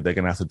eventually they're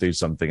going to have to do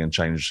something and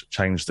change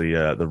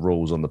the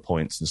rules on the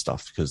points and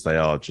stuff, because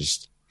they're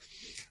just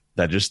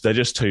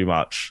too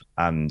much,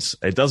 and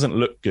it doesn't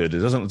look good. It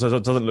doesn't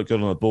look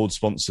good on the board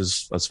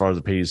sponsors as far as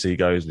the PDC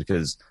goes,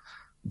 because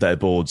their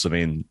boards, I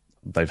mean,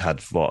 they've had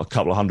a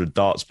couple of hundred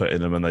darts put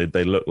in them, and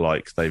they look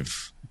like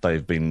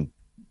they've been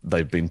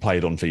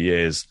played on for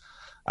years.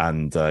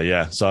 And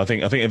so I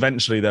think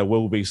eventually there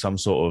will be some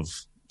sort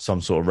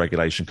of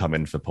regulation come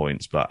in for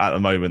points, but at the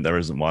moment there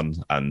isn't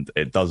one, and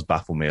it does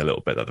baffle me a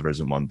little bit that there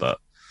isn't one, but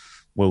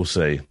we'll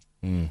see.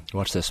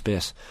 Watch this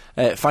space.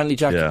 Finally,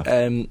 Jack,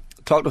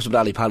 talk to us about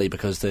Ali Pali,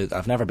 because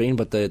I've never been,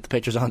 but the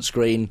pictures on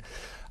screen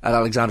at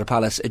Alexandra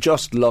Palace, it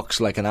just looks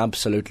like an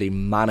absolutely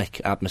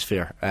manic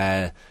atmosphere.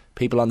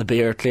 People on the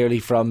beer, clearly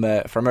from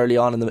early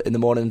on in the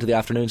morning into the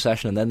afternoon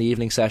session, and then the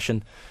evening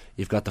session.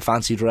 You've got the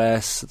fancy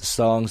dress, the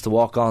songs, the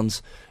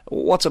walk-ons.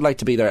 What's it like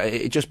to be there?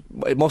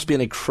 It must be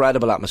an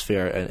incredible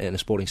atmosphere in a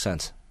sporting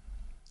sense.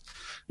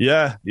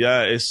 Yeah,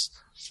 it's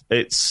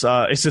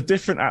a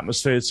different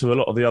atmosphere to a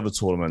lot of the other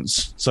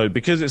tournaments. So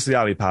because it's the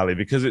Ali Pali,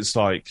 because it's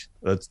like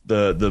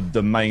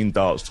the main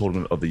darts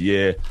tournament of the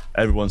year,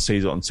 everyone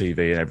sees it on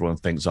TV and everyone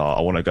thinks, I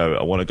want to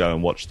go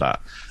and watch that.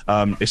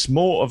 It's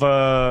more of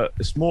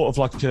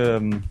like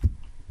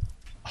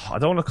I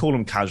don't want to call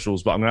them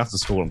casuals, but I'm going to have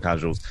to call them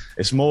casuals.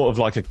 It's more of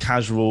like a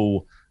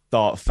casual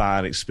dart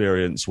fan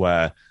experience,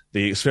 where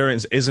the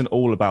experience isn't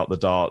all about the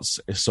darts.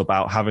 It's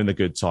about having a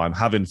good time,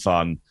 having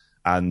fun,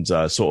 And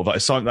sort of like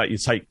it's something that you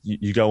take,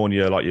 you go on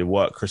your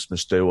work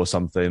Christmas do or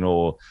something,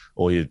 or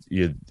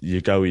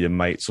you go with your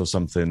mates or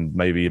something.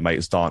 Maybe your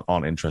mates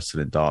aren't interested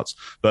in darts,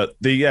 but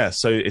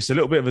so it's a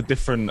little bit of a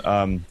different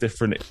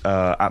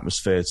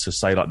atmosphere to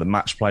say like the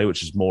match play,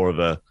 which is more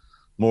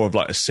of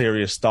like a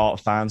serious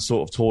dart fan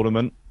sort of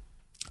tournament.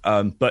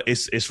 But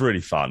it's really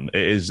fun.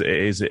 It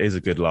is a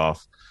good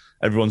laugh.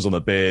 Everyone's on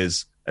the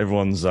beers.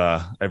 Everyone's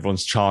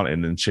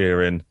chanting and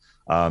cheering.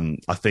 I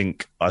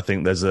think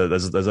there's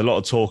a lot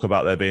of talk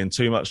about there being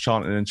too much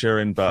chanting and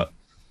cheering, but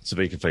to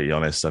be completely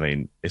honest, I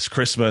mean, it's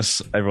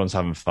Christmas, everyone's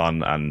having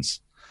fun, and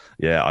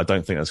I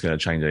don't think that's going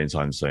to change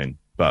anytime soon.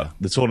 But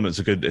the tournament's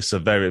it's a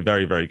very,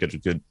 very, very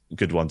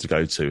good one to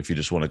go to if you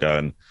just want to go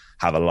and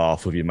have a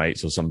laugh with your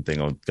mates or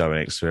something, or go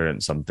and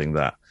experience something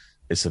that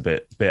it's a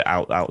bit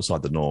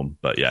outside the norm.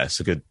 But yeah, it's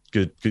a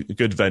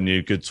good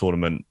venue, good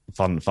tournament,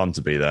 fun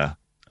to be there,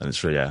 and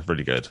it's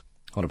really good.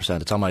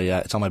 100%.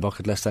 It's on my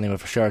bucket list anyway,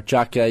 for sure.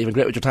 Jack, you've been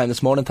great with your time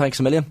this morning. Thanks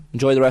a million.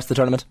 Enjoy the rest of the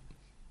tournament.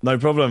 No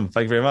problem.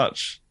 Thank you very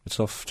much. Good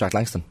stuff. Jack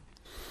Langston.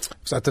 I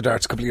was at the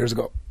darts a couple of years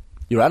ago.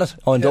 You were at it?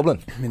 Oh, in Dublin?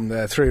 In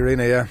the Three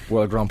Arena, yeah.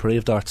 World Grand Prix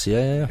of darts,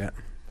 yeah.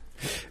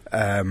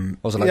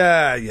 What was it like?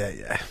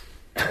 Yeah.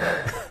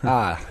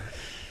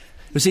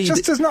 But see,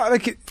 there's not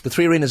like the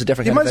Three Arena is a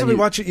different. You kind might of as well be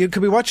watching. You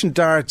could be watching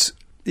darts.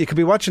 You could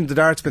be watching the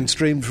darts being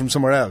streamed from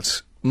somewhere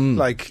else.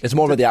 Like it's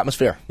more about the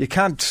atmosphere. You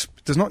can't.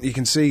 There's nothing you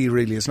can see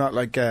really. It's not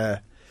like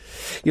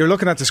you're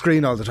looking at the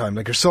screen all the time.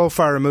 Like you're so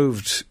far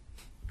removed.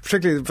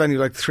 Particularly the venue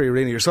like the Three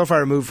Arena, you're so far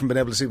removed from being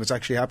able to see what's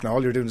actually happening.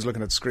 All you're doing is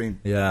looking at the screen.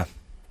 Yeah,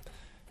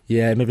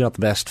 maybe not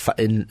the best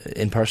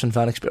in-person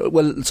fan experience.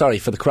 Well, sorry,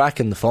 for the crack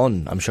and the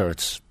fun, I'm sure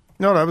it's...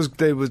 No, it was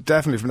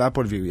definitely from that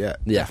point of view, yeah.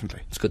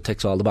 Definitely. It's good,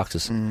 ticks all the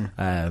boxes. From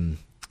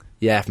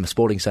a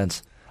sporting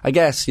sense. I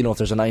guess, if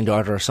there's a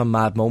 9-darter or some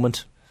mad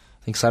moment,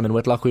 I think Simon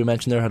Whitlock, we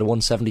mentioned there, had a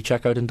 170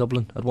 checkout in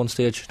Dublin at one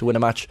stage to win a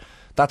match.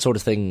 That sort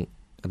of thing,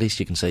 at least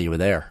you can say you were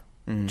there.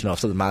 If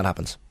something mad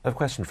happens. I have a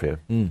question for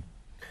you.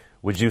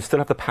 Would you still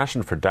have the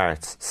passion for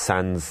darts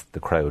sans the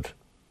crowd?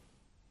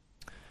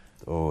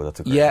 Oh, that's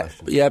a great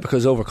question. Yeah,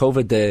 because over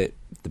COVID, the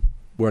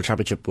World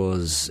Championship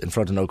was in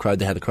front of no crowd.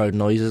 They had the crowd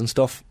noises and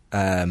stuff,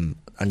 and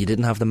you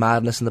didn't have the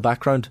madness in the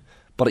background,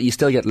 but you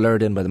still get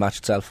lured in by the match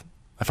itself.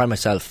 I find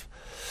myself,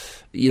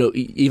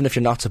 even if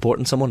you're not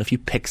supporting someone, if you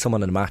pick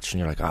someone in a match and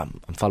you're like, I'm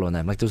following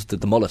them. Like there was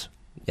the mullet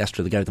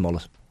yesterday, the guy with the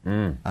mullet.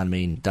 I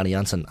mean, Danny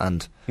Jansen,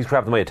 and he's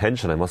grabbed my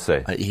attention, I must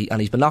say.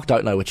 He's been knocked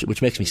out now,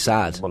 which makes me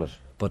sad. Mullet.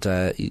 But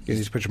you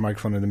need to put your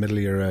microphone in the middle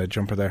of your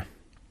jumper there.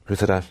 Who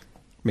said that?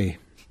 Me.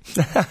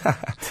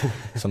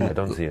 I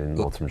don't see any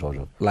notes from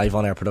Jojo. Live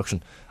on air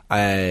production.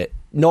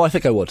 No, I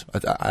think I would.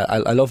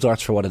 I love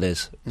darts for what it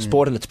is.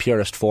 Sport in its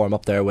purest form,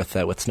 up there with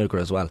snooker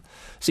as well.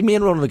 See, me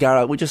and Ronan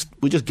O'Gara, we just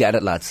get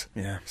it, lads.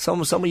 Yeah.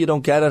 Some of you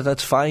don't get it.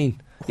 That's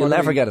fine. You'll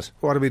never get it.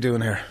 What are we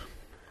doing here?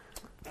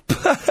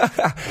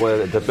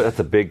 Well, that's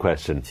a big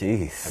question.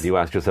 Jeez. And you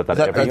ask yourself that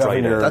every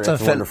Friday. That's a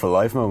wonderful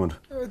life moment.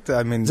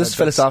 I mean, is this a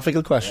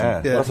philosophical question?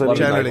 Yeah. What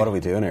are we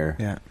doing here?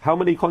 Yeah. How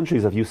many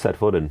countries have you set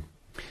foot in?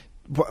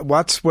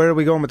 Where are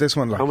we going with this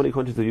one? Like? How many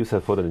countries have you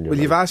set foot in your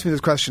life? You've asked me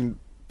this question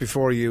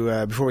before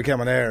we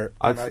came on air.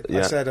 I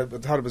said I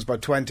thought it was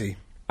about 20.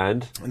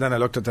 And then I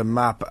looked at the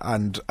map,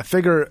 and I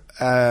figure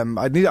I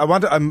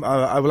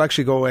will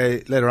actually go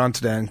away later on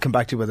today and come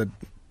back to you with a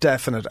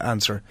definitive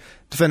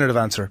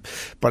answer,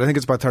 but I think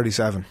it's about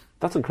 37.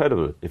 That's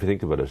incredible if you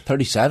think about it.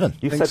 37?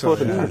 You've set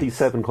foot in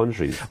 37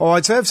 countries. Oh,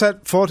 I'd say I've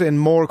set foot in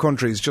more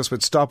countries just with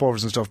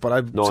stopovers and stuff, but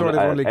I'm sort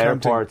of only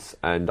counting airports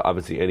and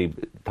obviously any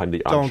time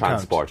that on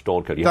transport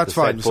don't count. You That's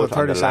have to fine. set foot So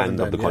 37 on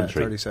the land of the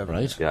country. 37.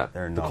 Right? Yeah,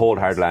 the cold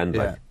hard land.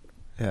 Yeah.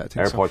 Yeah, I think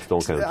airports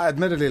don't count.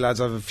 Admittedly,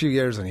 lads, I have a few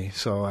years on you,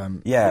 so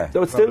yeah.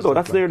 No, it's still though.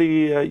 That's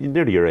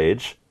nearly your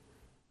age.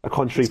 A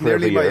country for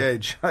every year. Nearly my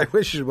age. I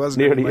wish it was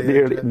nearly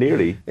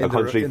a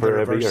country for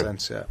every year.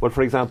 Sense, yeah. Well,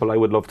 for example, I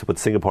would love to put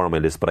Singapore on my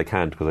list, but I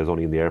can't because I was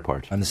only in the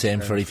airport. And the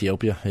same for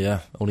Ethiopia. Yeah,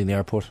 only in the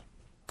airport,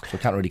 so I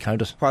can't really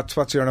count it.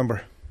 What's your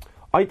number?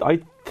 I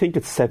think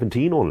it's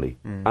 17 only,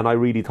 and I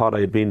really thought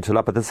I had been to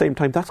that. But at the same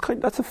time,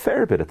 that's a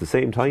fair bit. At the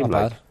same time,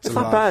 It's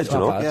not bad.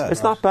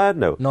 It's not bad.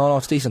 No,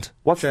 it's decent.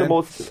 What's the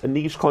most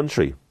niche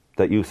country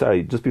that you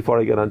say? Just before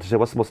I get on to say,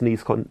 what's the most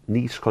niche country?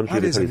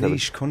 What is a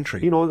niche country?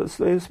 It's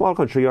a small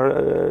country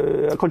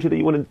or a country that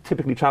you wouldn't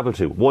typically travel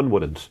to. One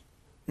wouldn't.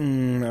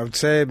 I would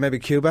say maybe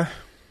Cuba.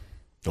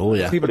 Oh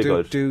yeah, people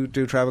do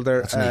travel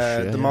there.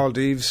 The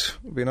Maldives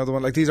would be another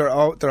one. Like they're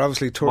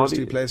obviously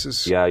touristy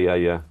places.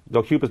 Yeah.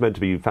 No, Cuba's meant to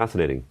be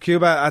fascinating.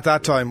 Cuba at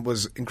that time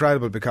was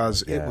incredible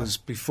because it was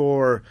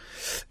before.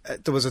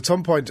 There was at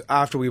some point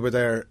after we were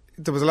there.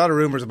 There was a lot of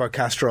rumours about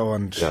Castro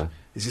and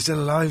is he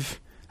still alive?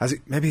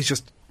 Maybe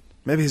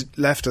he's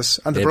left us.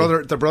 And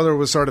the brother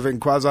was sort of in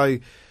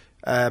quasi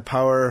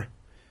power.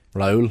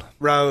 Raul.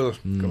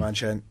 Come on,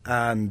 Shane.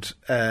 And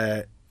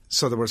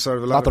So there were sort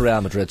of a lot Not the of,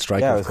 Real Madrid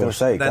striker, Yeah, I of was going to course.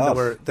 say. then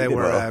God,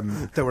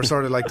 they were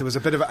sort of like, there was a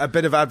bit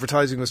of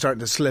advertising was starting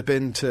to slip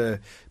into,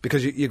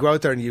 because you go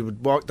out there and you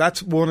would walk.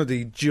 That's one of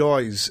the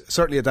joys,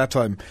 certainly at that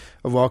time,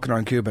 of walking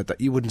around Cuba, that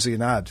you wouldn't see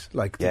an ad.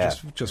 Like there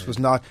just was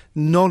not,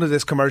 none of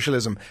this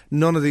commercialism,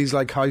 none of these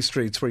like high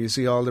streets where you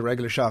see all the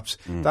regular shops.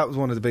 That was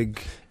one of the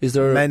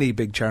many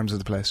big charms of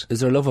the place. Is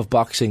there a love of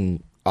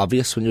boxing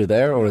obvious when you're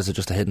there, or is it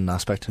just a hidden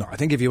aspect? No, I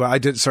think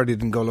certainly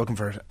didn't go looking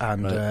for it,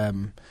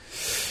 and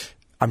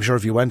I'm sure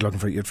if you went looking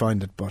for it, you'd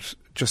find it. But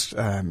just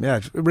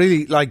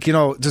really, like, you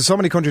know, there's so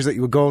many countries that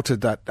you would go to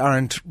that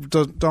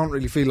don't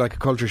really feel like a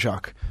culture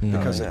shock,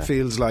 because it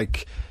feels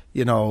like,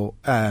 you know,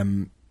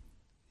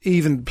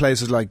 even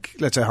places like,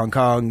 let's say, Hong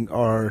Kong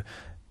or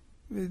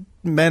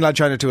mainland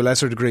China to a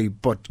lesser degree,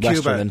 but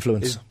Western Cuba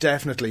influence is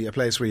definitely a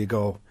place where you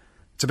go.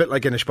 It's a bit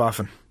like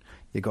Inishbofin.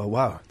 You go,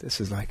 wow, it's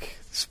a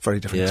very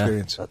different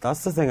experience.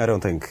 That's the thing. I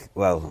don't think.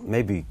 Well,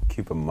 maybe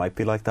Cuba might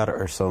be like that,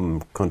 or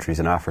some countries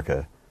in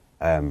Africa,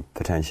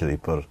 potentially.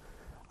 But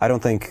I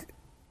don't think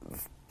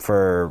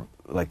for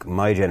like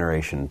my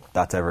generation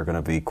that's ever going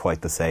to be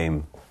quite the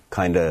same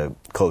kind of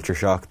culture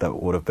shock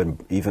that would have been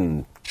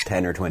even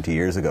 10 or 20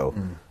 years ago.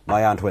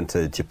 My aunt went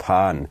to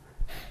Japan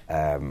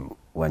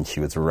when she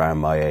was around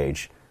my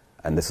age,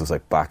 and this was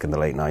like back in the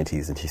late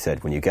 90s, and she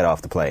said when you get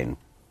off the plane,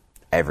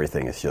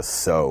 everything is just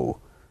so,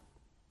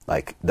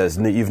 like,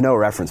 you've no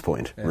reference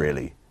point,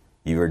 really.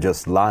 You were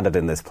just landed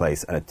in this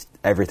place, and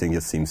everything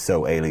just seems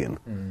so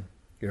alien.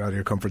 You're out of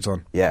your comfort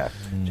zone. Yeah.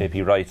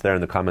 JP Wright there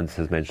in the comments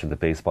has mentioned that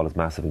baseball is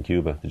massive in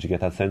Cuba. Did you get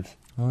that sense?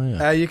 Oh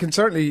yeah. You can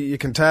tell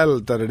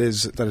that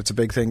it's a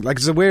big thing. Like,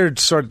 there's a weird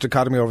sort of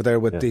dichotomy over there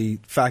with the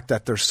fact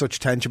that there's such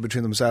tension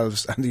between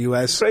themselves and the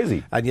US.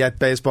 Crazy. And yet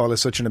baseball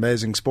is such an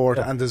amazing sport.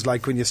 And there's,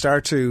 like, when you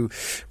start to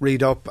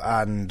read up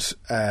and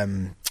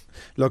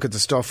look at the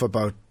stuff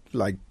about,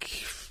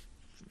 like,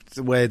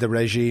 the way the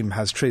regime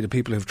has treated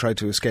people who've tried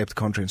to escape the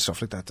country and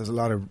stuff like that, there's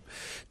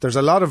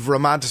a lot of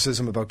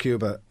romanticism about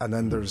Cuba, and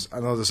then there's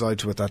another side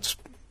to it that's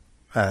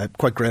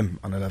quite grim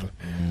on a level.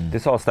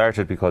 This all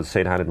started because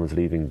Shane Hannon was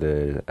leaving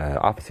the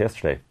office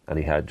yesterday, and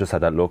he had just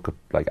had that look,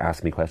 like,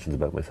 asked me questions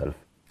about myself.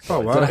 Oh,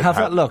 wow. Did I have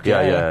that look?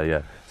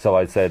 Yeah. So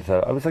I said,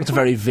 I was like, it's a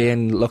very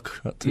vain look.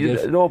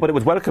 No, but it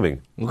was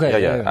welcoming.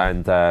 Okay. Yeah.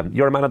 And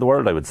you're a man of the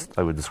world, I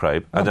would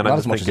describe. And then not I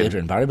as much as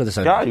Adrian Barry, but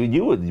yeah,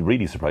 you would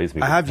really surprise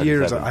me. I have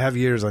years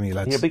on you,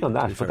 lads. You're big on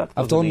that, but that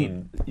doesn't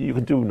mean you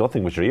can do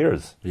nothing with your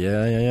ears.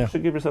 Yeah. You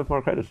should give yourself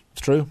more credit.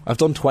 It's true. I've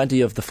done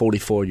 20 of the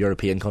 44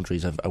 European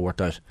countries I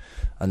worked out,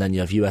 and then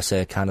you have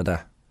USA,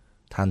 Canada,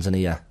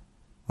 Tanzania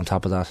on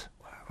top of that.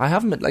 I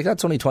haven't been, like,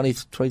 that's only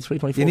 23,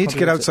 24. You need to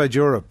get outside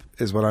Europe,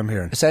 is what I'm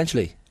hearing.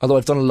 Essentially. Although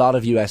I've done a lot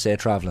of USA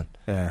travelling.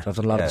 Yeah. I've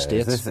done a lot of the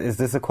States. Is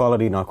this a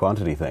quality, not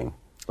quantity thing?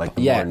 Like,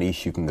 the more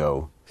niche you can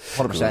go.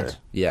 100%.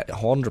 Yeah,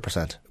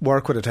 100%.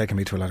 Work would have taken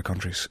me to a lot of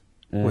countries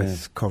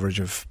with coverage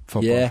of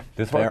football. Yeah.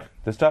 This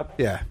job?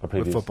 Yeah,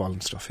 with football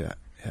and stuff, yeah.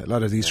 A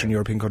lot of the Eastern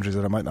European countries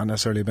that I might not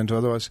necessarily have been to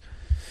otherwise.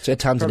 Say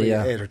Tanzania. Probably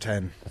 8 or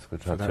 10. That's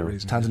good for that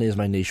reason. Tanzania is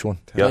my niche one.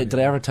 Yeah. Did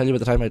I ever tell you about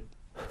the time I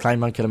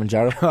climbed Mount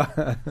Kilimanjaro?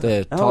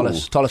 The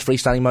tallest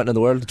freestanding mountain in the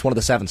world. It's one of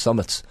the 7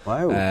 summits.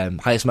 Wow.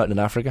 Highest mountain in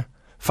Africa.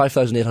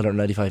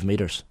 5,895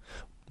 metres.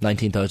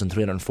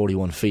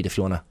 19,341 feet, if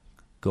you want to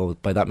go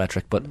by that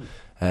metric. But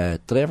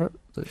did I ever...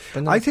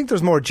 I think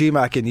there's more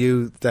GMAC in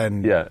you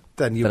than you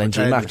than in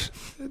pretend.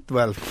 GMAC.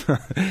 Well,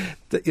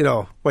 you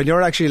know, when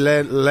you're actually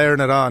layering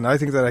it on, I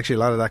think that actually a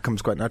lot of that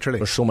comes quite naturally.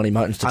 There's so many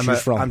mountains to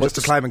choose from. I'm just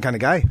a climbing kind of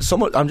guy.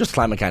 I'm just a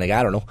climbing kind of guy,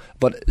 I don't know.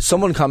 But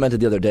someone commented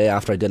the other day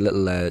after I did a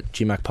little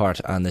GMAC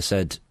part, and they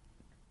said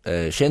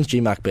Shane's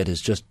GMAC bit is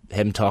just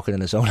him talking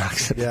in his own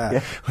accent.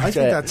 Yeah. I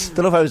think that's...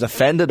 don't know if I was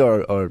offended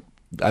or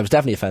I was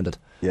definitely offended.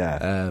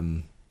 Yeah.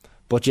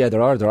 But yeah,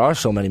 there are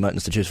so many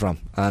mountains to choose from,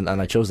 and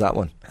I chose that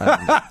one.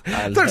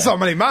 There's so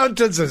many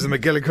mountains. There's the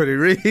McGillicuddy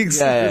Reeks.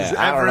 There's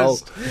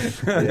Everest.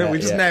 We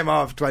just name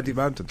off 20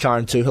 mountains.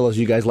 Carn Tuhill, as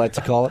you guys like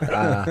to call it.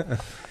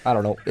 I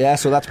don't know. Yeah,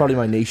 so that's probably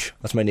my niche.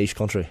 That's my niche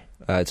country.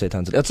 I'd say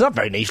Tanzania. It's not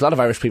very niche. A lot of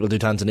Irish people do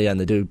Tanzania and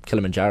they do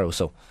Kilimanjaro.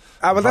 So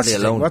well, that's the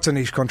thing. What's a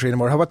niche country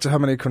anymore? How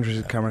many countries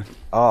is it, Cameron?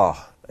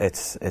 Oh,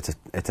 it's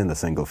in the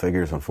single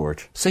figures,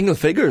 unfortunately. Single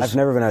figures? I've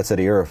never been outside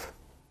of Europe.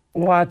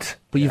 What?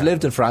 But you've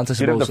lived in France, I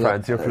suppose. You lived in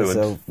France, you're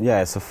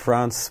fluent. So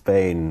France,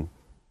 Spain,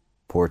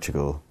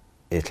 Portugal,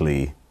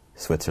 Italy,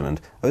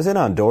 Switzerland. I was in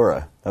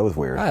Andorra. That was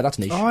weird. That's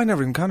niche. Oh, I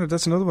never even counted.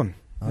 That's another one.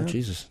 Oh,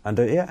 Jesus. And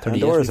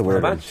Andorra's a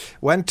weird one.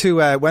 Went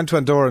to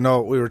Andorra.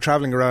 No, we were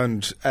travelling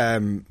around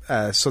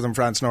southern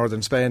France,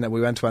 northern Spain, and we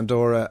went to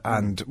Andorra,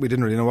 and we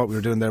didn't really know what we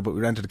were doing there, but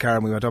we rented a car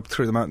and we went up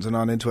through the mountains and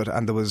on into it,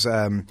 and there was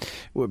myself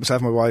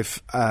and my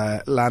wife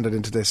landed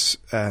into this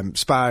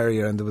spa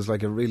area, and there was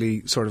like a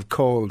really sort of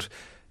cold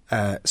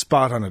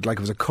spot on it, like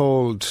it was a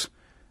cold,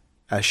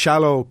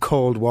 shallow,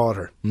 cold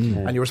water,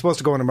 and you were supposed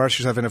to go and immerse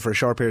yourself in it for a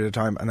short period of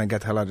time and then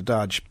get the hell out of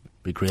Dodge.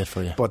 Be great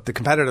for you. But the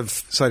competitive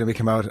side of me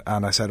came out,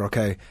 and I said,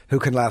 okay, who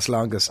can last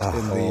longest in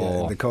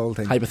the cold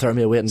thing?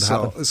 Hypothermia waiting to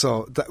happen.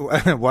 So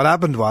what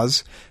happened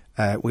was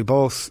we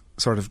both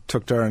sort of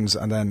took turns,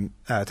 and then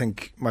I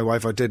think my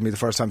wife outdid me the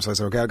first time, so I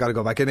said, okay, I've got to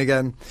go back in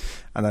again,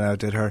 and then I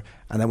outdid her,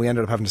 and then we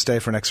ended up having to stay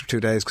for an extra 2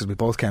 days because we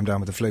both came down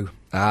with the flu.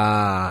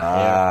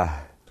 Yeah.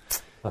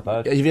 Not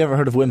bad. Have you ever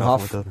heard of Wim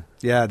Hof?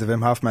 Yeah, the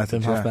Wim Hof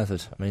method. Wim Hof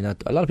method. I mean, a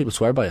lot of people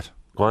swear by it.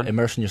 Go on.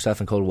 Immersing yourself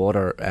in cold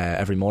water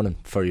every morning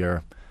for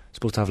your...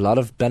 Supposed to have a lot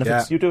of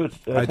benefits. You do it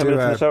 10 minutes in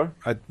the shower?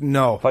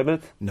 No. 5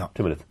 minutes? No.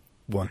 2 minutes?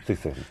 1.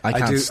 6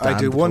 seconds. I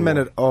do 1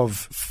 minute of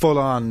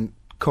full-on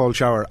cold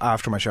shower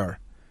after my shower.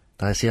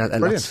 I see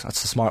that's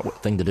the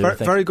smart thing to do. I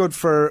think. Very good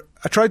for...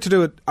 I tried to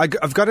do it...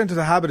 I've got into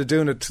the habit of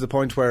doing it to the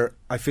point where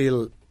I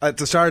feel... At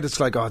the start, it's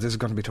like, oh, this is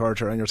going to be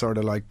torture, and you're sort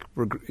of like,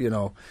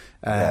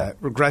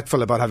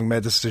 regretful about having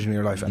made this decision in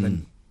your life. And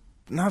then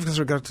now I've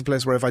got to the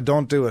place where if I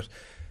don't do it,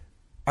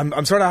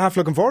 I'm sort of half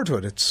looking forward to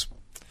it. It's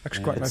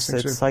actually quite a nice thing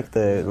to do. It's like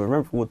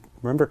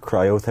remember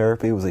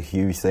cryotherapy was a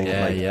huge thing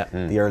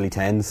in the early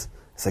 10s.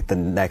 It's like the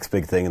next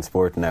big thing in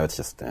sport, and now it's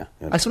just...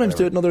 I sometimes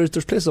do it. No, there's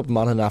places up in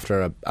Monaghan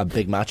after a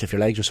big match. If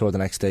your legs are sore the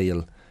next day,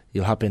 you'll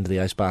hop into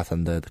the ice bath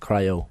and the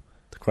cryo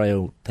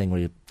thing where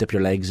you dip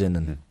your legs in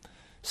and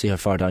see how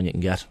far down you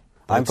can get.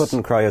 I'm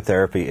putting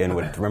cryotherapy in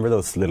with... Remember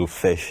those little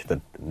fish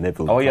that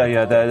nibble? Oh,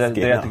 yeah.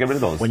 They have to get rid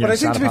of those. But I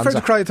think, to be fair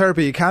to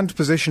cryotherapy, you can't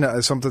position it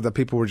as something that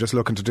people were just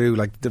looking to do.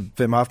 Like the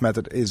Wim Hof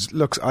method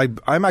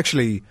I'm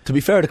actually... To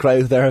be fair to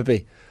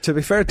cryotherapy...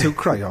 there's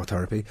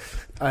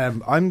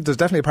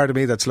definitely a part of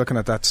me that's looking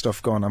at that stuff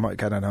going, I might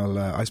get an old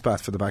ice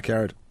bath for the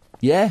backyard.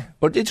 Yeah,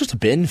 but it's just a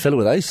bin filled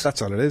with ice.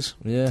 That's all it is.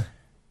 Yeah.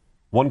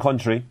 One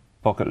country,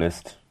 bucket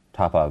list,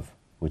 top of,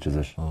 which is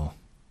it? Oh.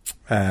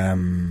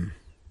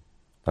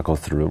 That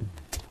goes to the room.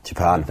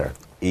 Japan, there.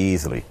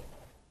 Easily.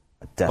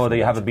 That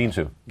you haven't been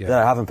to? Yeah.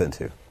 That I haven't been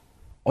to.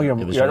 Oh,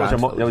 it was your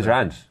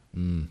aunt?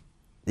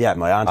 Yeah,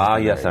 my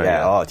aunt. Yes, sorry.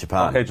 Yeah,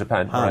 Japan. Okay,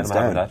 Japan.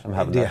 Right, I'm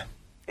having that.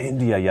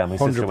 India, yeah, my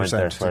sister went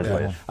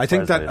there. I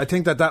think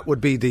that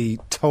would be the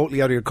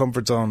totally out of your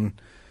comfort zone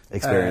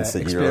experience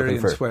that you're looking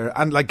for. Where,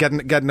 and like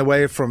getting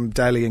away from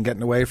Delhi and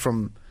getting away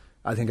from,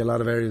 I think, a lot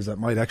of areas that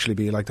might actually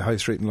be like the high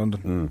street in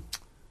London.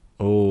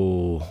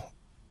 Oh,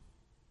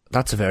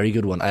 that's a very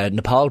good one.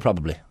 Nepal,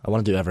 probably. I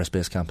want to do Everest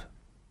Base Camp.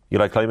 You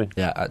like climbing?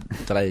 Yeah.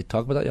 Did I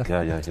talk about that yet?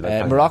 Yeah. You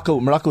like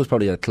Morocco is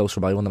probably a closer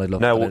by one that I'd love.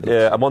 Now,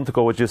 a month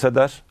ago, would you said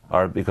that,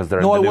 or because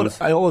they're in the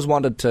news? I always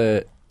wanted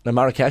to. Now,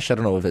 Marrakesh, I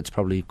don't know if it's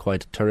probably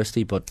quite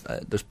touristy, but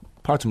there's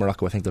parts of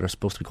Morocco I think that are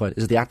supposed to be quite...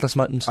 Is it the Atlas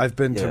Mountains? I've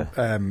been to...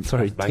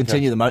 sorry, to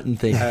continue the mountain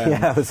theme. I've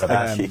been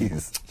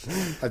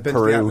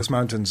to the Atlas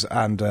Mountains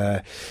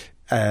and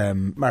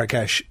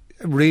Marrakesh.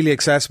 Really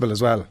accessible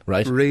as well.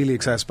 Right. Really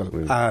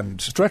accessible. And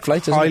direct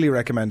flights, highly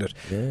recommend it.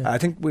 Yeah. I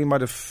think we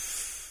might have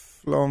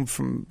flown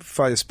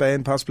via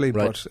Spain possibly,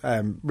 but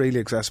really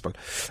accessible.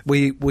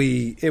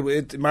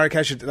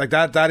 Marrakesh, like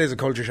that is a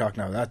culture shock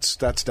now. That's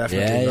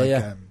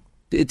definitely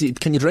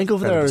can you drink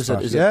over there? Or is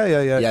it?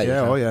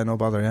 Yeah. Oh yeah, no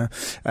bother. Yeah,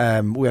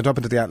 we went up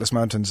into the Atlas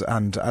Mountains,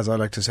 and as I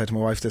like to say to my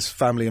wife, this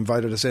family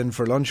invited us in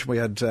for lunch. We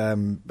had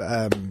the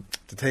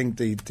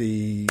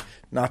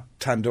not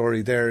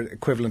tandoori, their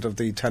equivalent of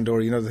the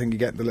tandoori. You know the thing you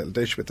get in the little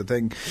dish with the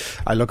thing.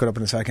 I'll look it up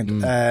in a second.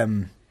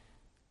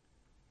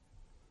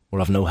 We'll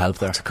have no help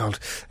there. What's it called?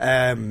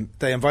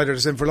 They invited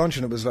us in for lunch,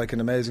 and it was like an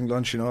amazing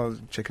lunch. You know,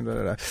 chicken. We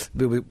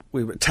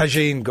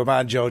tagine, go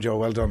man, Jojo.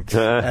 Well done.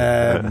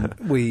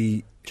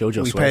 We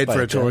paid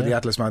for a tour of the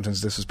Atlas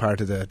Mountains. This was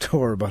part of the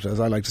tour, but as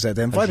I like to say,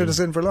 they invited us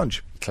in for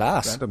lunch.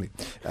 Class. Randomly.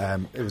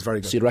 It was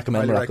very good. So you'd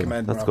recommend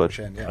Morocco? That's good.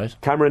 Shane, yeah. Right.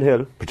 Cameron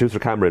Hill, producer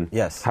Cameron.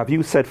 Yes. Have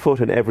you set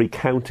foot in every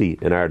county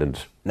in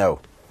Ireland?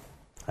 No,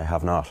 I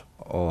have not.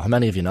 Oh, how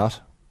many have you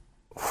not?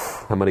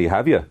 How many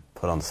have you?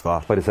 Put on the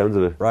spot. By the sounds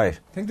of it. Right.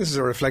 I think this is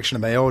a reflection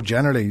of Mayo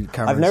generally,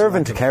 Cameron. I've never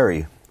been to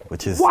Kerry,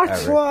 which is...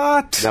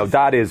 What? Now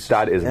that is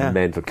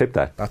mental. Clip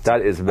that.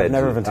 That is mental. I've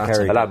never been to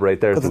Kerry.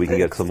 Elaborate there so we can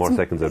get some more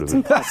seconds out of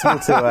it.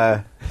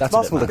 It's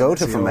possible to go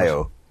to from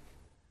Mayo.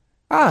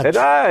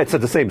 It's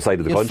at the same side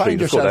of the country.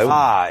 Just go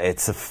down.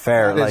 It's a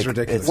fair... It's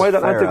ridiculous. Wide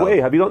Atlantic Way.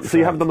 Have you done? So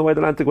you haven't done the Wide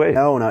Atlantic Way?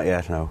 No, not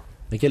yet, no.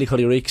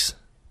 McGillicuddy Reeks.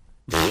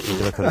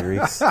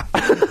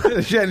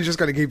 Shane's just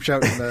going to keep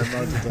shouting there.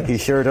 He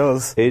sure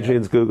does.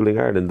 Adrian's Googling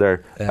Ireland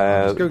there.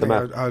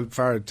 Googling how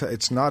far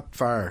it's not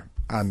far,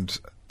 and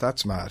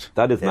that's mad.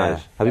 That is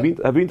mad. Have you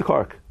been to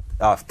Cork?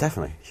 Oh,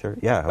 definitely, sure.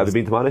 Yeah. Have you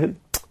been to Monaghan?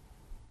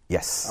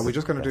 Yes. Are we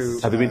just going to do...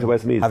 Have you been to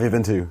Westmeath? Have you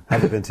been to?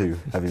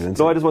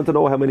 No, I just want to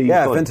know how many you've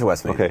done. I've been to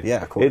Westmeath. Okay.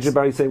 Yeah, of course. Adrian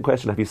Barry, same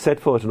question. Have you set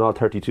foot in all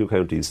 32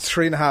 counties?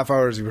 3.5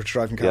 hours you were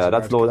driving. Yeah,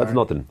 that's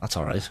nothing. That's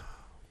all right.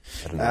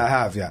 I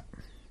have, yeah.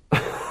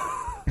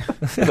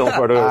 No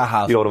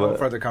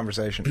further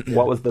conversation.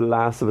 What was the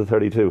last of the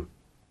 32?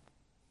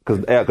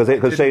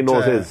 Because Shane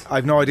knows his.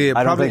 I've no idea.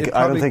 I don't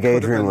think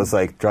Adrian was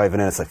like driving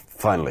in. It's like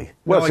finally.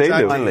 Well,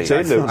 Shane knew.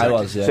 Shane knew. I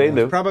was. Yeah. Shane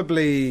knew.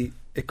 Probably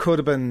it could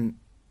have been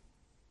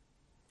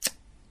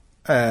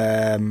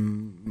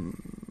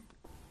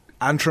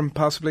Antrim,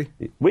 possibly.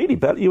 Really,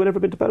 you had never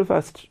been to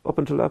Belfast up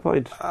until that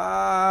point?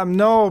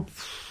 No,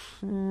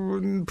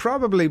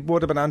 probably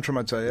would have been Antrim,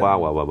 I'd say. Yeah.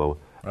 Wow.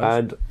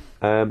 Right.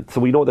 And so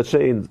we know that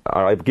Shane,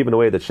 or I've given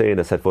away that Shane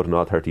has set foot in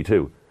all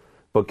 32.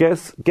 But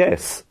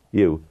guess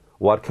you,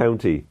 what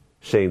county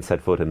Shane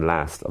set foot in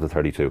last of the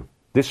 32?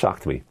 This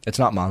shocked me. It's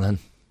not Monaghan.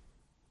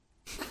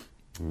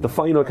 The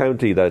final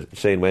county that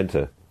Shane went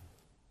to.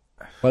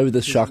 Why would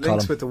this shock links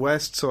Colin? with the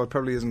west, so it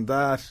probably isn't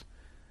that.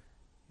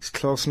 He's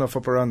close enough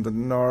up around the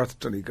north.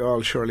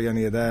 Donegal, surely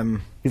any of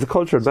them. He's a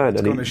cultured man.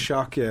 It's going to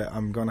shock you.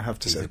 I'm going to have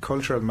to say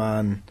cultural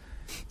man.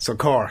 So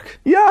Cork.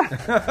 Yeah.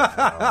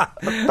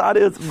 That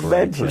is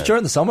mental. It was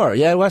during the summer.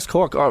 Yeah, West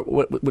Cork.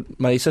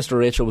 My sister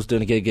Rachel was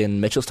doing a gig in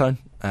Mitchelstown.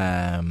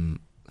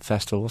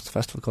 Festival. What's the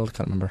festival called? I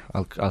can't remember.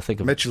 I'll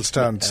think of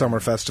Mitchelstown Summer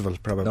Festival,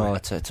 probably. No,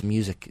 it's a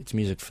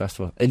music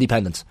festival.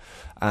 Independence.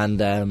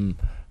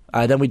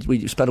 And then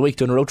we spent a week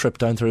doing a road trip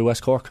down through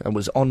West Cork, and it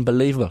was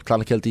unbelievable.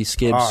 Clonakilty,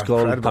 Skid,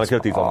 Skull.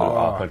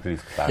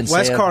 Clonakilty's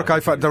West Cork,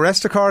 I thought. The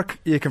rest of Cork,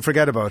 you can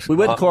forget about. We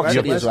went Cork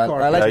City as well.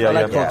 I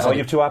like Cork City.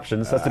 You have two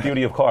options. That's the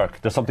beauty of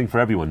Cork. There's something for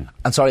everyone.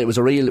 And sorry, it was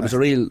a real.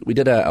 We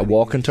did a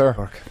walking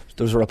tour.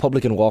 There was a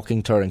Republican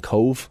walking tour in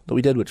Cove that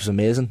we did, which was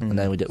amazing. And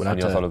then we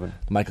went to the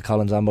Michael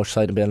Collins ambush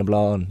site in Bailey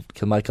and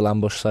Kilmichael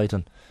ambush site,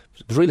 and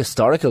it was a real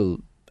historical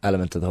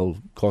element to the whole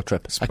Cork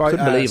trip. I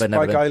couldn't believe I'd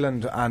never been. Spike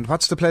Island, and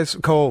what's the place?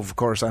 Cove, of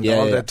course, and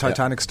all the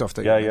Titanic stuff.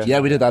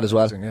 Yeah, we did that as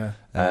well.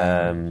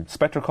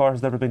 Spectre Corps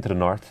has never been to the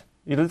north.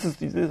 You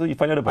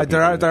find out about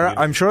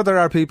I'm sure there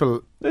are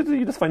people.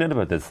 You just find out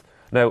about this.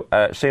 Now,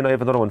 Shane, I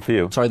have another one for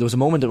you. Sorry, there was a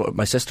moment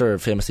my sister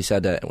famously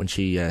said when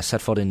she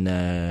set foot in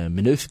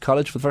Maynooth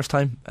College for the first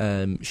time.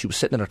 She was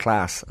sitting in her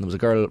class, and there was a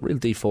girl, real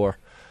D4.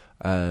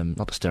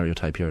 Not a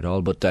stereotype here at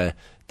all, but the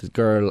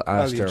girl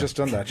asked her. You've just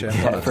done that, Jim.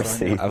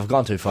 I've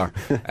gone too far.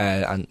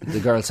 And the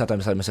girl sat down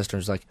beside my sister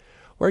and was like,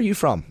 "Where are you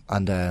from?"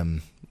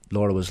 And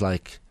Laura was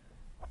like,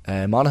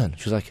 "Monaghan."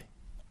 She was like,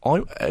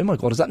 "Oh my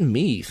God, is that in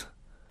Meath?"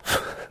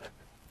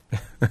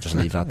 Just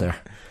leave that there.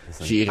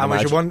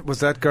 Was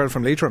that girl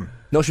from Leitrim?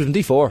 No, she was in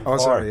D4. Oh,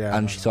 sorry, yeah.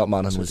 And she thought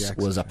Monaghan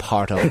was a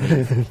part of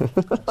me.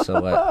 So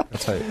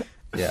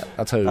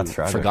that's how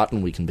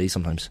forgotten we can be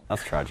sometimes.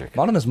 That's tragic.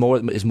 Monaghan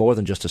is more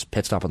than just a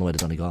pit stop on the way to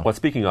Donegal. Well,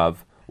 speaking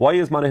of, why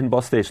is Monaghan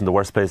bus station the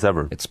worst place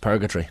ever? It's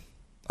purgatory.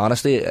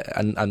 Honestly,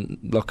 and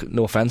look,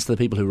 no offence to the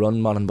people who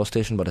run Monaghan bus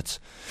station, but it's...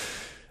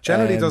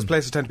 Generally, those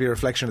places tend to be a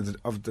reflection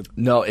of the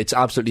no, it's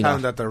absolutely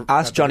town not. That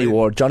Ask Johnny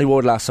Ward. Johnny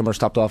Ward last summer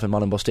stopped off in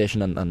Monaghan bus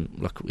station, and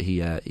look,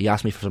 he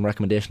asked me for some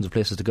recommendations of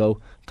places to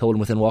go. Told him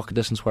within walking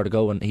distance where to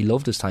go, and he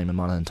loved his time in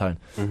Monaghan town.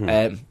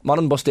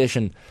 Monaghan bus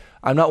station.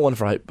 I'm not one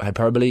for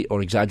hyperbole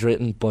or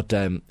exaggerating, but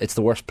it's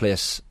the worst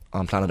place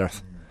on planet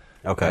Earth.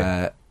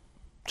 Okay,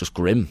 just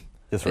grim.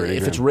 Just really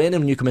if grim. It's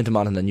raining when you come into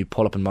Monaghan and you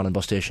pull up in Monaghan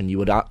bus station, you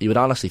would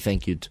honestly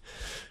think you'd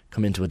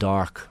come into a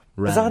dark.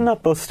 Is that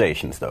not bus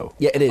stations though?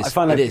 Yeah, it is. I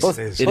find like bus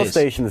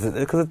stations,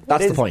 because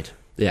that's the point.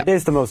 Yeah. It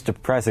is the most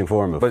depressing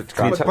form of. But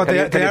can you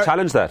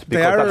challenge that?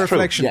 They are a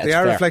reflection. They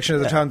are a reflection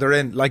of the town they're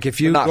in. Like if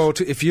you go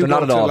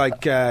to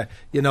like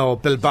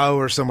Bilbao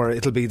or somewhere,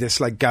 it'll be this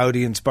like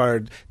Gaudi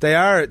inspired. They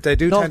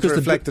do tend to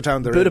reflect the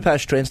town they're in.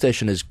 Budapest train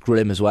station is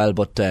grim as well,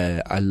 but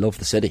I love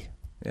the city.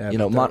 Yeah,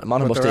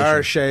 Monaghan bus station. There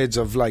are shades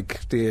of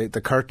like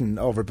the curtain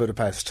over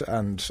Budapest,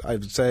 and I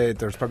would say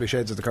there's probably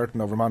shades of the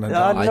curtain over Monaghan.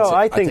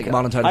 I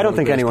don't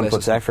think anyone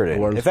puts effort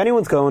in. If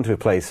anyone's going to a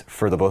place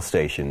for the bus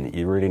station,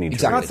 you really need to.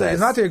 It's not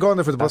that you're going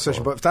there for the bus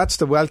station, but if that's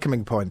the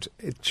welcoming point,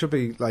 it should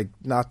be like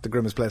not the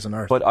grimmest place on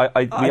earth. But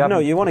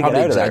you want to get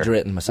out of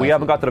there. Myself. We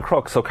haven't got to the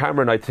crux. So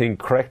Cameron, I think,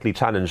 correctly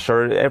challenged.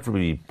 Sure,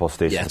 every bus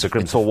station is a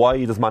grim. So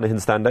why does Monaghan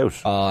stand out?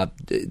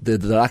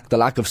 The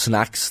lack of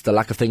snacks, the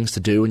lack of things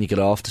to do when you get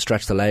off to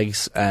stretch the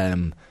legs.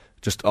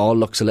 Just all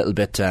looks a little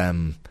bit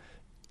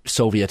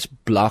Soviet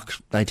bloc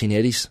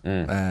 1980s.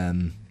 There's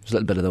a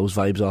little bit of those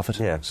vibes off it.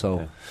 Yeah.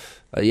 So,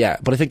 but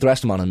I think the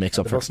rest of Monaghan makes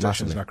up for it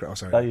massively.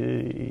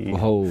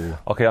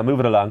 Okay, I'll move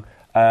it along.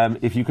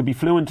 If you could be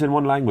fluent in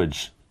one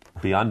language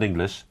beyond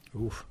English,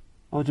 what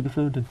would you be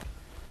fluent in?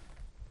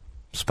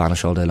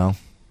 Spanish all day long.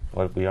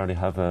 Well, we already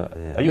have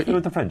a... Are you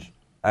fluent in French?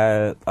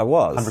 I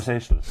was.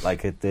 Conversational.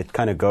 Like it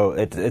kind of go...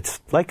 It's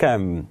like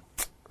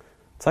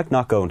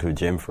not going to a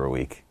gym for a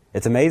week.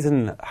 It's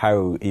amazing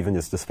how even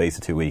just the space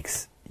of 2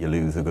 weeks you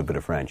lose a good bit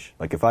of French.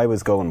 Like if I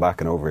was going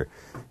back and over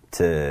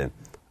to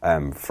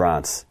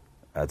France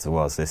as it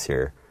was this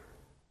year,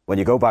 when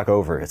you go back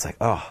over, it's like,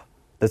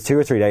 there's 2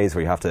 or 3 days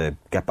where you have to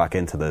get back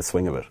into the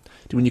swing of it.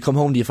 When you come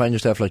home, do you find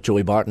yourself like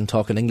Joey Barton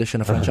talking English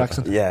in a French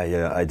accent?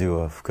 Yeah, I do,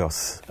 of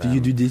course. Do you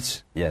do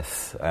this?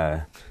 Yes.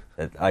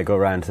 I go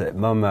around to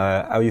Mum,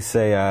 how you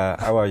say,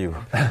 how are you?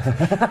 At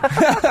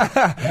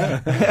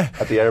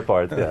the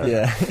airport,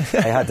 yeah.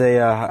 I had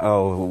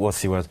a,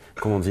 what's the word?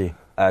 Comment on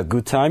dit?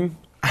 Good time?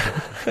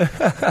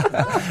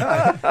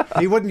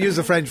 He wouldn't use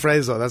a French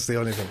phrase though, that's the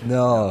only thing.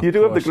 No. You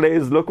do have the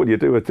glazed look when you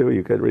do it too,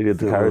 you get really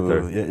into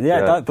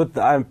character. But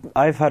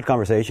I've had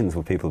conversations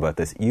with people about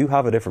this. You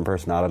have a different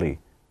personality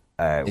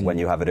when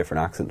you have a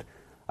different accent.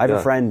 I have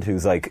a friend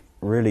who's like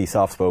really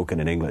soft-spoken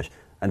in English,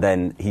 and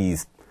then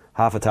he's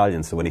half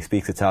Italian, so when he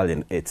speaks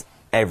Italian, it's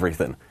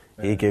everything.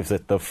 He gives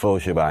it the full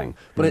shebang.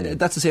 But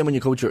that's the same when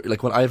you coach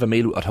like when I have a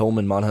meal at home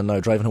in Monaghan now,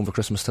 driving home for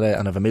Christmas today,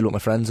 and I have a meal with my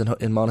friends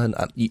in Monaghan,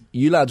 and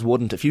you lads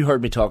wouldn't, if you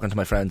heard me talking to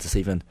my friends this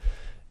evening,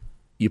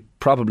 you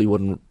probably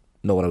wouldn't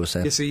know what I was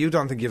saying. You see, you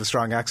don't think you have a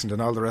strong accent,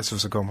 and all the rest of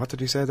us are going, what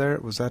did he say there?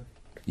 Was that...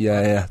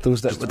 Yeah. There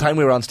was the time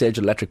we were on stage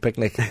at Electric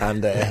Picnic,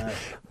 and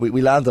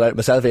we landed out,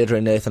 myself,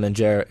 Adrian, Nathan and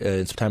Ger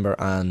in September,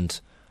 and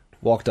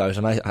walked out,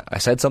 and I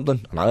said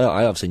something, and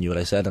I obviously knew what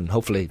I said, and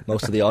hopefully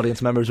most of the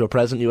audience members who were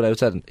present knew what I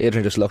said, and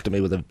Adrian just looked at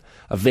me with a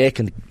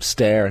vacant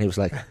stare, and he was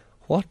like,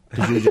 what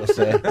did you just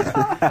say?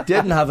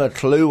 Didn't have a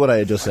clue what I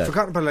had just said.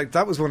 Forgotten, but like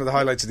that was one of the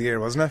highlights of the year,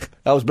 wasn't it?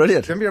 That was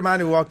brilliant. Remember your man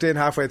who walked in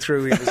halfway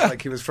through? He was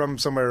like, he was from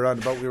somewhere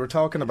around about. We were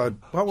talking about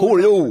who are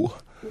you?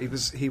 He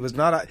was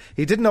not.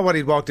 He didn't know what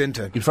he'd walked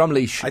into. He's from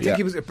Laois. I think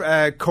he was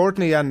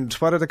Courtney and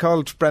what are they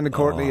called? Brendan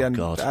Courtney and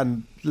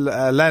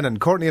Lennon.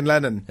 Courtney and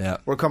Lennon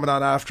were coming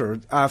on after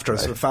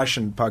us, a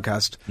fashion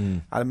podcast,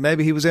 and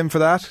maybe he was in for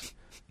that.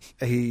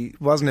 He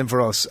wasn't in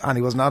for us, and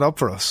he was not up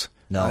for us.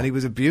 No. And he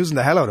was abusing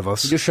the hell out of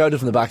us. He just shouted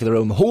from the back of the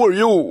room, who are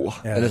you?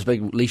 In his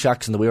big Laois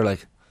accent that we were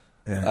like,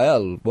 he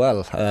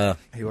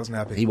wasn't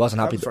happy. He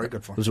wasn't happy. That was very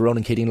good fun. There was a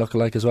Ronan Keating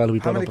lookalike as well.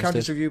 How many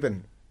counties have you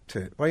been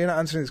to? Why are you not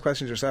answering these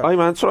questions yourself? I'm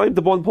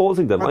the one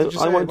posing them. I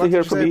want to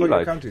hear from you.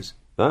 What counties?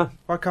 Huh?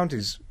 What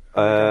counties?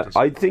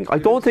 I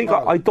don't think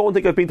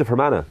I've been to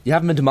Fermanagh. You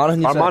haven't been to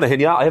Monaghan? Or Monaghan,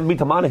 yeah. I haven't been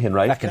to Monaghan,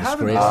 right? That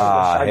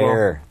disgrace.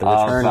 Here, the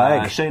return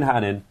leg. Shane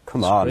Hannon.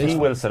 Come on. T.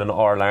 Wilson and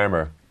Orl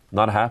Armour.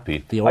 Not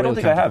happy. I don't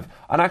think I have.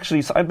 And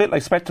actually, I'm a bit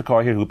like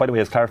Spectacor here, who, by the way,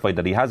 has clarified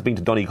that he has been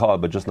to Donegal,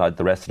 but just not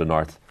the rest of the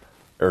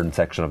northern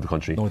section of the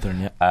country.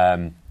 Northern,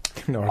 yeah.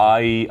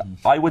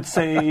 I would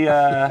say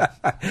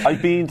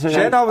I've been to.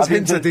 Shane always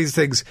hints at these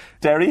things.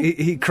 Derry.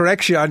 He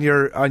corrects you on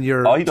your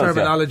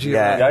terminology.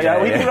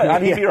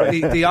 He'd be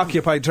right. The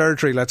occupied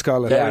territory, let's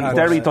call it.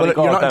 Derry,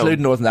 Donegal. You're not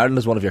including Northern Ireland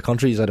as one of your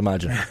countries, I'd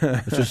imagine.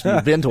 It's just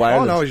you've been to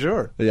Ireland. Oh no,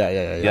 sure.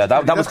 Yeah.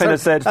 That was kind of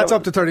said. That's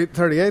up to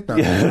 38 now.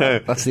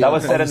 That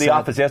was said in the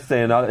office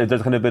yesterday, and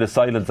there's kind of a bit of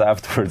silence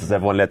afterwards as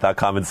everyone let that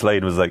comment slide.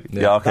 And was like,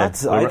 okay.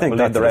 I think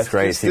that's the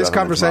rest. This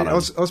conversation,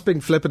 us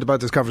being flippant about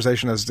this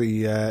conversation,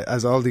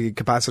 as all the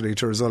capacity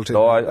to result in.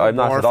 No, I'm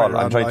not at all.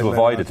 I'm trying to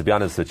avoid it, to be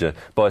honest with you.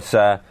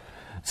 But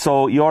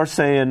so you're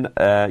saying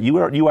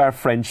you are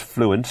French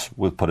fluent.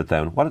 We'll put it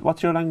down.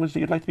 What's your language that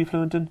you'd like to be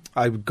fluent in?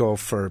 I would go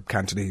for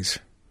Cantonese.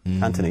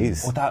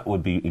 Cantonese. Oh, that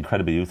would be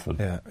incredibly useful.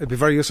 Yeah, it'd be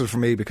very useful for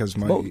me because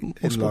my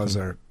in-laws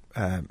are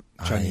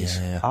Chinese.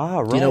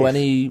 Right. Do you know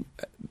any?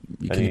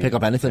 Can you pick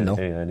up anything? No.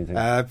 Anything.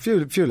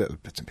 Few little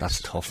bits and pieces.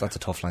 That's tough. That's a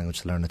tough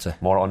language to learn. It's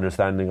more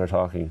understanding or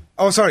talking.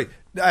 Oh, sorry.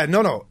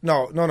 No.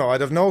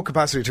 I'd have no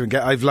capacity to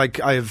engage.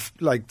 I have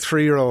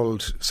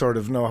 3-year-old sort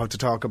of know how to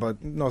talk about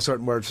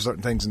certain words for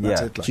certain things, and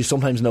that's it. Do you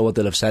sometimes know what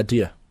they'll have said to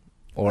you,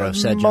 or have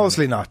said?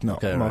 Mostly not. No,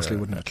 okay, mostly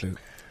wouldn't have a clue.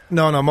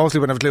 No, mostly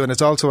wouldn't have a clue, and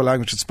it's also a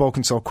language that's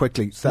spoken so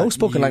quickly. It's the most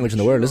spoken language in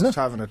the world, isn't it?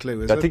 Having a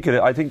clue, I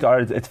think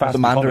it's fast. The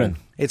Mandarin.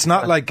 It's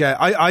not like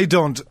I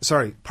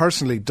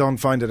personally don't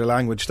find it a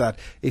language that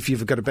if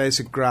you've got a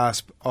basic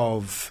grasp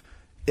of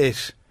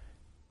it.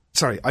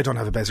 Sorry, I don't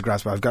have a basic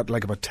grasp. I've got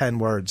like about 10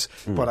 words,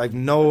 but I've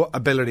no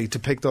ability to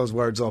pick those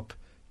words up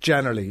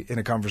generally in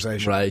a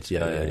conversation. Right?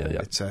 Yeah.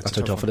 It's That's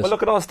how tough it is. Well,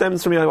 look, it all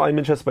stems from me. I'm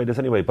interested by this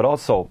anyway, but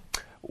also.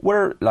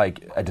 We're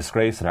like a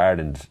disgrace in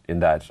Ireland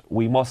in that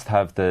we must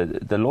have the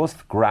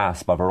lowest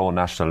grasp of our own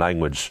national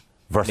language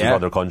versus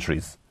other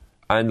countries,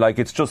 and like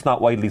it's just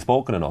not widely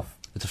spoken enough.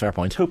 It's a fair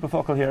point.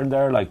 Tupafuckle here and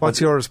there. Like, is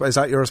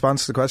that your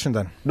response to the question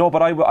then? No,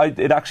 but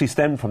it actually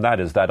stemmed from that.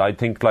 Is that I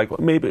think like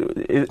maybe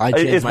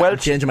I'm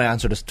changing my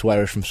answer to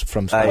Irish from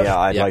Spanish.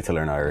 I'd like to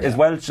learn Irish. Is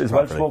Welsh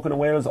spoken in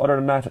Wales? Other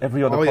than that,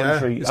 every other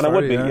country, and it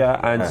would be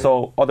And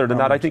so other than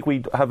that, I think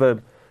we have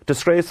a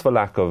disgraceful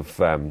lack of.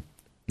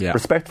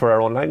 Respect for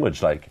our own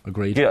language, like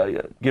agreed.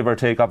 Give or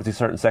take, obviously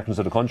certain sections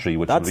of the country,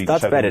 which that's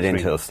bedded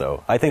into us,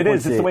 though. I think it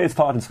is. It's the way it's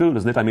taught in school,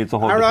 isn't it? I mean, it's a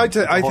whole.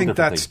 I think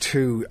that's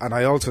too, and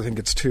I also think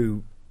it's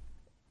too.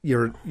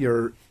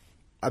 You're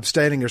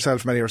abstaining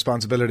yourself from any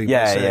responsibility.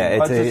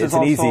 It's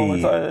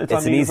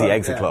an easy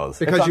exit clause.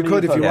 Because you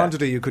could, if you wanted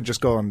to, you could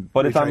just go on.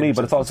 But it's on me.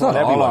 But it's also on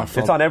everyone.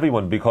 It's on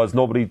everyone because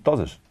nobody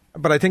does it.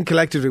 But I think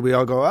collectively we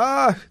all go,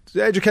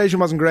 the education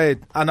wasn't great,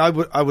 and I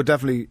would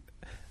definitely.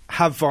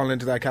 Have fallen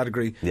into that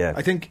category. Yeah.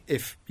 I think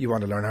if you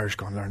want to learn Irish,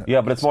 go and learn it.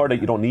 Yeah, but it's more that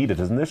you don't need it,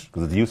 isn't it?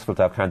 Because it's useful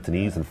to have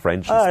Cantonese and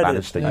French and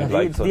Spanish that you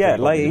like. So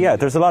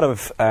there's a lot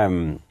of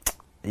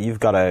you've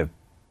got to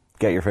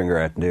get your finger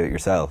out and do it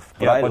yourself.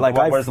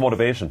 But where's the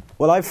motivation?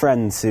 Well, I have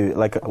friends who,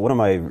 like one of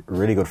my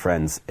really good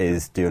friends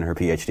is doing her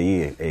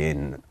PhD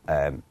in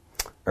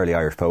early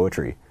Irish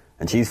poetry,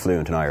 and she's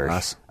fluent in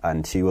Irish,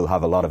 and she will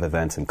have a lot of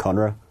events in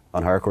Conra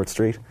on Harcourt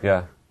Street.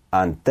 Yeah,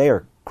 and they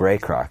are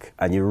great crack,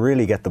 and you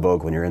really get the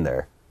bug when you're in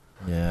there.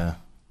 Yeah.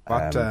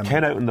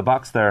 Ken out in the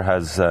box there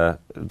has a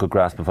good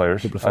grasp of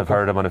Irish. I've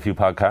heard him on a few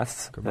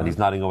podcasts, and he's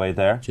nodding away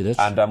there.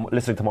 And I'm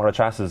listening to Maura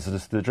Chas is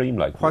just the dream.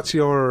 Like, what's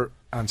your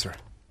answer?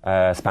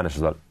 Spanish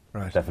as well.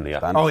 Right. Definitely, yeah.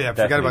 Spanish. Oh yeah,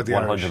 forget about the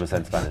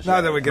 100% Spanish.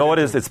 No,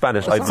 it's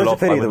Spanish. It's such a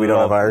pity that we don't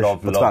have Irish,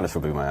 but Spanish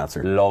would be my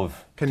answer.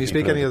 Can you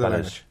speak any other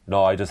language?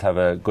 No, I just have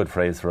a good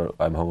phrase for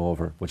I'm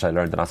hungover, which I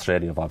learned in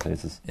Australia of all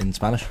places. In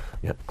Spanish?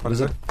 Yeah. What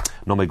is it?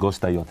 No me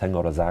gusta, yo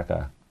tengo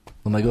resaca.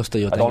 Well, my gusto,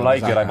 I don't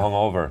like it. I'm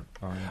hungover.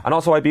 And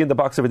also, I'd be in the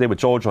box every day with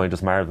Jojo and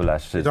just marvel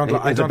at his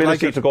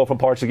ability to go from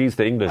Portuguese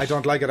to English. I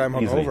don't like it. I'm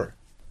easily. hungover.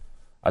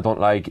 I don't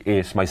like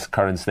it. My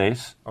current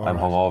state. I'm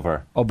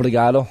hungover.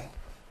 Obrigado.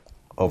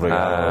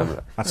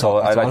 So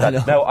I like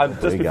that. Now, I'm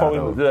just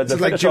before we. It's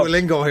like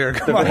Duolingo here.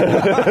 Come on.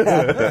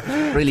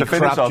 Really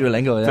crap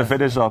Duolingo. Yeah. To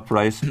finish up,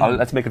 right?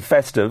 Let's make it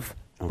festive.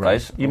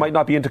 Right? You might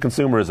not be into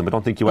consumerism. I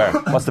don't think you are.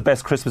 What's the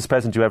best Christmas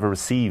present you ever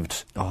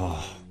received?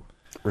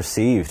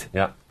 Received?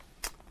 Yeah.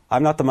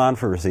 I'm not the man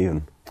for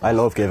receiving. I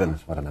love giving.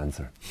 What an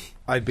answer.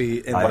 I'd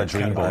be in what a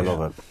dream boy. I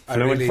love it.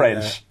 Fluent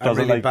French. I'm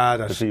really like bad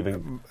at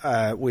receiving.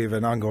 We have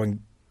an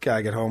ongoing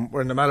gag at home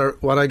where no matter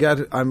what I get,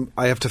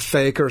 I have to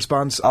fake a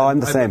response. I'm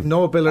the same.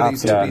 No ability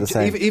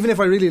to be even if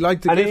I really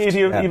like the gift.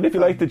 Even if you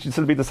liked it, you'd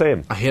still be the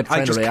same.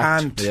 I just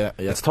can't. Yeah.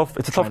 It's tough.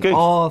 It's a tough gig.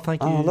 Oh,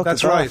 thank you.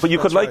 That's right. But you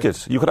could like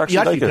it. You could actually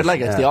like it. Could like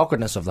it. It's the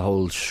awkwardness of the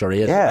whole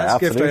charade. Yeah, the best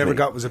gift I ever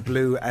got was a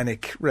blue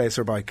Enic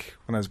racer bike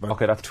when I was about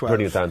 12. That's a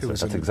brilliant answer.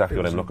 That's exactly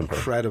what I'm looking for.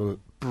 Incredible,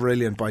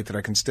 brilliant bike that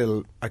I could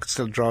still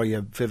draw you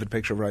a vivid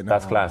picture of right now.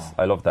 That's class.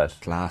 I love that.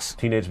 Class.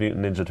 Teenage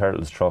Mutant Ninja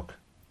Turtles truck.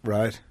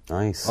 Right.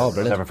 Nice. Oh,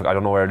 brilliant. I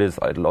don't know where it is.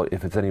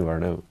 If it's anywhere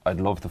now, I'd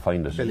love to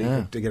find it.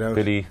 Billy, dig it out.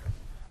 Billy,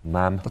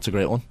 ma'am. That's a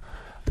great one.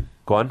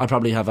 Go on. I'd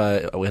probably have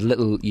a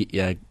little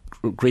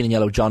green and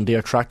yellow John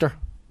Deere tractor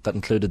that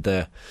included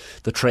the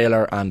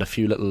trailer and a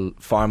few little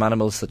farm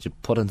animals that you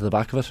put into the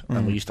back of it.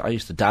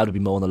 And Dad would be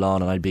mowing the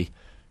lawn and I'd be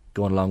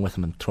going along with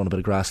him and throwing a bit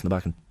of grass in the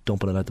back and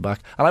dumping it out the back.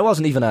 And I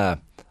wasn't even a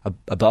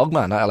bog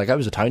man. I'm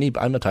a tiny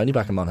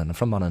back in Monaghan. I'm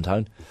from Monaghan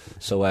town.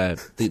 So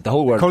the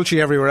whole world...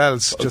 Culture everywhere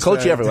else.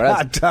 Culture everywhere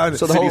else.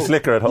 So the whole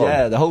slicker at home.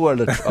 Yeah, the whole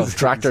world of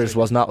tractors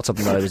was not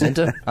something that I was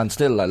into. And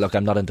still, look,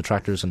 I'm not into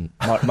tractors. And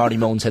Marty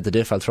Moans hit the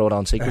diff. I'll throw it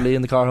on secretly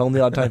in the car home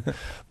the odd time.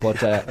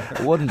 But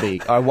it wouldn't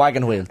be. Or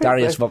wagon wheel.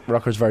 Darius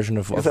Rucker's version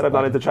of... You said I'm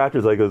not into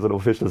tractors like it was an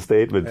official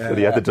statement. And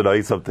he had to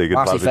deny something.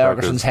 Massey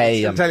Ferguson's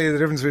hay. I'll tell you the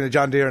difference between a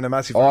John Deere and a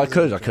Massey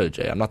Ferguson. I could,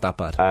 yeah. I'm not that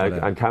bad.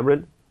 And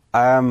Cameron?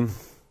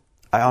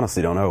 I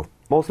honestly don't know.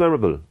 Most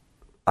memorable?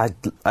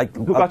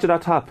 Who got you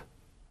that tap?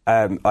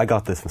 I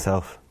got this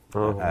myself.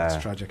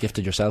 That's tragic.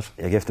 Gifted yourself?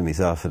 Yeah, gifted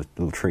myself a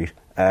little treat.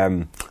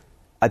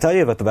 I tell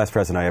you about the best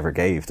present I ever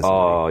gave to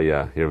somebody.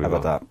 Yeah, here we go. How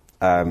about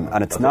that?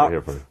 And it's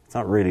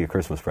not really a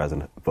Christmas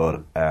present,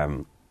 but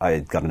I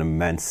got an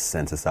immense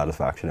sense of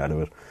satisfaction out of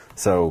it.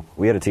 So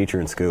we had a teacher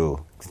in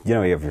school. You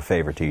know, you have your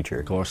favourite teacher.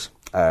 Of course.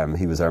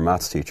 He was our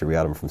maths teacher. We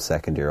had him from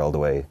second year all the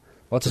way.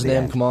 What's his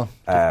name? Come on.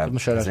 Give him a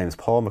shout out. His name's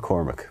Paul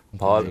McCormick.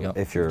 Paul,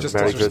 if you're just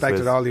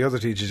disrespected all the other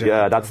teachers.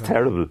 Yeah, that's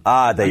terrible.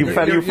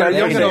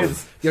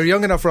 You're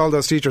young enough for all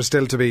those teachers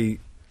still to be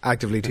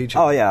actively teaching.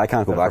 Oh yeah, I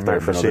can't go back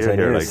there for another 10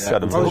 years.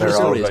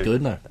 It's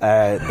good now.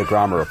 The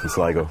grammar up in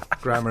Sligo.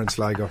 Grammar in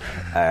Sligo.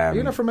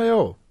 You're not from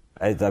Mayo?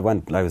 I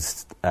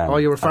was.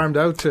 You were farmed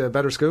out to a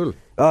better school.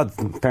 Oh,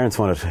 parents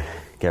wanted to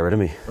get rid of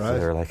me. Right. So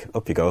they were like,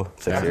 up you go,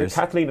 6 years.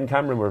 Kathleen and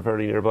Cameron were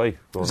very nearby.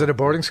 Was it a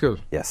boarding school?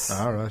 Yes.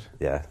 All right.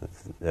 Yeah.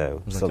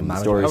 Some like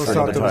stories. I always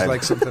thought there was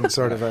like something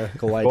sort of a...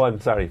 Go on,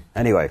 sorry.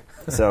 Anyway,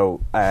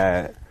 so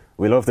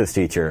we loved this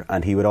teacher,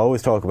 and he would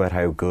always talk about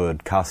how good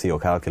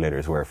Casio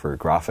calculators were for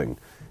graphing.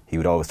 He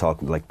would always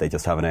talk like they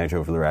just have an edge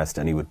over the rest,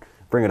 and he would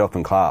bring it up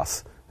in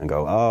class and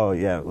go, oh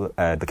yeah,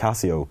 the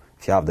Casio,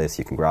 if you have this,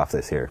 you can graph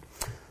this here.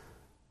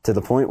 To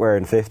the point where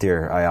in fifth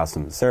year I asked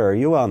him, sir, are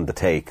you on the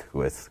take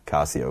with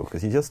Casio?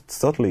 Because you just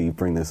subtly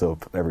bring this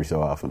up every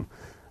so often.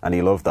 And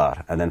he loved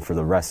that. And then for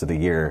the rest of the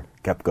year,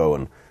 kept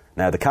going.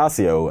 Now the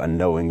Casio, and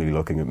knowingly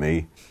looking at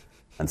me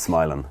and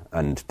smiling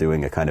and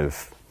doing a kind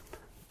of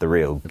the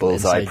real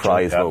bullseye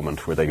prize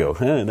moment where they go,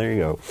 there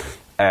you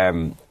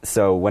go.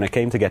 So when it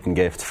came to getting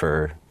gifts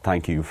for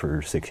thank you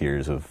for 6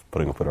 years of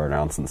putting up with our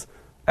nonsense,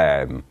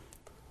 I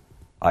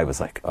was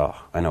like,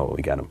 I know what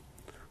we get him.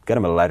 Get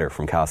him a letter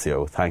from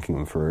Casio thanking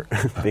him for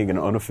being an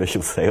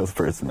unofficial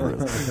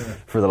salesperson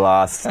for the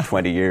last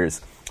 20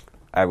 years.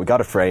 We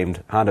got it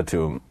framed, handed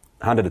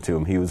it to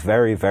him. He was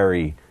very,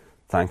 very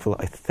thankful.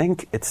 I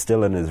think it's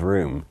still in his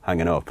room,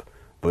 hanging up,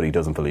 but he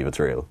doesn't believe it's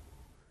real.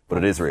 But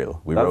it is real.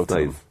 We wrote to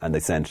him, and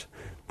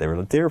they were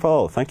like, Dear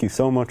Paul, thank you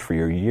so much for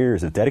your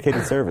years of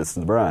dedicated service to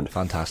the brand.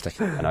 Fantastic.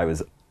 And I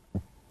was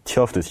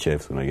chuffed as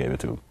chips when I gave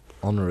it to him.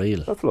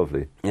 Unreal. That's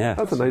lovely. Yeah.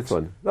 That's a nice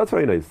one. That's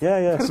very nice.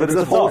 Yeah. But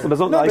it's wholesome.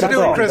 It's not to do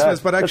with Christmas,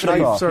 but actually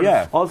sort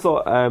of...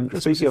 Also,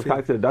 speaking of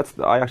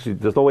calculators,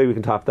 there's no way we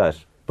can top that.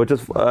 But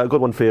just a good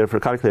one for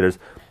calculators.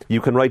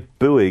 You can write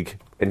Boeing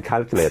in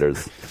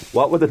calculators.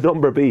 What would the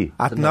number be?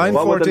 At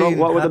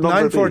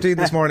 9:14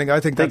 this morning, I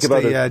think that's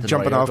the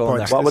jumping off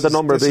point. What would the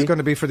number be? This is going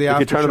to be for the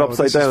after show. If you turn it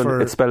upside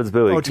down, it spells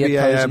Boeing.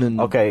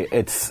 OTB Okay,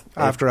 it's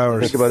after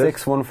hours. Think about it.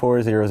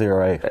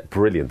 614008.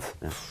 Brilliant.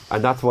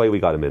 And that's why we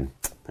got him in.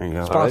 There you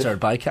go. Sponsored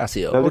by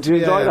Casio. Now, did you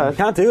enjoy that? You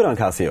can't do it on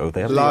Casio.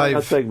 They have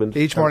live segment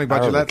each morning by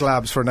Gillette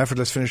Labs for an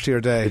effortless finish to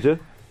your day. Did you?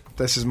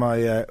 This is my...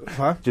 Did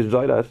you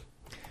enjoy that?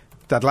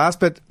 That last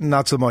bit,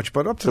 not so much,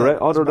 but up to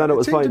that, other than it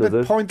was fine, a bit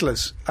is it?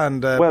 pointless.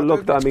 And well,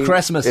 look, I mean,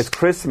 Christmas. It's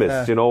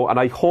Christmas, you know, and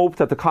I hope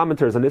that the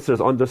commenters and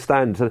listeners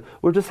understand that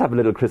we're just having a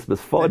little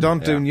Christmas fun. They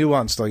don't do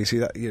nuance, though. You see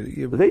that?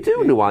 They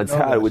do nuance.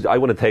 I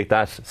want to take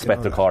that.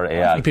 Spectacle.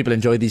 I think people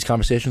enjoy these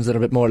conversations that are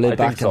a bit more laid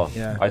back.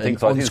 I think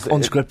so.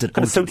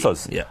 Unscripted. It suits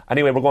us. Yeah.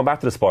 Anyway, we're going back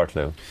to the sport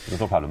now. There's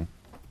no problem.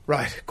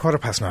 Right,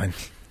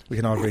 9:15. We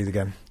can all breathe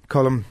again.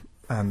 Colm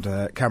and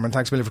Cameron,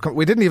 thanks a million for coming.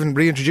 We didn't even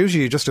reintroduce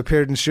you just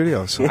appeared in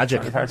studio. So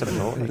magic.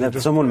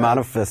 Someone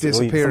manifested.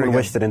 Someone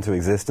wished it into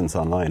existence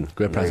online.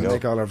 Great present.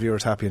 Make all our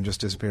viewers happy and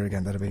just disappear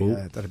again. That'd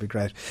be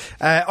great.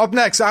 Up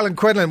next, Alan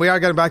Quinlan. We are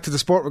getting back to the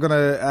sport. We're going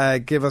to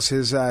give us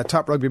his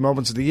top rugby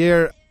moments of the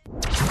year.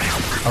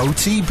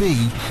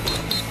 OTB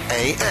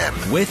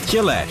AM with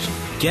Gillette.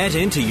 Get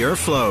into your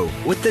flow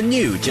with the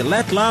new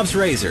Gillette Labs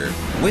Razor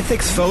with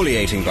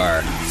exfoliating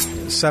bar.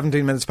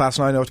 17 minutes past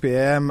 9 OTB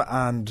AM,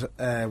 and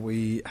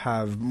we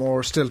have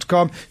more still to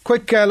come.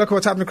 Quick look at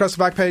what's happening across the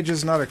back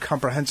pages. Not a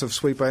comprehensive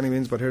sweep by any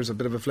means, but here's a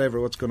bit of a flavour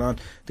of what's going on.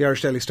 The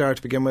Irish Daily Star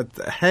to begin with.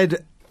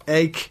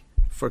 Headache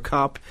for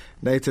Cop.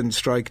 Nathan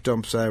Strike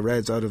dumps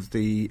Reds out of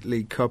the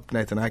League Cup.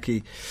 Nathan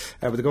Aki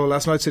with the goal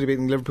last night. City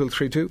beating Liverpool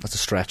 3-2. That's a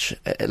stretch.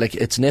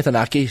 It's Nathan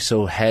Aki,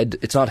 so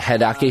it's not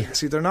Head Aki.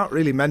 See, they're not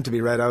really meant to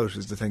be read out,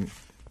 is the thing.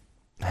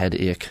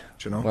 Headache.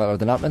 Do you know? Well, are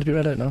they not meant to be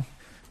read out? No.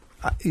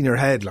 In your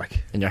head,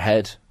 like. In your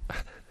head.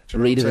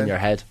 Read it in your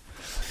head.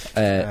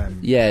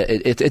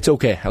 It's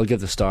okay. I'll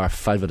give the Star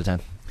 5 out of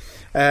 10.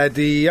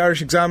 The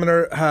Irish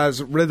Examiner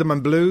has Rhythm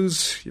and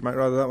Blues. You might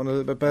rather that one a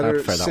little bit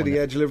better. City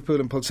Edge Liverpool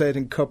and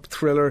pulsating cup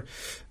thriller.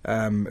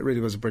 It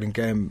really was a brilliant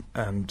game,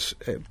 and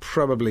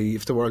probably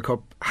if the World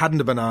Cup hadn't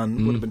have been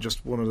on, would have been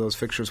just one of those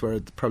fixtures where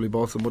probably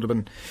both of them would have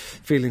been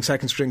fielding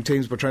second string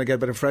teams, but trying to get a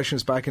bit of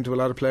freshness back into a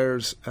lot of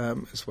players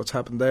is what's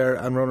happened there.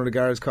 And Ronan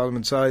O'Gara's column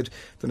inside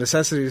the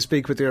necessity to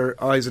speak with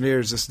your eyes and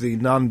ears. This is the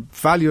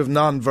value of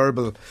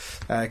non-verbal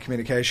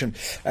communication.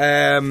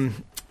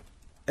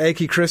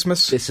 Achy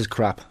Christmas. This is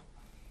crap.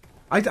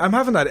 I'm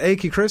having that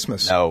achy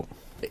Christmas. No.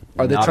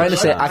 Are they trying to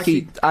say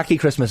Aki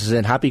Christmas is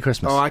in Happy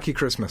Christmas? Oh, Aki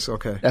Christmas,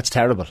 okay. That's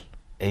terrible.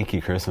 Achy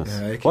Christmas.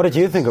 Yeah, what did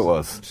you think it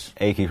was?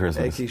 Achy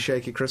Christmas. Achy,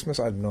 shaky Christmas?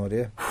 I have no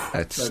idea.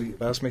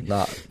 Ask me.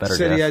 Better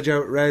City guess. Edge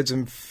out Reds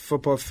and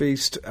Football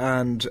Feast,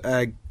 and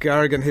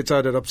Garrigan hits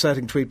out an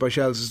upsetting tweet by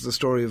Shells. This is the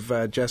story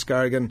of Jess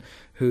Garrigan,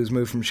 who's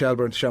moved from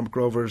Shelbourne to Shamrock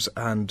Rovers,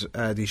 and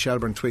the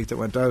Shelbourne tweet that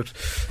went out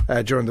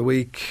during the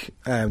week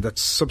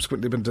that's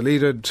subsequently been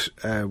deleted,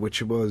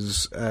 which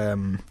was...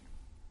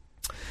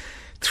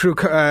 Through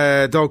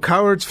though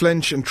cowards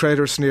flinch and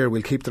traitors sneer,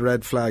 we'll keep the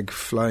red flag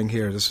flying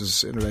here. This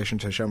is in relation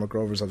to Shamrock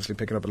Rovers obviously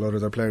picking up a lot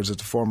of their players as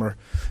the former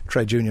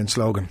trade union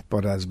slogan,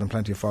 but there's been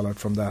plenty of fallout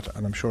from that,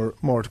 and I'm sure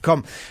more to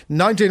come.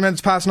 19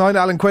 minutes past 9.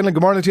 Alan Quinlan,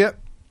 good morning to you.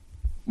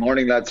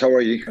 Morning, lads. How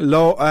are you?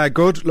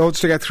 Good. Loads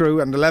to get through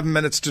and 11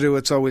 minutes to do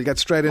it, so we'll get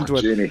straight into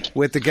it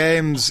with the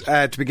games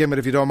to begin with,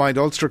 if you don't mind.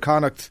 Ulster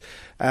Connacht,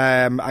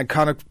 and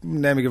Connacht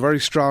naming a very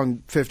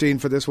strong 15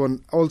 for this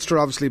one. Ulster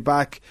obviously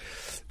back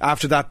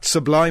after that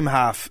sublime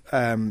half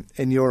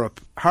in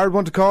Europe. Hard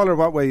one to call, or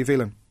what way are you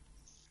feeling?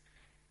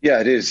 Yeah,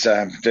 it is.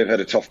 They've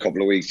had a tough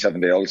couple of weeks, haven't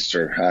they,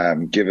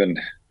 Ulster? Given,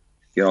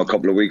 a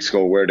couple of weeks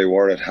ago where they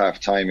were at half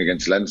time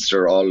against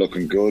Leinster, all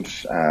looking good.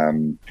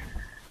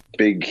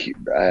 Big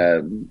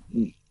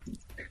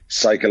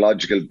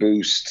psychological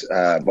boost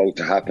about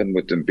to happen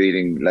with them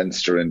beating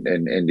Leinster in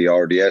the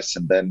RDS,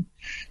 and then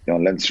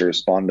Leinster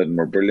responded and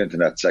were brilliant in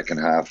that second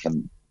half,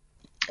 and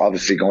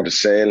obviously going to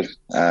Sale.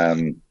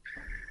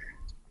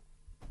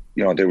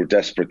 They were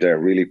desperate there,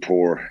 really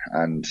poor,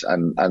 and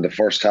the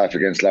first half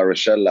against La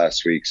Rochelle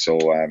last week. So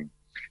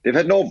they've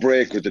had no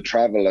break with the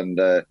travel, and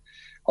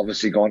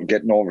obviously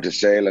getting over to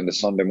Sale on the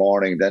Sunday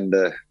morning, then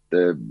the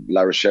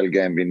La Rochelle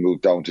game being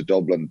moved down to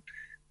Dublin.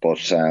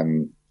 But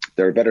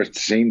they're a better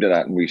team than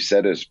that, and we've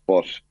said it,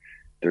 but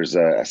there's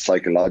a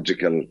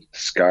psychological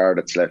scar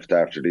that's left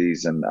after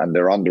these, and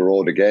they're on the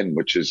road again,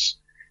 which is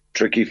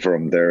tricky for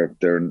them. They're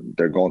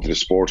going to the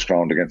sports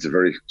ground against a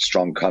very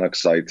strong Connacht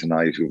side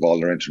tonight, who've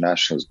all their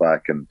internationals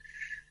back,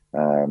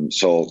 and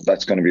so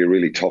that's going to be a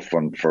really tough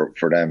one for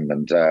them.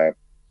 And the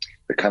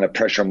kind of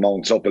pressure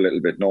mounts up a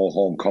little bit. No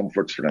home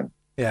comforts for them.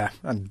 Yeah,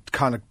 and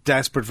Connacht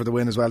desperate for the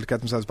win as well to get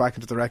themselves back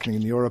into the reckoning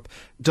in Europe.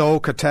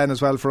 Doak at 10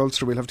 as well for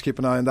Ulster. We'll have to keep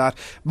an eye on that.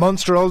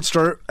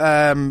 Munster-Ulster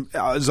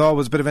is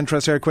always a bit of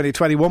interest here.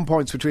 21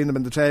 points between them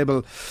in the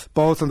table,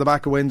 both on the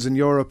back of wins in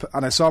Europe.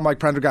 And I saw Mike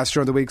Prendergast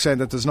during the week saying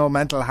that there's no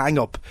mental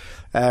hang-up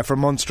for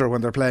Munster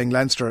when they're playing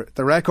Leinster.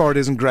 The record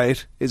isn't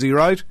great. Is he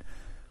right?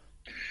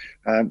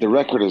 The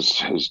record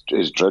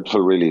is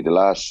dreadful, really. The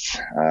last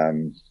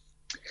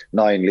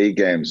 9 league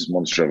games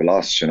Munster have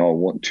lost,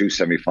 2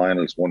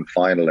 semi-finals, 1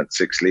 final and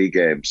 6 league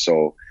games.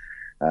 So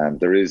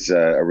there is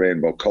a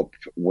Rainbow Cup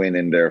win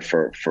in there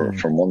for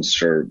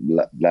Munster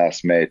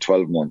last May,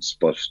 12 months.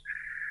 But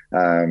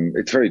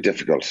it's very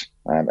difficult.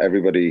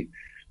 Everybody,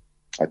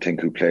 I think,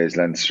 who plays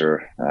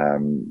Leinster,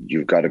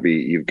 you've got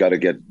to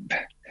get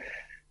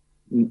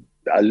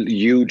a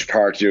huge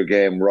part of your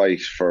game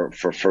right for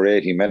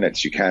 80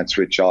 minutes. You can't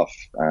switch off,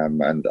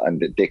 and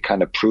they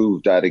kind of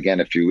proved that again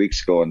a few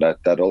weeks ago in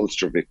that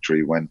Ulster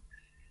victory, when,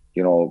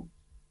 you know,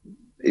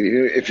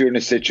 if you're in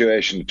a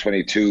situation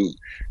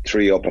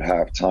 22-3 up at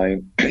half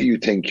time, you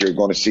think you're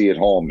going to see it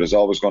home. There's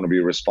always going to be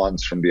a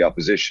response from the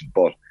opposition,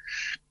 but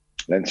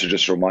Leinster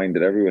just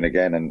reminded everyone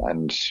again,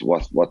 and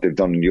what they've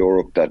done in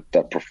Europe,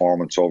 that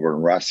performance over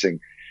in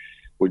Racing.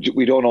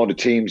 We don't know the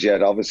teams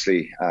yet,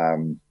 obviously.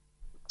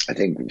 I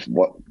think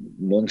what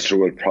Munster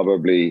will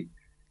probably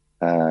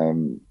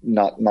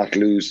not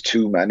lose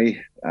too many,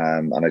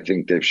 and I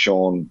think they've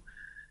shown,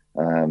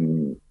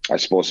 I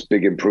suppose,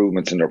 big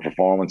improvements in their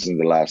performance in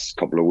the last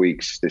couple of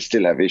weeks. They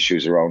still have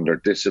issues around their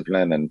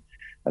discipline and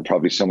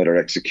probably some of their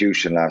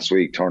execution last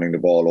week, turning the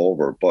ball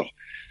over. But,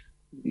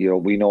 you know,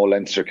 we know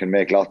Leinster can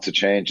make lots of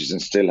changes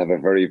and still have a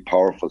very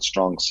powerful,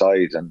 strong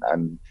side.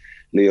 And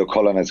Leo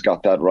Cullen has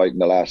got that right in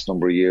the last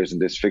number of years in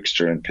this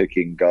fixture, and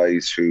picking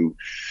guys who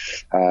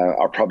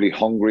are probably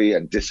hungry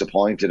and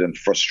disappointed and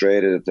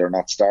frustrated that they're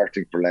not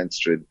starting for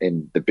Leinster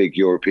in the big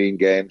European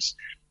games.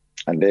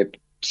 And they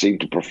seem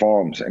to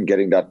perform, and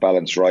getting that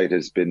balance right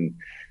has been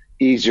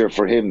easier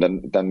for him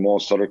than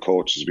most other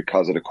coaches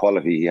because of the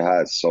quality he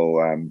has. So,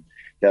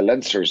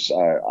 Leinster's,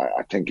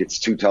 I think it's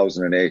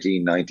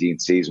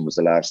 2018-19 season was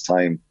the last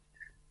time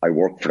I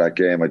worked for that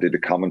game. I did the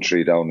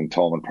commentary down in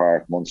Thomond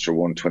Park. Munster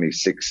won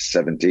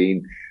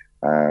 26-17.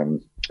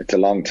 It's a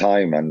long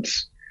time, and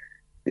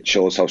it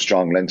shows how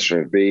strong Leinster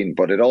have been.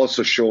 But it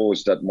also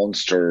shows that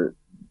Munster,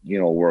 you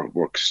know,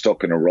 were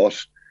stuck in a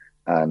rut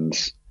and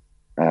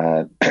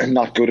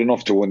not good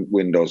enough to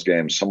win those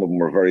games. Some of them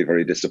were very,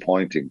 very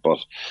disappointing. But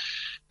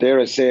dare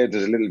I say,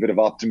 there's a little bit of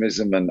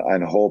optimism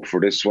and hope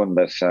for this one,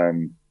 that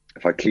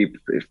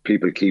if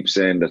people keep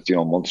saying that, you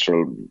know,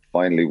 Munster will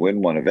finally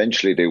win one,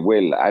 eventually they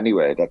will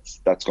anyway.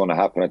 That's going to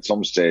happen at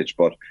some stage.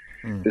 But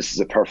this is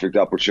a perfect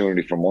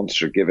opportunity for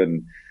Munster,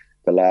 given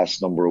the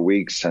last number of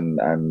weeks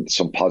and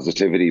some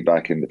positivity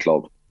back in the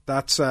club.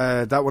 That's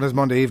that one is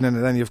Monday evening,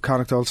 and then you have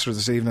Connacht Ulster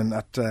this evening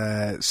at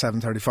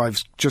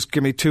 7:35. Just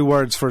give me 2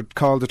 words for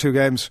call the 2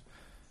 games.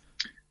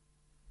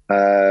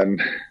 I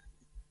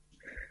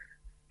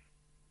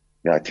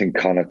think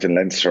Connacht and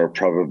Leinster are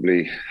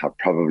probably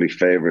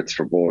favourites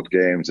for both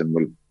games and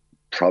will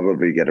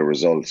probably get a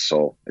result.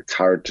 So it's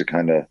hard to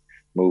kind of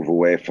move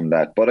away from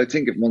that. But I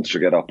think if Munster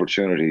get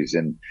opportunities,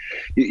 and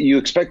you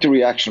expect a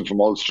reaction from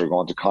Ulster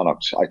going to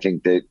Connacht. I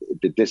think the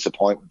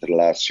disappointment of the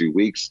last few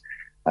weeks,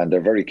 and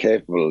they're very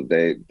capable.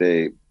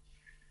 They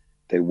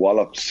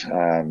walloped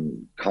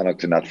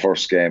Connacht in that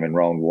first game in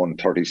round 1,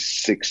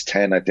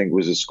 36-10, I think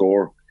was the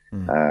score.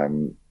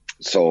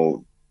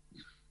 So,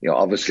 you know,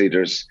 obviously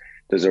there's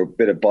a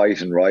bit of bite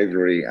and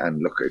rivalry,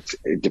 and look,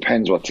 it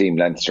depends what team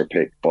Leinster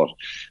pick, but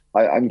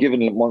I'm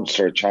giving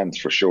Munster a chance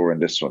for sure in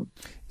this one.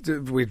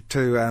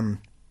 To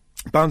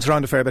bounce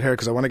around a fair bit here,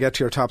 because I want to get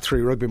to your top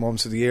 3 rugby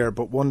moments of the year,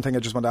 but one thing I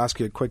just want to ask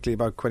you quickly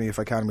about, Quinny, if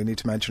I can, we need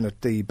to mention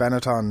it. The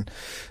Benetton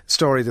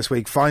story this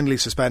week, finally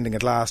suspending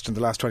at last in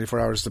the last 24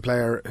 hours the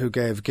player who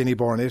gave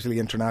Guinea-born Italy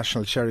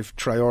international Sheriff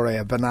Traore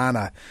a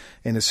banana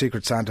in a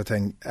Secret Santa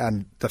thing,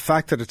 and the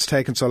fact that it's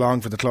taken so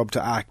long for the club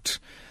to act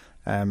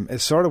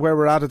is sort of where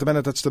we're at the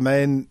minute. That's the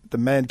main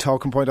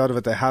talking point out of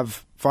it. They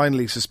have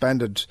finally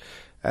suspended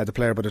the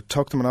player, but it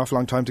took them an awful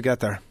long time to get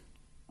there.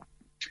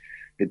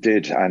 It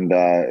did, and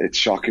it's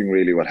shocking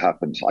really what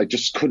happened. I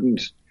just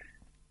couldn't,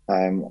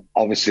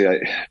 obviously I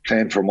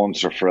playing for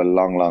Munster for a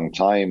long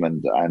time,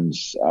 and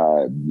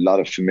a lot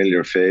of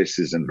familiar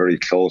faces and very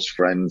close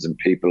friends and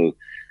people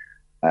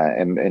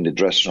in the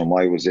dressing room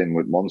I was in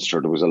with Munster.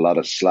 There was a lot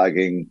of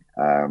slagging,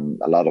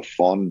 a lot of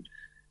fun.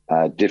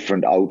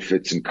 Different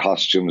outfits and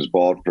costumes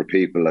bought for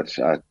people at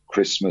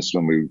Christmas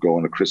when we would go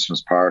on a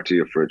Christmas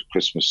party or for a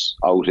Christmas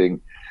outing.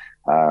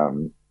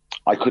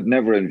 I could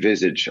never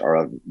envisage, or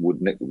I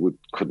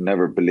could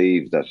never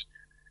believe that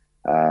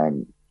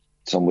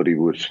somebody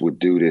would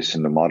do this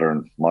in the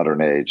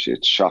modern age.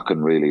 It's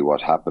shocking, really,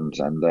 what happened.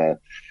 And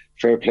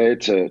fair play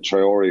to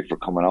Traore for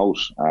coming out.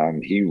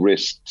 He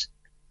risked.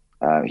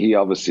 He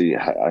obviously,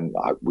 and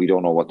we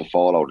don't know what the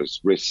fallout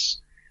is.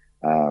 Risks.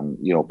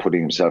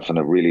 Putting himself in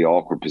a really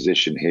awkward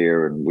position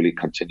here, and will he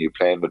continue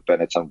playing with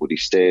Benetton? Would he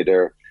stay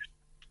there?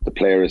 The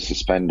player is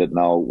suspended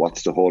now.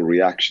 What's the whole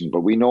reaction?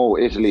 But we know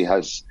Italy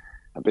has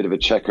a bit of a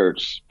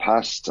checkered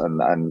past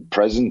and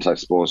present, I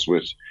suppose,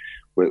 with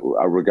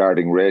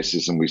regarding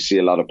racism. We see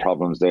a lot of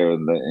problems there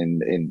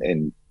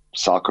in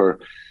soccer.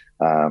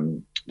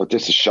 But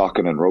this is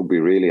shocking in rugby,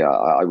 really.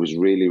 I was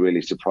really,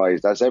 really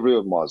surprised, as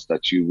everyone was,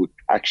 that you would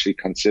actually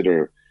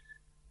consider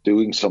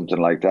doing something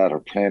like that or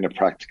playing a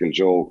practical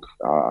joke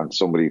on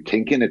somebody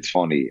thinking it's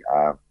funny.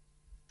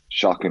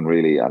 Shocking,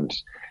 really. And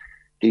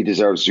he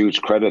deserves huge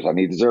credit, and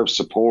he deserves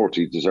support.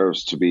 He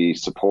deserves to be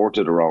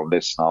supported around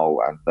this now,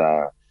 and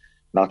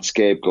not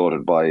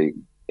scapegoated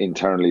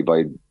internally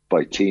by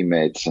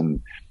teammates.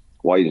 And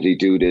why did he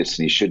do this?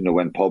 And he shouldn't have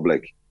went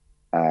public.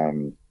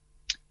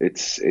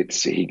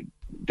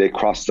 they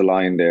crossed the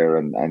line there,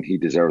 and he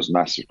deserves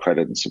massive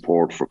credit and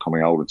support for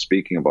coming out and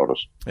speaking about it.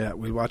 Yeah,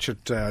 we'll watch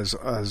it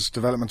as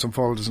developments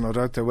unfold, there's no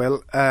doubt they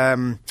will.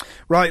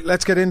 Right,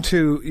 let's get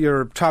into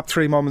your top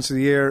 3 moments of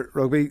the year,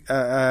 rugby,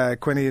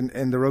 Quinny,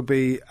 in the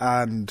rugby,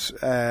 and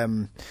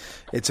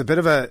it's a bit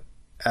of a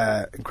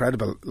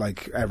incredible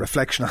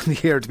reflection on the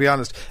year, to be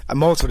honest, and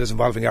most of it is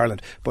involving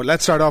Ireland, but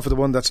let's start off with the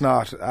one that's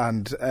not,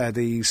 and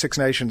the Six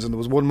Nations, and there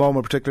was one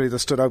moment particularly that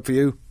stood out for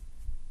you.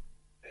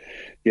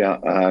 Yeah,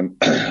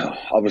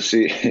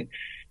 obviously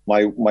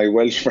my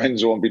Welsh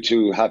friends won't be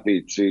too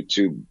happy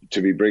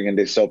to be bringing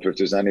this up if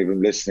there's any of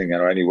them listening,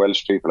 or any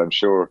Welsh people. I'm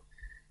sure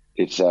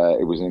it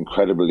was an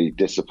incredibly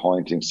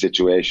disappointing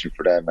situation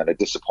for them, and a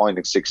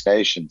disappointing Six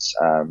Nations,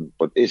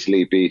 but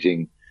Italy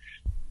beating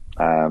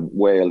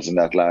Wales in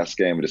that last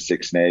game of the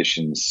Six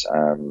Nations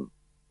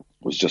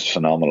was just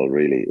phenomenal,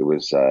 really. It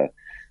was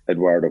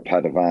Edoardo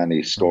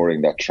Padovani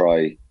scoring that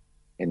try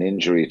in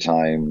injury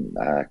time.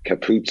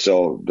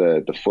 Capuzzo,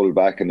 the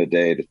full-back in the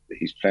day,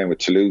 he's playing with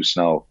Toulouse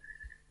now,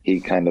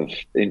 he kind of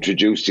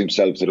introduced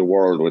himself to the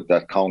world with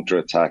that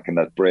counter-attack and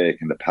that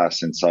break and the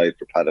pass inside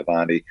for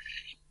Padovani.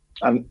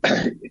 And,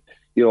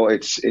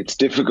 it's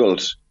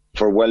difficult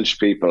for Welsh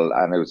people,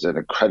 and it was an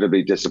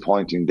incredibly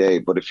disappointing day,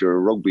 but if you're a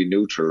rugby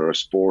neutral or a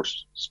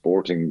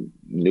sporting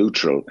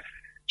neutral,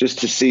 just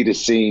to see the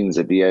scenes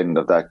at the end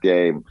of that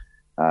game,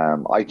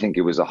 I think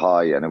it was a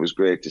high, and it was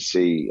great to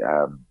see.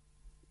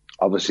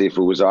 Obviously, if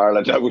it was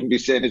Ireland, I wouldn't be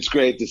saying it's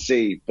great to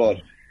see,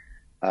 but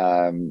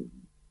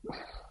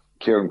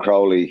Kieran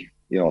Crowley,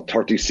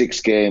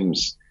 36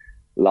 games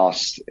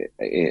lost,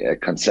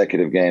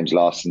 consecutive games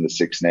lost in the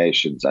Six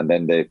Nations, and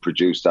then they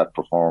produced that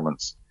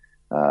performance.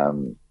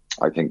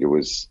 I think it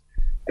was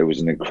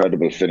an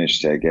incredible finish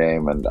to a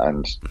game,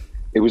 and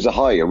it was a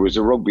high. It was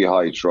a rugby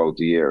high throughout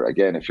the year.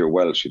 Again, if you're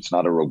Welsh, it's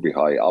not a rugby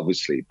high,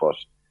 obviously, but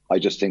I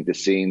just think the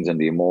scenes and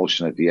the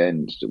emotion at the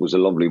end, it was a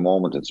lovely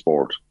moment in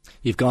sport.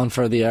 You've gone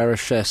for the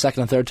Irish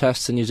second and third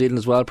tests in New Zealand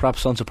as well,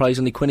 perhaps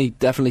unsurprisingly. Quinny,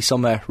 definitely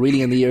some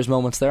really in the year's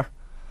moments there.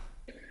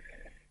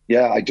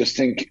 Yeah, I just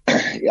think,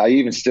 I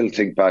even still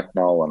think back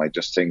now, and I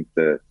just think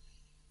the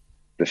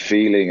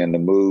feeling and the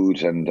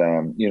mood, and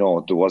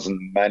there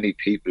wasn't many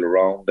people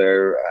around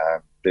there.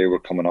 They were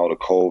coming out of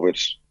COVID,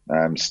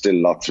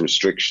 still lots of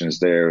restrictions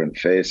there, and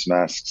face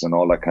masks and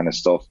all that kind of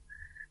stuff.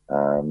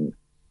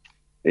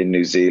 In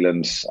New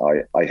Zealand,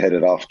 I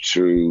headed off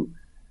to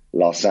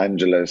Los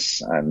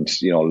Angeles, and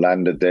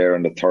landed there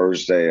on the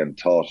Thursday, and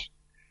thought,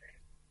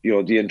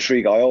 the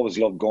intrigue. I always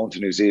loved going to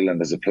New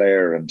Zealand as a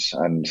player, and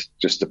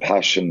just the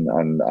passion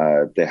and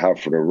they have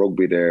for the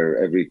rugby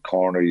there. Every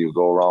corner you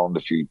go around,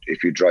 if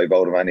you drive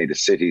out of any of the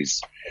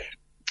cities,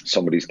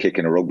 somebody's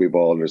kicking a rugby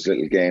ball. There's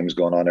little games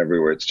going on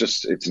everywhere.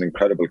 It's an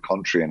incredible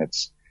country, and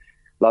it's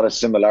a lot of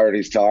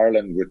similarities to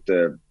Ireland with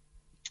the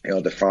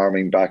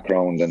farming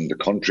background and the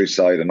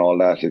countryside and all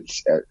that.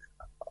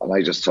 And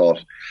I just thought,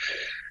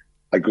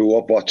 I grew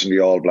up watching the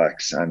All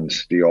Blacks and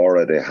the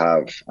aura they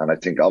have, and I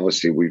think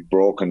obviously we've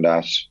broken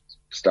that.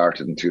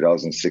 Started in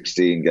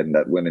 2016, getting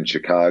that win in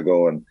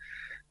Chicago, and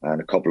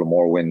a couple of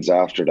more wins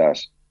after that.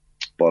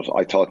 But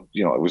I thought,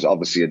 it was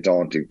obviously a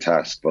daunting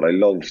task, but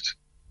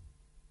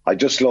I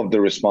just loved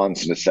the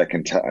response in the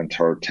second and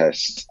third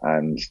tests,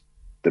 and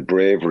the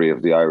bravery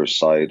of the Irish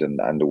side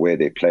and the way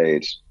they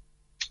played.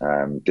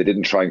 They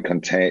didn't try and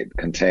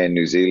contain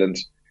New Zealand.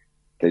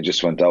 They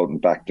just went out and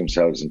backed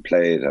themselves and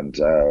played. And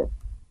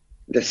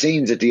the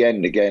scenes at the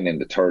end, again, in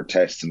the third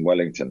test in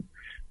Wellington,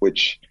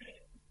 which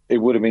it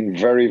would have been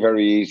very,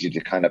 very easy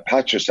to kind of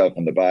pat yourself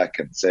on the back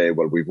and say,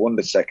 well, we've won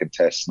the second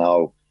test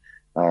now.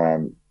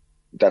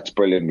 That's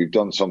brilliant. We've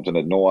done something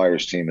that no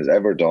Irish team has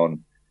ever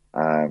done.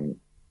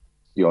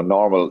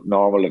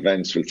 Normal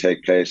events will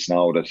take place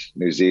now that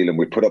New Zealand,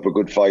 we put up a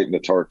good fight in the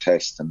third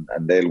test, and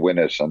they'll win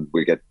it, and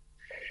we get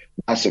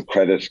massive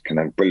credit, can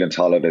have brilliant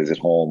holidays at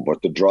home.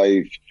 But the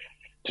drive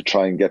to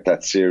try and get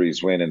that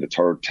series win in the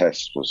third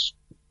test was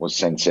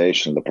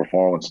sensational. The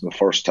performance in the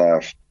first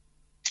half,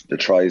 the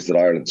tries that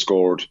Ireland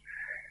scored,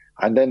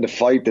 and then the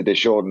fight that they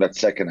showed in that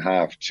second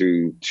half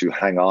to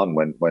hang on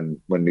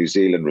when New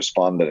Zealand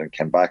responded and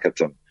came back at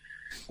them.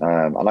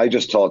 And I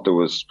just thought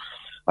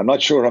I'm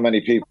not sure how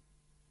many people.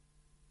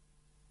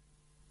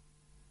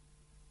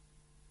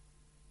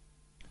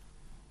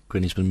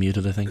 Quinny's been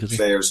muted, I think.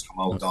 Players come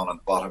out down on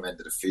the bottom end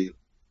of the field.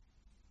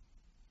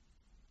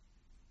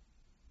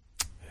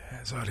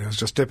 Sorry, I was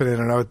just dipping in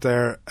and out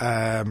there.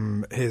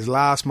 His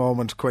last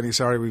moment, Quinny,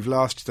 sorry, we've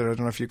lost there. I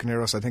don't know if you can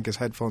hear us. I think his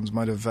headphones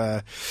might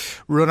have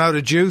run out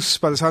of juice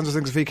by the sounds of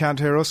things if he can't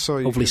hear us.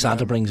 So hopefully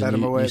Santa brings a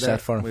new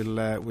set for him.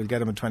 We'll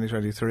get him in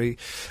 2023.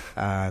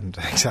 And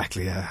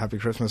exactly, happy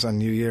Christmas and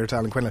New Year to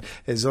Alan Quinlan.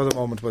 His other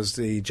moment was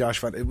the Josh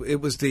Van.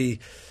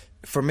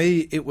 For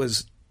me,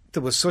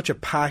 there was such a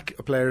pack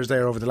of players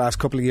there over the last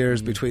couple of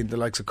years between the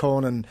likes of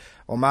Conan,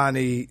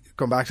 O'Mahony,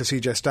 going back to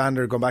CJ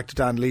Stander, going back to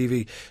Dan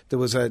Levy. There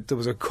was a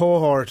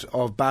cohort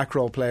of back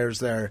row players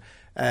there.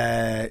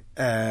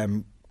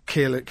 Caelan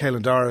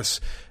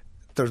Doris.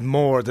 There's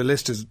more. The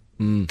list is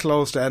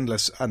close to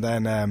endless. And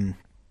then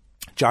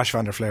Josh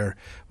van der Fleer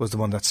was the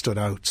one that stood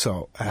out.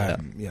 So head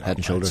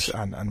and shoulders,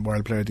 and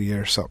World Player of the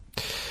Year. So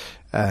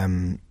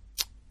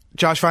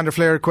Josh van der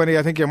Fleer, Quinny,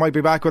 I think you might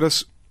be back with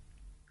us.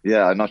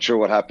 Yeah, I'm not sure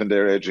what happened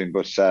there, Adrian,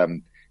 but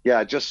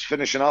just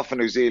finishing off in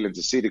New Zealand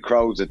to see the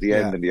crowds at the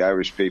end and the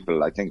Irish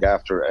people. I think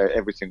after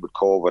everything with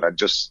COVID,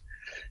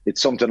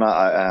 it's something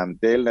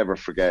they'll never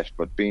forget.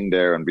 But being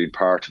there and being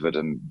part of it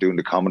and doing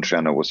the commentary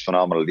on it was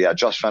phenomenal. Yeah,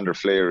 Josh van der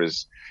Fleer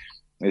is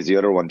the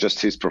other one.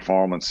 Just his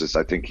performances.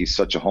 I think he's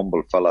such a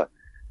humble fella.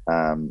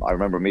 I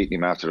remember meeting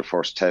him after the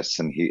first test,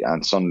 and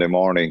on Sunday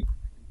morning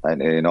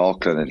in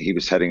Auckland, and he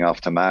was heading off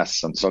to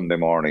Mass on Sunday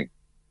morning.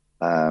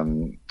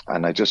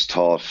 And I just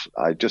thought,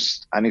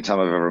 anytime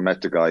I've ever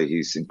met the guy,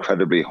 he's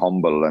incredibly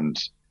humble, and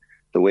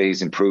the way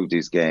he's improved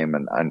his game,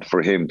 and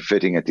for him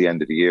fitting at the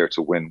end of the year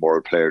to win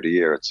World Player of the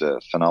Year, it's a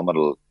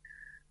phenomenal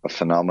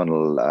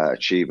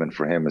achievement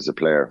for him as a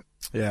player.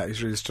 Yeah,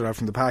 he's really stood out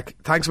from the pack.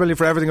 Thanks, Willie,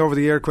 for everything over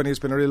the year, Quinny. It's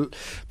been a real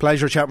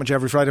pleasure chatting with you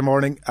every Friday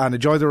morning, and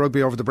enjoy the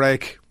rugby over the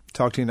break.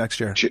 Talk to you next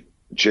year.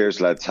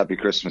 Cheers, lads. Happy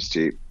Christmas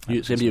to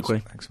you. Same to you,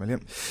 Quinny. Thanks a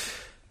million.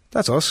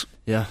 That's us.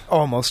 Yeah.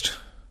 Almost.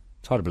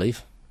 It's hard to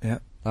believe. Yeah.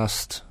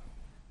 Not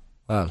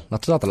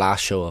the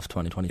last show of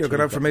 2023. You're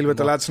going out for a meal with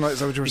the lads tonight, is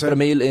that what you were saying? Got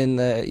a meal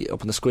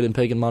up in the Squealing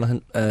Pig in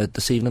Monaghan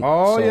this evening.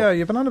 Oh, yeah,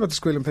 you've been on about the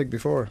Squealing Pig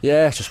before.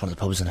 Yeah, it's just one of the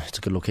pubs, and it's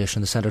a good location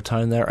in the centre of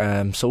town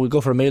there. So we'll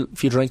go for a meal, a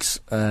few drinks.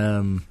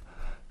 Cold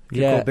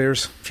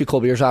beers. A few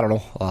cold beers, I don't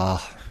know.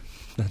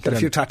 Get a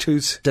few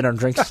tattoos. Dinner and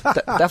drinks.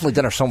 Definitely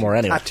dinner somewhere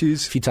anyway.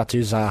 Tattoos. A few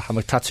tattoos. I'm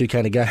a tattoo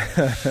kind of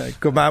guy.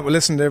 Good man. Well,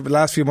 listen, the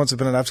last few months have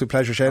been an absolute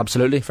pleasure, Shane.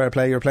 Absolutely. Fair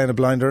play. You're playing a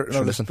blinder.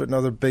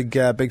 Another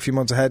big few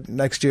months ahead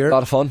next year. A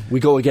lot of fun. We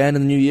go again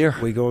in the new year.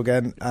 We go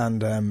again,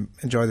 and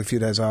enjoy the few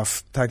days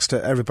off. Thanks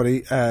to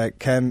everybody.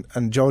 Ken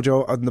and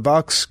Jojo on the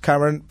box.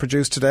 Cameron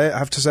produced today, I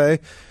have to say.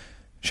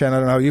 Shane, I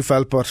don't know how you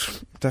felt, but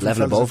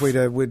definitely felt as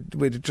if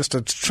we'd just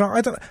a strong...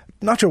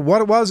 not sure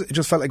what it was, it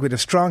just felt like we had a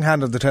strong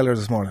hand on the tiller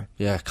this morning.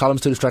 Yeah,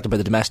 Colm's too distracted by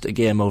the domestic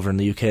game over in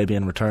the UK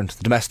being returned.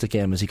 The domestic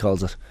game, as he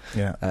calls it.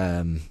 Yeah.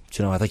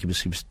 I think he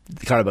was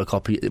the Carabao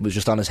Cup, it was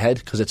just on his head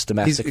because it's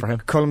domestic for him.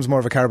 Colm's more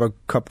of a Carabao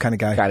Cup kind of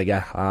guy.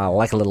 I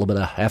like a little bit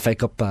of FA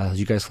Cup, as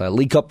you guys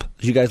League Cup,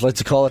 as you guys like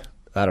to call it.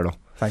 I don't know.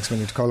 Thanks a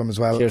million to Colm as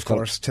well. Cheers, of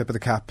course, tip of the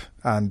cap,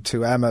 and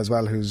to Emma as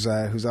well, who's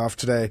off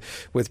today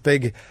with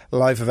big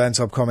live events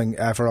upcoming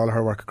for all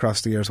her work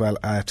across the year as well.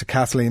 To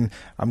Kathleen,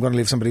 I'm going to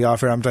leave somebody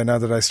off here, haven't I? Now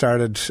that I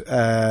started,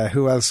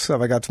 who else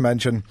have I got to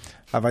mention?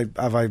 Have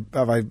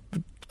I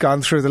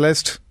gone through the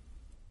list?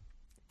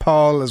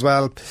 Paul as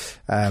well.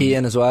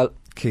 Cian as well.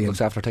 Cian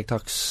looks after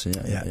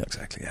TikToks. Yeah,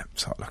 exactly. Yeah,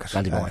 so look at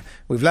Andy Boy.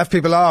 We've left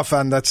people off,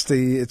 and it's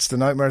the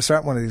nightmare of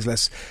starting one of these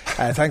lists.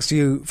 Thanks to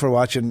you for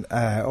watching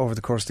over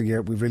the course of the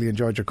year. We've really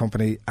enjoyed your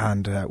company,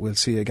 and we'll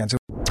see you again soon.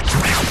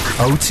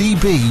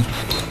 OTB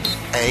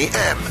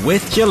AM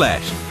with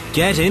Gillette.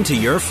 Get into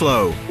your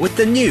flow with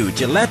the new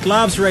Gillette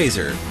Labs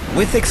Razor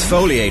with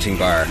exfoliating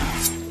bar.